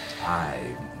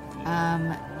 I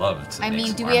Love to. I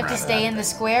mean, do we have to stay in the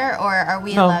square, or are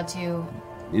we No. allowed to?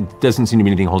 It doesn't seem to be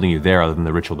anything holding you there other than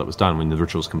the ritual that was done. When the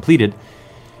ritual is completed,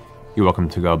 you're welcome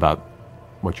to go about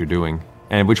what you're doing.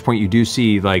 And at which point you do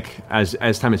see, like,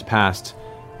 as time has passed,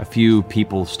 a few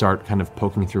people start kind of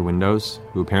poking through windows,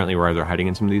 who apparently were either hiding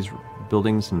in some of these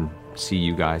buildings and see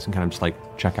you guys and kind of just like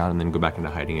check out and then go back into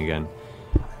hiding again.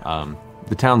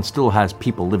 The town still has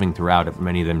people living throughout it, but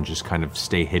many of them just kind of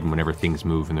stay hidden whenever things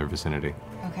move in their vicinity.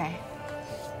 Okay.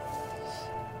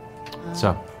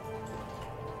 So,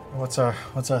 What's our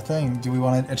thing? Do we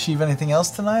want to achieve anything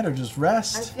else tonight, or just I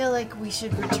rest feel like we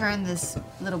should return this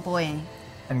little boy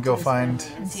and go find?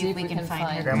 and see if we can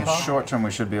find her. In the short term,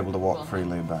 we should be able to walk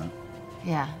freely about.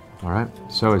 Yeah. all right.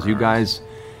 So as you guys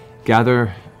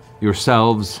gather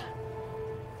yourselves,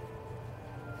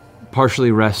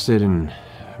 partially rested and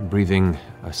breathing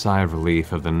a sigh of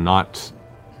relief of the not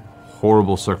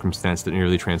horrible circumstance that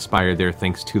nearly transpired there,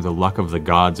 thanks to the luck of the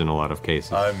gods in a lot of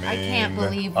cases. I can't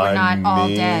believe we're not all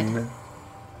dead.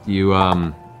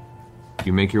 You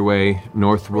make your way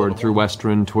northward through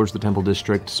Westrunn towards the Temple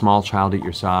District, small child at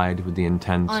your side with the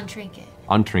intent... On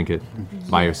Trinket,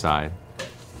 by your side.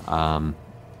 And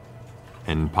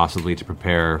possibly to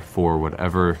prepare for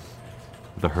whatever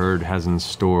the herd has in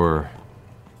store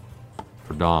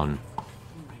for dawn. Oh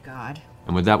my god.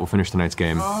 And with that, we'll finish tonight's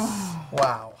game.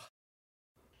 Wow.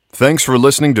 Thanks for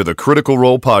listening to the Critical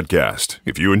Role podcast.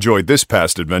 If you enjoyed this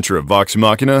past adventure of Vox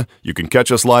Machina, you can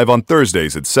catch us live on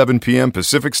Thursdays at 7 p.m.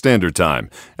 Pacific Standard Time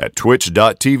at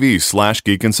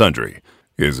twitch.tv/geekandsundry.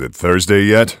 Is it Thursday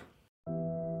yet?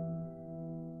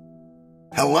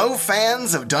 Hello,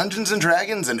 fans of Dungeons &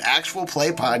 Dragons and actual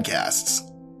play podcasts.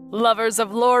 Lovers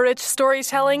of lore-rich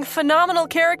storytelling, phenomenal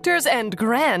characters, and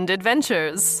grand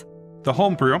adventures. The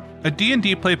Homebrew, a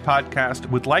D&D play podcast,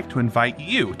 would like to invite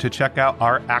you to check out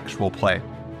our actual play.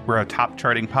 We're a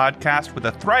top-charting podcast with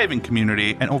a thriving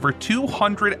community and over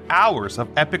 200 hours of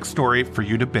epic story for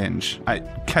you to binge.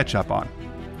 Catch up on.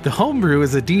 The Homebrew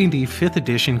is a D&D 5th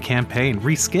edition campaign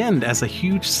reskinned as a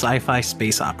huge sci-fi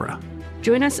space opera.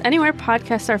 Join us anywhere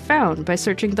podcasts are found by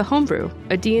searching The Homebrew,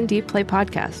 a D&D play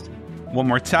podcast. One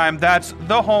more time, that's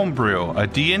The Homebrew, a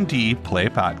D&D play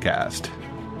podcast.